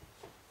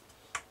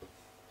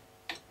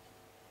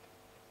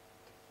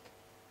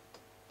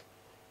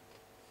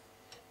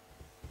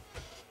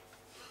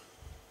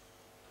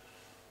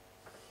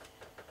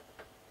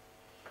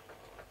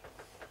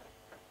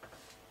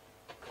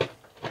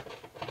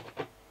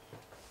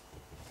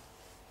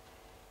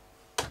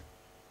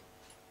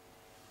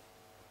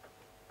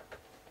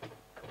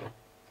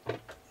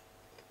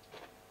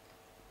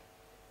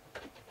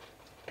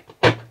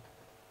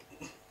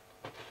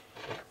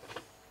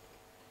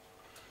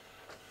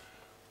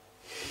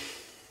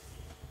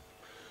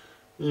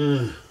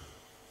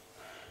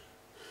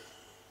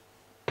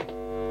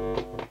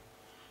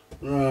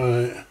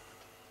 Right.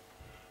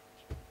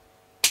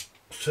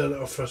 Turn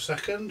it off for a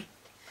second.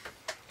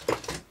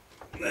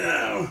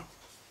 Now,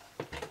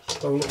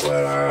 have a look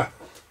where our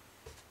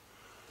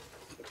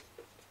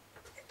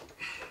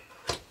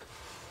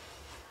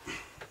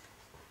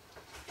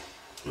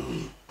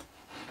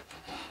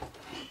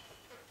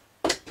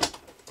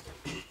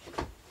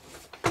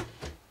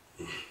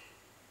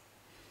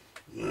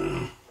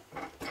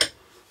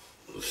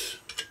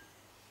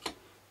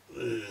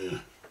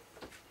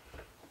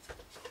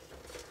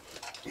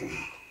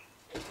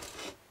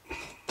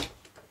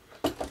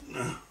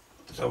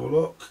let's have a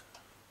look.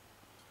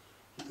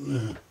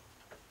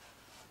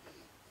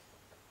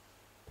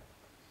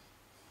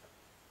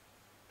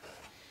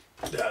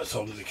 That's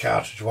only the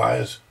cartridge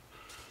wires.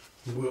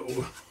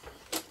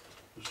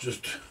 It's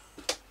just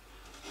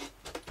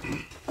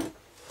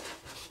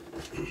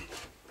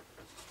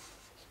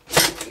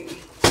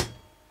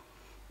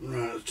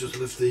right, let's just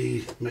lift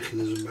the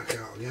mechanism back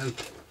out again.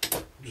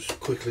 Just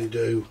quickly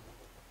do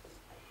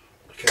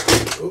the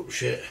camera. Oh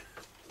shit.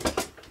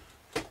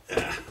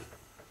 Yeah.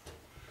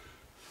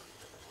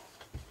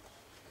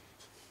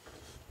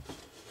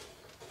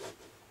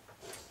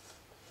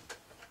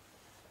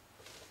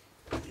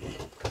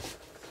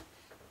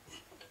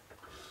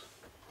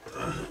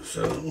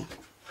 So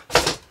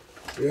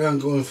yeah, I'm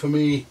going for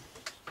me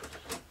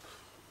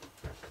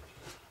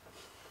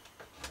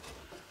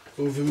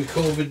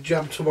COVID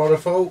jab tomorrow,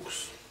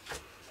 folks.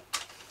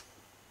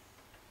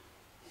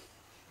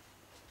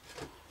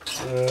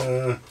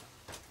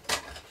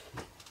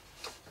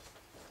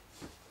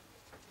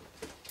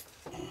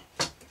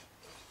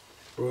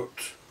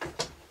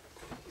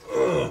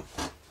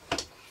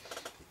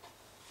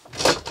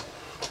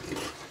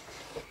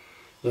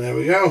 There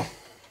we go.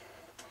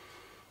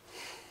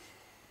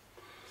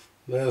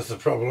 There's the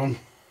problem.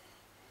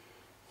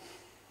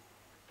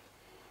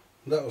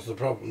 That was the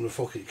problem, the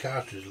fucking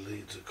cartridge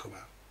leads had come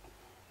out.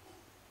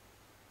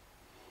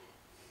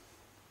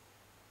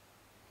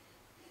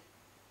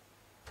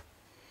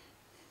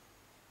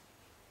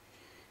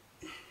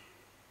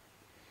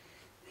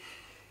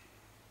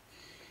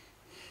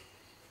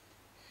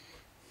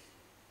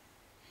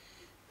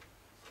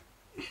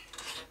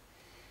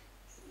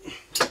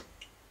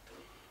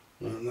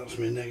 And that's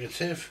my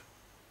negative.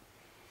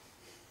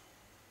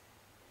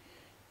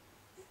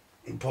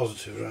 And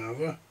positive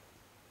rather.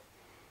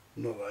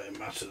 Not that it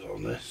matters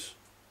on this.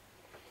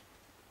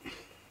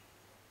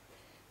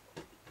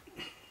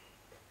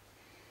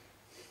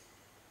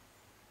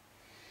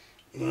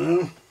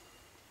 Now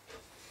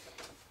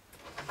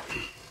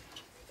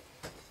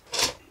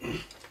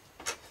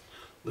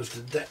lift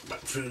the deck back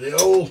through the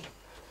hole.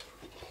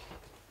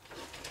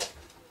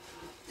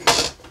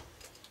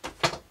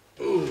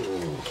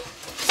 Ooh,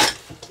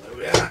 there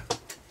we are.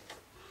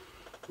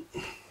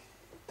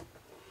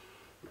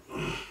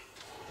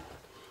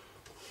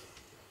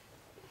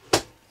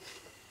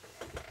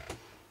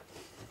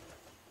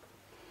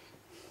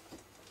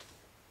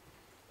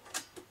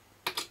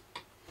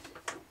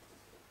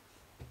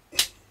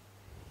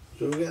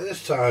 So we get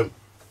this time.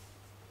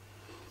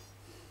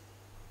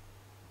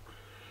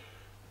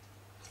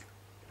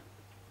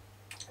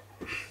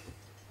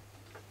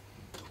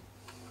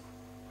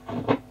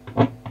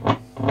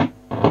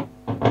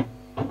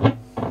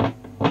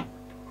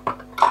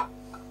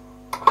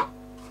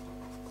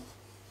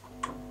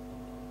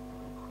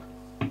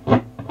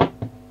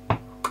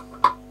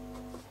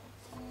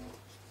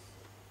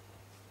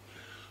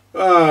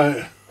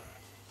 Right,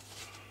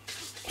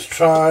 let's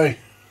try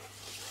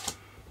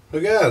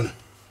again.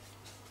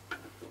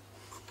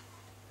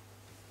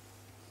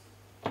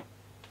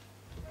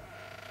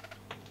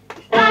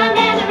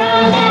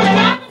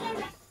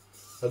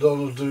 I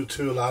don't want to do it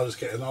too loud, it's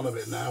getting on a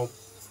bit now.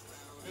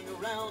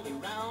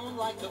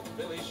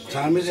 What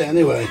time is it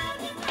anyway?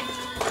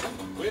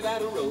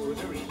 Without a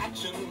rotary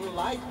action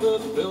like the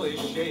Philly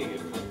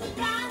shave.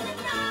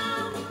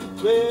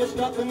 Twist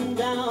up and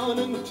down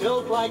and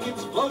tilt like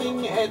it's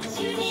floating heads.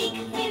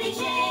 Unique Philly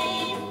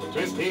shave.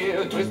 Twist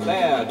here, twist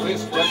there,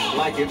 twist just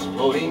like it's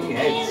floating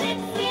heads.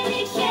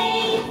 Philly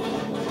shave.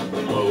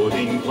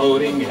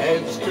 Floating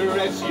heads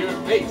caress your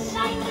face.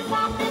 Like the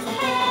softest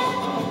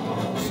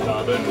hair.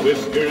 Stubborn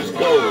whiskers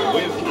go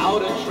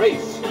without a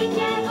trace.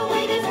 Whichever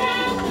way this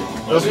hair.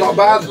 That's not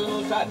bad.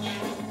 Personal touch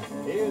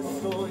is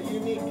so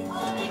unique.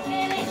 Only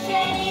Philly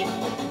shave.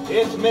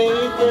 It's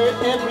made for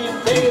every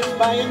face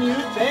by a new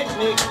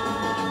technique.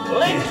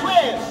 Link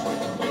twist.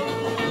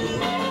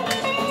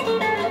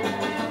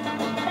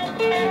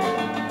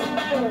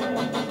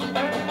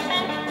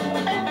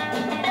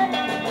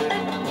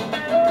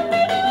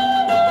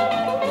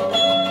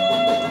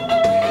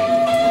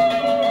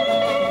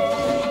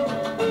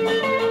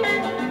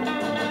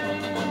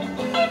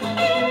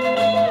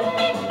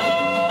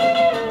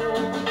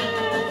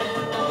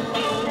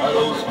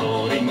 Those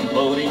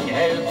floating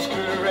heads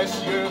caress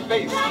your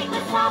face. Like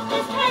the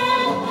softest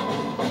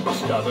hair.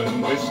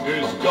 Stubborn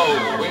whiskers go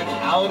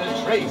without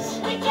a trace.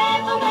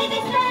 Whichever way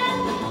this hair.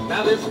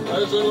 Now this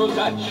personal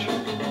touch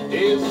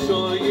is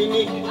so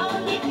unique.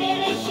 Only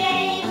Philly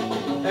shave.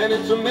 And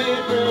it's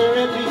made for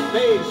every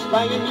face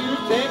by a new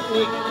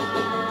technique.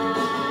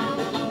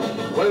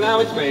 Well, now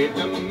it's made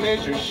to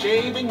measure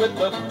shaving with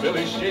the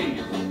Philly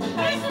shave.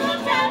 Personal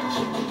touch.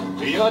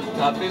 Your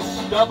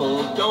toughest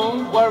stubble,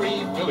 don't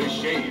worry, Philly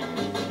shave.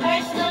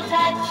 Personal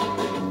touch.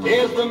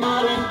 Here's the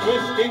modern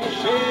twisting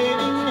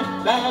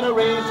shaving that a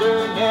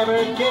razor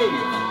never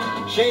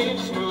gave. Shave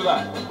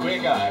smoother,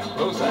 quicker,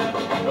 closer,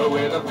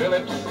 with a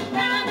Phillips.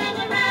 Round and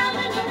around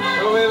and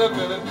around. With a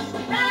Phillips.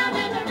 Round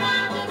and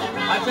around and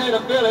around. I said a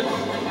Phillips.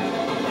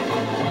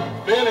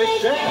 Philly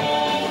shave.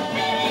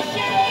 Philly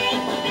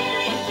shave.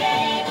 Philly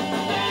shave.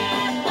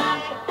 Yeah,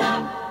 pop,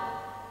 pop.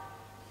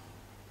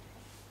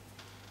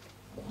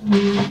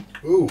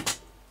 Ooh,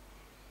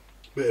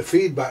 bit of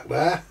feedback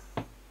there.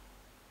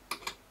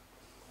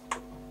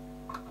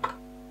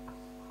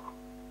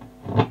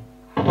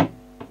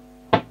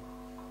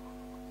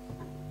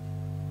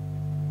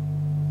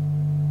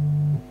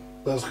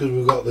 because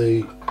we've got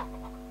the...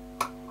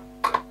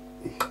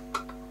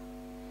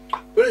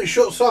 But it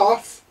shuts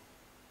off.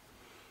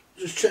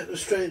 Just check the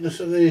straightness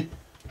of the...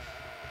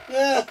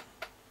 Yeah.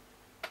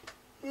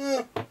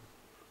 Yeah.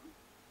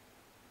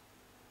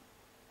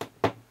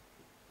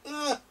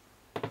 Yeah.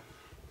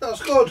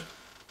 That's good.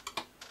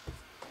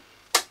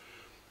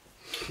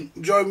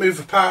 Join me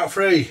for part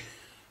 3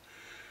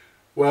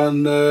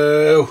 when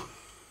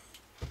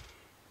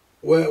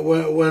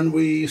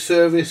we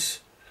service,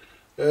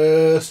 we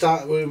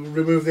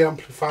remove the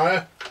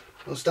amplifier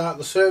and start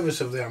the service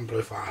of the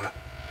amplifier.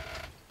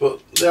 But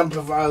the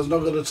amplifier's not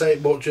going to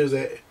take much, is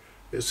it?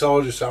 It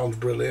all just sounds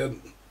brilliant.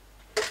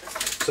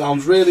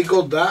 Sounds really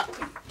good, that.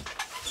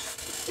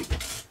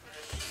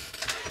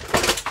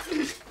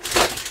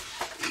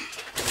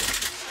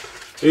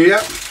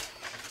 Yep.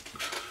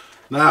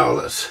 Now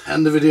let's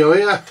end the video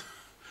here.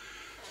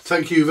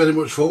 Thank you very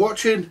much for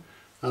watching,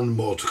 and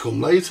more to come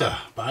later.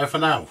 Bye for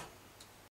now.